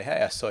shop and say,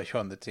 "Hey, I saw you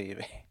on the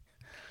TV."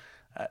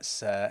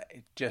 That's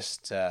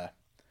just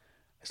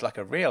it's like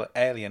a real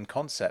alien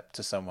concept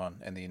to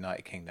someone in the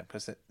United Kingdom,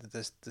 because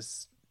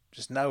there's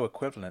just no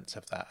equivalent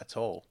of that at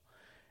all.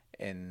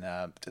 In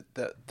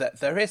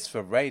there is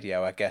for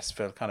radio, I guess,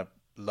 for kind of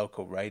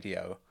local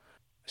radio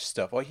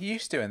stuff, or you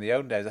used to in the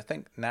olden days. I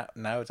think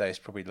nowadays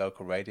probably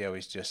local radio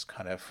is just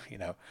kind of,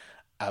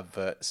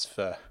 adverts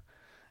for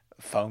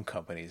phone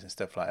companies and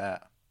stuff like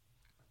that.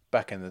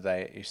 Back in the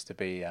day, it used to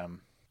be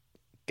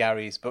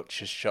Gary's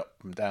Butcher's Shop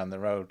from down the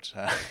road.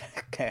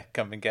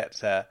 Come and get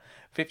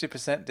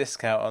 50%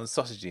 discount on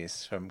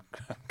sausages from,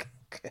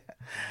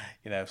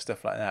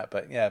 stuff like that.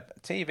 But yeah,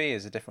 TV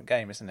is a different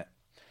game, isn't it?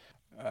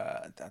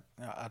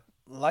 I'd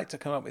like to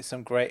come up with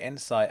some great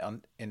insight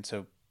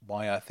into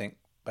why I think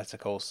Better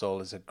Call Saul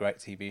is a great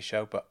TV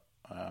show, but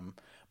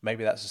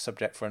maybe that's a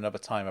subject for another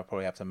time. I'll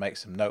probably have to make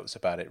some notes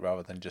about it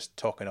rather than just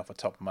talking off the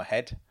top of my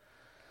head.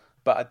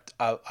 But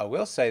I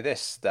will say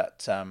this,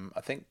 that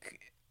I think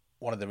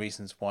one of the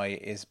reasons why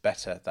it is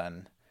better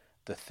than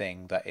the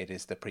thing that it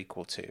is the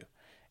prequel to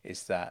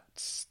is that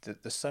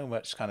there's so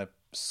much kind of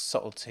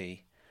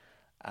subtlety.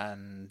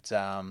 And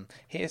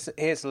here's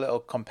a little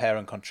compare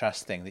and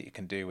contrast thing that you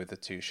can do with the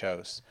two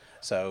shows.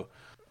 So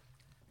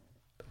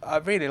I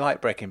really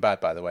like Breaking Bad,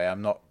 by the way.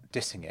 I'm not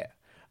dissing it.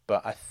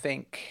 But I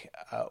think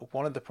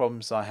one of the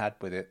problems I had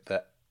with it,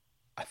 that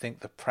I think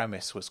the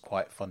premise was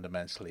quite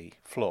fundamentally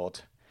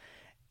flawed,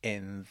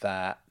 in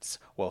that,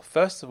 well,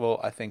 first of all,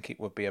 I think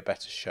it would be a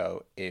better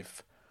show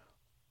if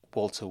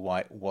Walter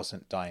White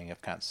wasn't dying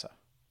of cancer.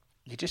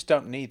 You just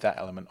don't need that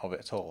element of it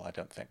at all, I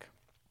don't think.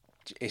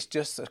 It's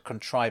just a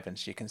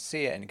contrivance. You can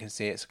see it, and you can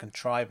see it's a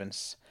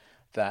contrivance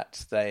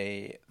that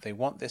they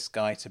want this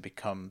guy to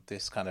become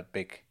this kind of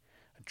big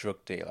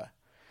drug dealer,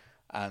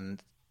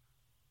 and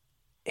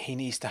he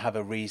needs to have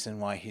a reason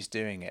why he's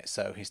doing it.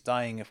 So he's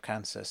dying of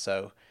cancer,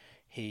 so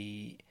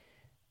he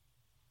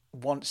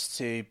wants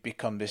to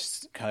become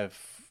this kind of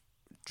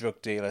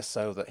drug dealer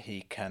so that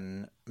he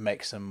can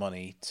make some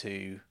money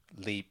to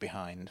leave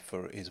behind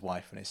for his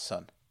wife and his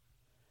son.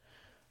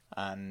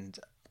 And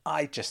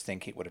I just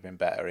think it would have been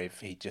better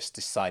if he just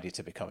decided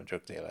to become a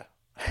drug dealer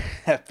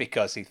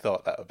because he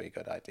thought that would be a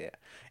good idea.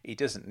 He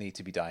doesn't need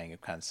to be dying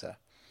of cancer.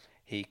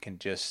 He can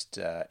just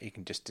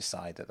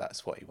decide that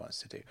that's what he wants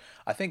to do.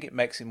 I think it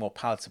makes it more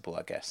palatable,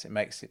 I guess. It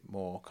makes it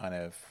more kind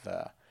of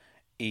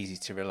easy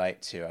to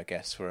relate to, I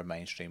guess, for a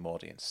mainstream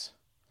audience.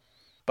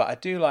 But I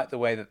do like the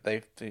way that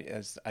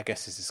I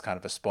guess this is kind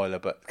of a spoiler,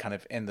 but kind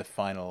of in the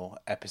final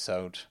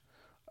episode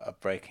of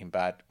Breaking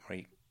Bad,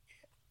 where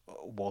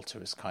Walter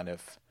has kind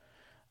of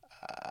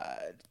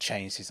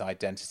changed his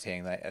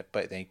identity,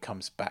 but then he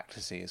comes back to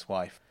see his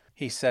wife.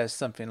 He says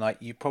something like,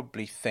 "You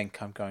probably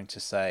think I'm going to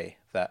say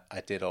that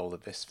I did all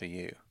of this for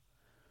you,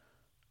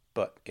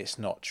 but it's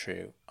not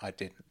true. I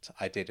didn't.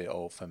 I did it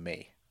all for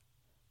me,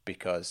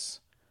 because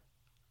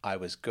I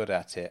was good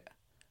at it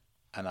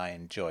and I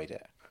enjoyed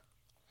it."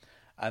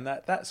 And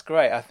that's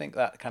great. I think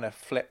that kind of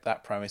flipped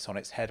that premise on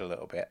its head a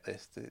little bit.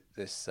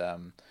 This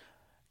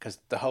because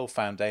the whole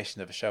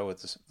foundation of the show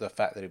was the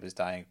fact that he was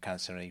dying of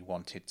cancer and he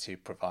wanted to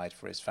provide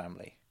for his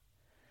family.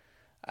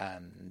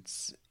 And,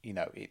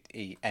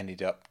 he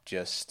ended up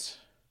just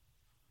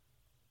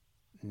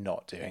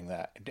not doing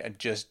that.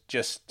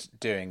 Just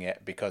doing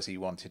it because he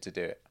wanted to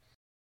do it.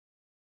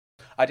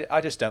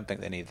 I just don't think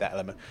they need that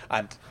element.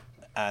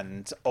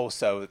 And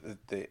also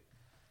the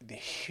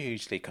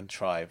hugely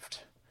contrived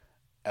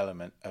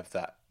element of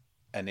that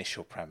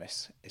initial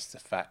premise is the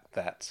fact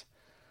that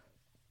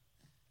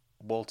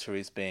Walter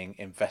is being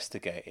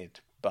investigated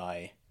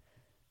by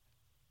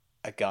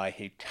a guy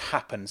who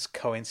happens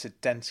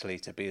coincidentally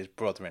to be his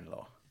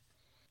brother-in-law.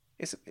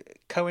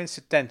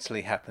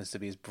 Coincidentally happens to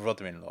be his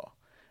brother-in-law,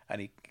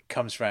 and he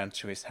comes round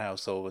to his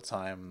house all the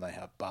time, and they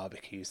have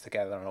barbecues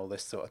together and all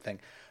this sort of thing.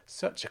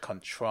 Such a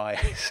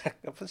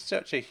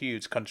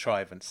huge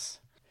contrivance.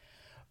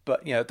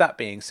 But, that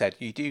being said,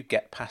 you do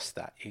get past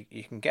that.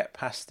 You can get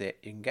past it.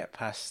 You can get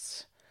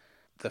past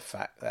the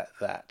fact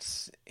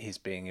that he's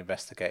being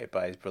investigated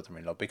by his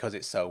brother-in-law because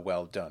it's so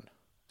well done.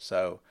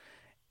 So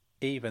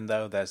even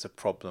though there's a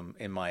problem,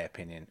 in my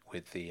opinion,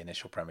 with the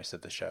initial premise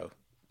of the show,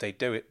 they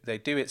do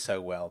it so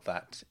well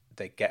that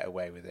they get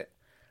away with it,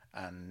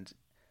 and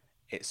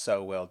it's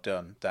so well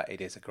done that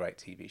it is a great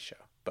TV show.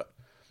 But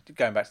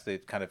going back to the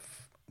kind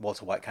of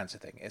Walter White cancer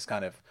thing, it's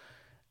kind of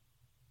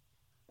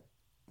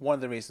one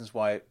of the reasons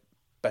why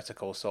Better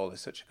Call Saul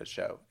is such a good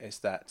show is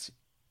that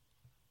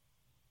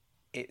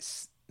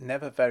it's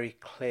never very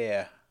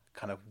clear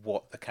kind of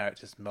what the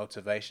character's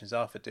motivations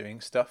are for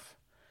doing stuff.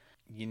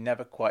 You're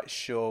never quite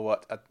sure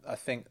what... I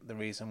think the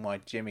reason why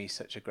Jimmy's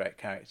such a great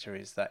character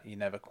is that you're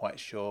never quite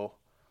sure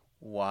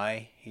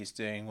why he's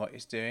doing what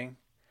he's doing.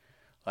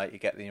 Like, you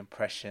get the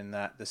impression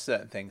that there's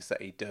certain things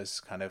that he does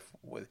kind of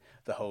with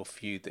the whole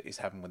feud that he's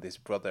having with his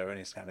brother, and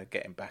he's kind of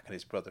getting back at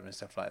his brother and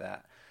stuff like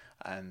that.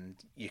 And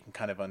you can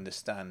kind of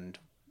understand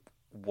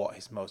what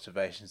his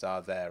motivations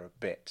are there a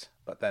bit.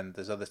 But then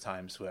there's other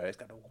times where it's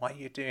kind of, why are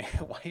you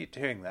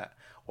doing that?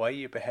 Why are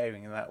you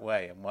behaving in that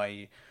way? And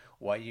why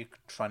are you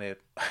trying to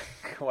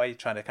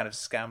kind of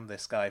scam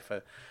this guy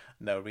for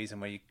no reason,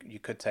 where you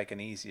could take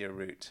an easier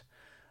route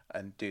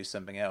and do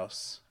something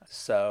else.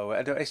 So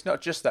it's not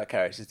just that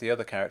character, it's the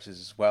other characters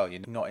as well.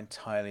 You're not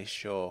entirely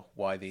sure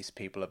why these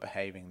people are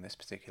behaving in this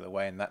particular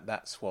way, and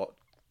that's what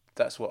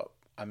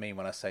I mean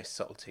when I say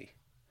subtlety.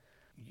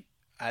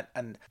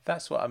 And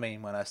that's what I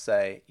mean when I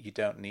say you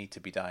don't need to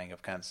be dying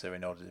of cancer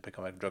in order to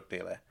become a drug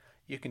dealer.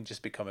 You can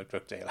just become a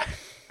drug dealer.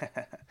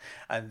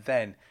 And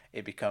then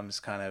it becomes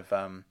kind of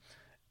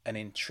an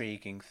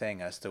intriguing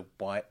thing as to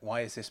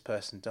why has this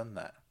person done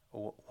that?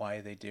 Or why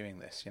are they doing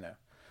this, you know?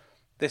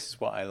 This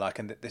is what I like,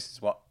 and this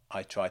is what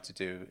I try to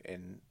do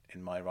in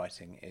my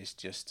writing, is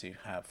just to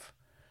have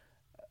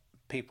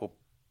people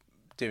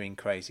doing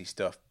crazy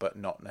stuff, but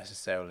not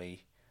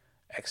necessarily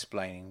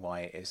explaining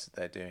why it is that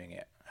they're doing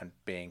it, and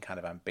being kind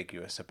of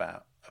ambiguous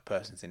about a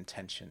person's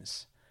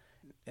intentions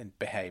in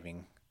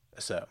behaving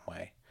a certain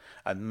way.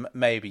 And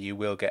maybe you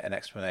will get an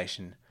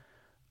explanation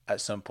at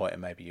some point,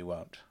 and maybe you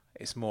won't.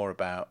 It's more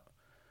about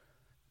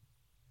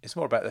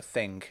the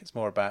thing. It's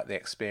more about the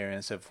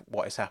experience of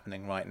what is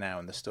happening right now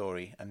in the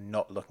story, and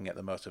not looking at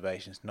the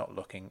motivations, not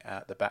looking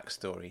at the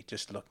backstory,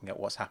 just looking at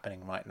what's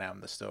happening right now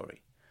in the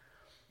story.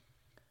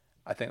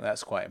 I think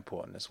that's quite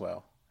important as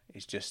well,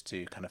 is just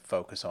to kind of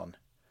focus on,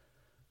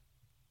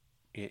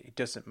 it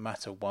doesn't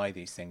matter why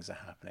these things are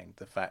happening.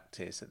 The fact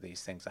is that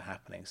these things are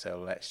happening,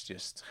 so let's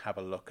just have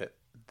a look at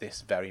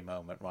this very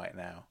moment right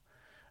now,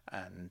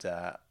 and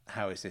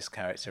how is this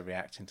character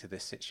reacting to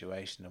this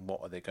situation, and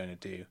what are they going to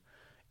do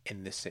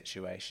in this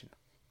situation.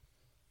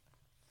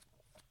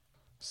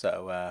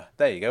 So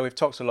there you go. We've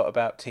talked a lot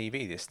about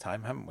TV this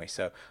time, haven't we?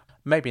 So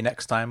maybe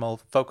next time I'll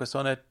focus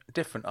on a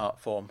different art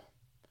form.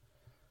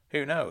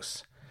 Who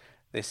knows?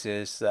 This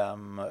is the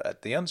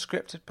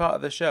unscripted part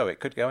of the show. It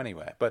could go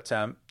anywhere. But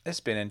it's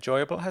been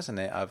enjoyable, hasn't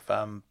it? I've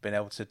been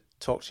able to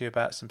talk to you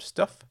about some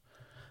stuff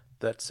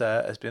that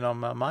has been on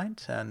my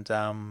mind. And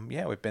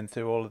yeah, we've been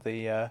through all of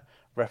the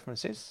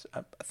references.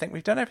 I think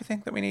we've done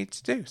everything that we need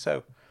to do.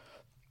 So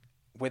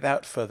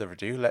without further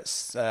ado,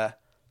 let's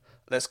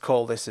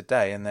call this a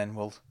day, and then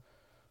we'll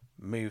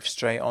move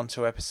straight on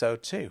to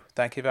episode 2.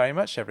 Thank you very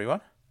much,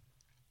 everyone.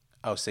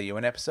 I'll see you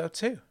in episode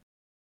 2.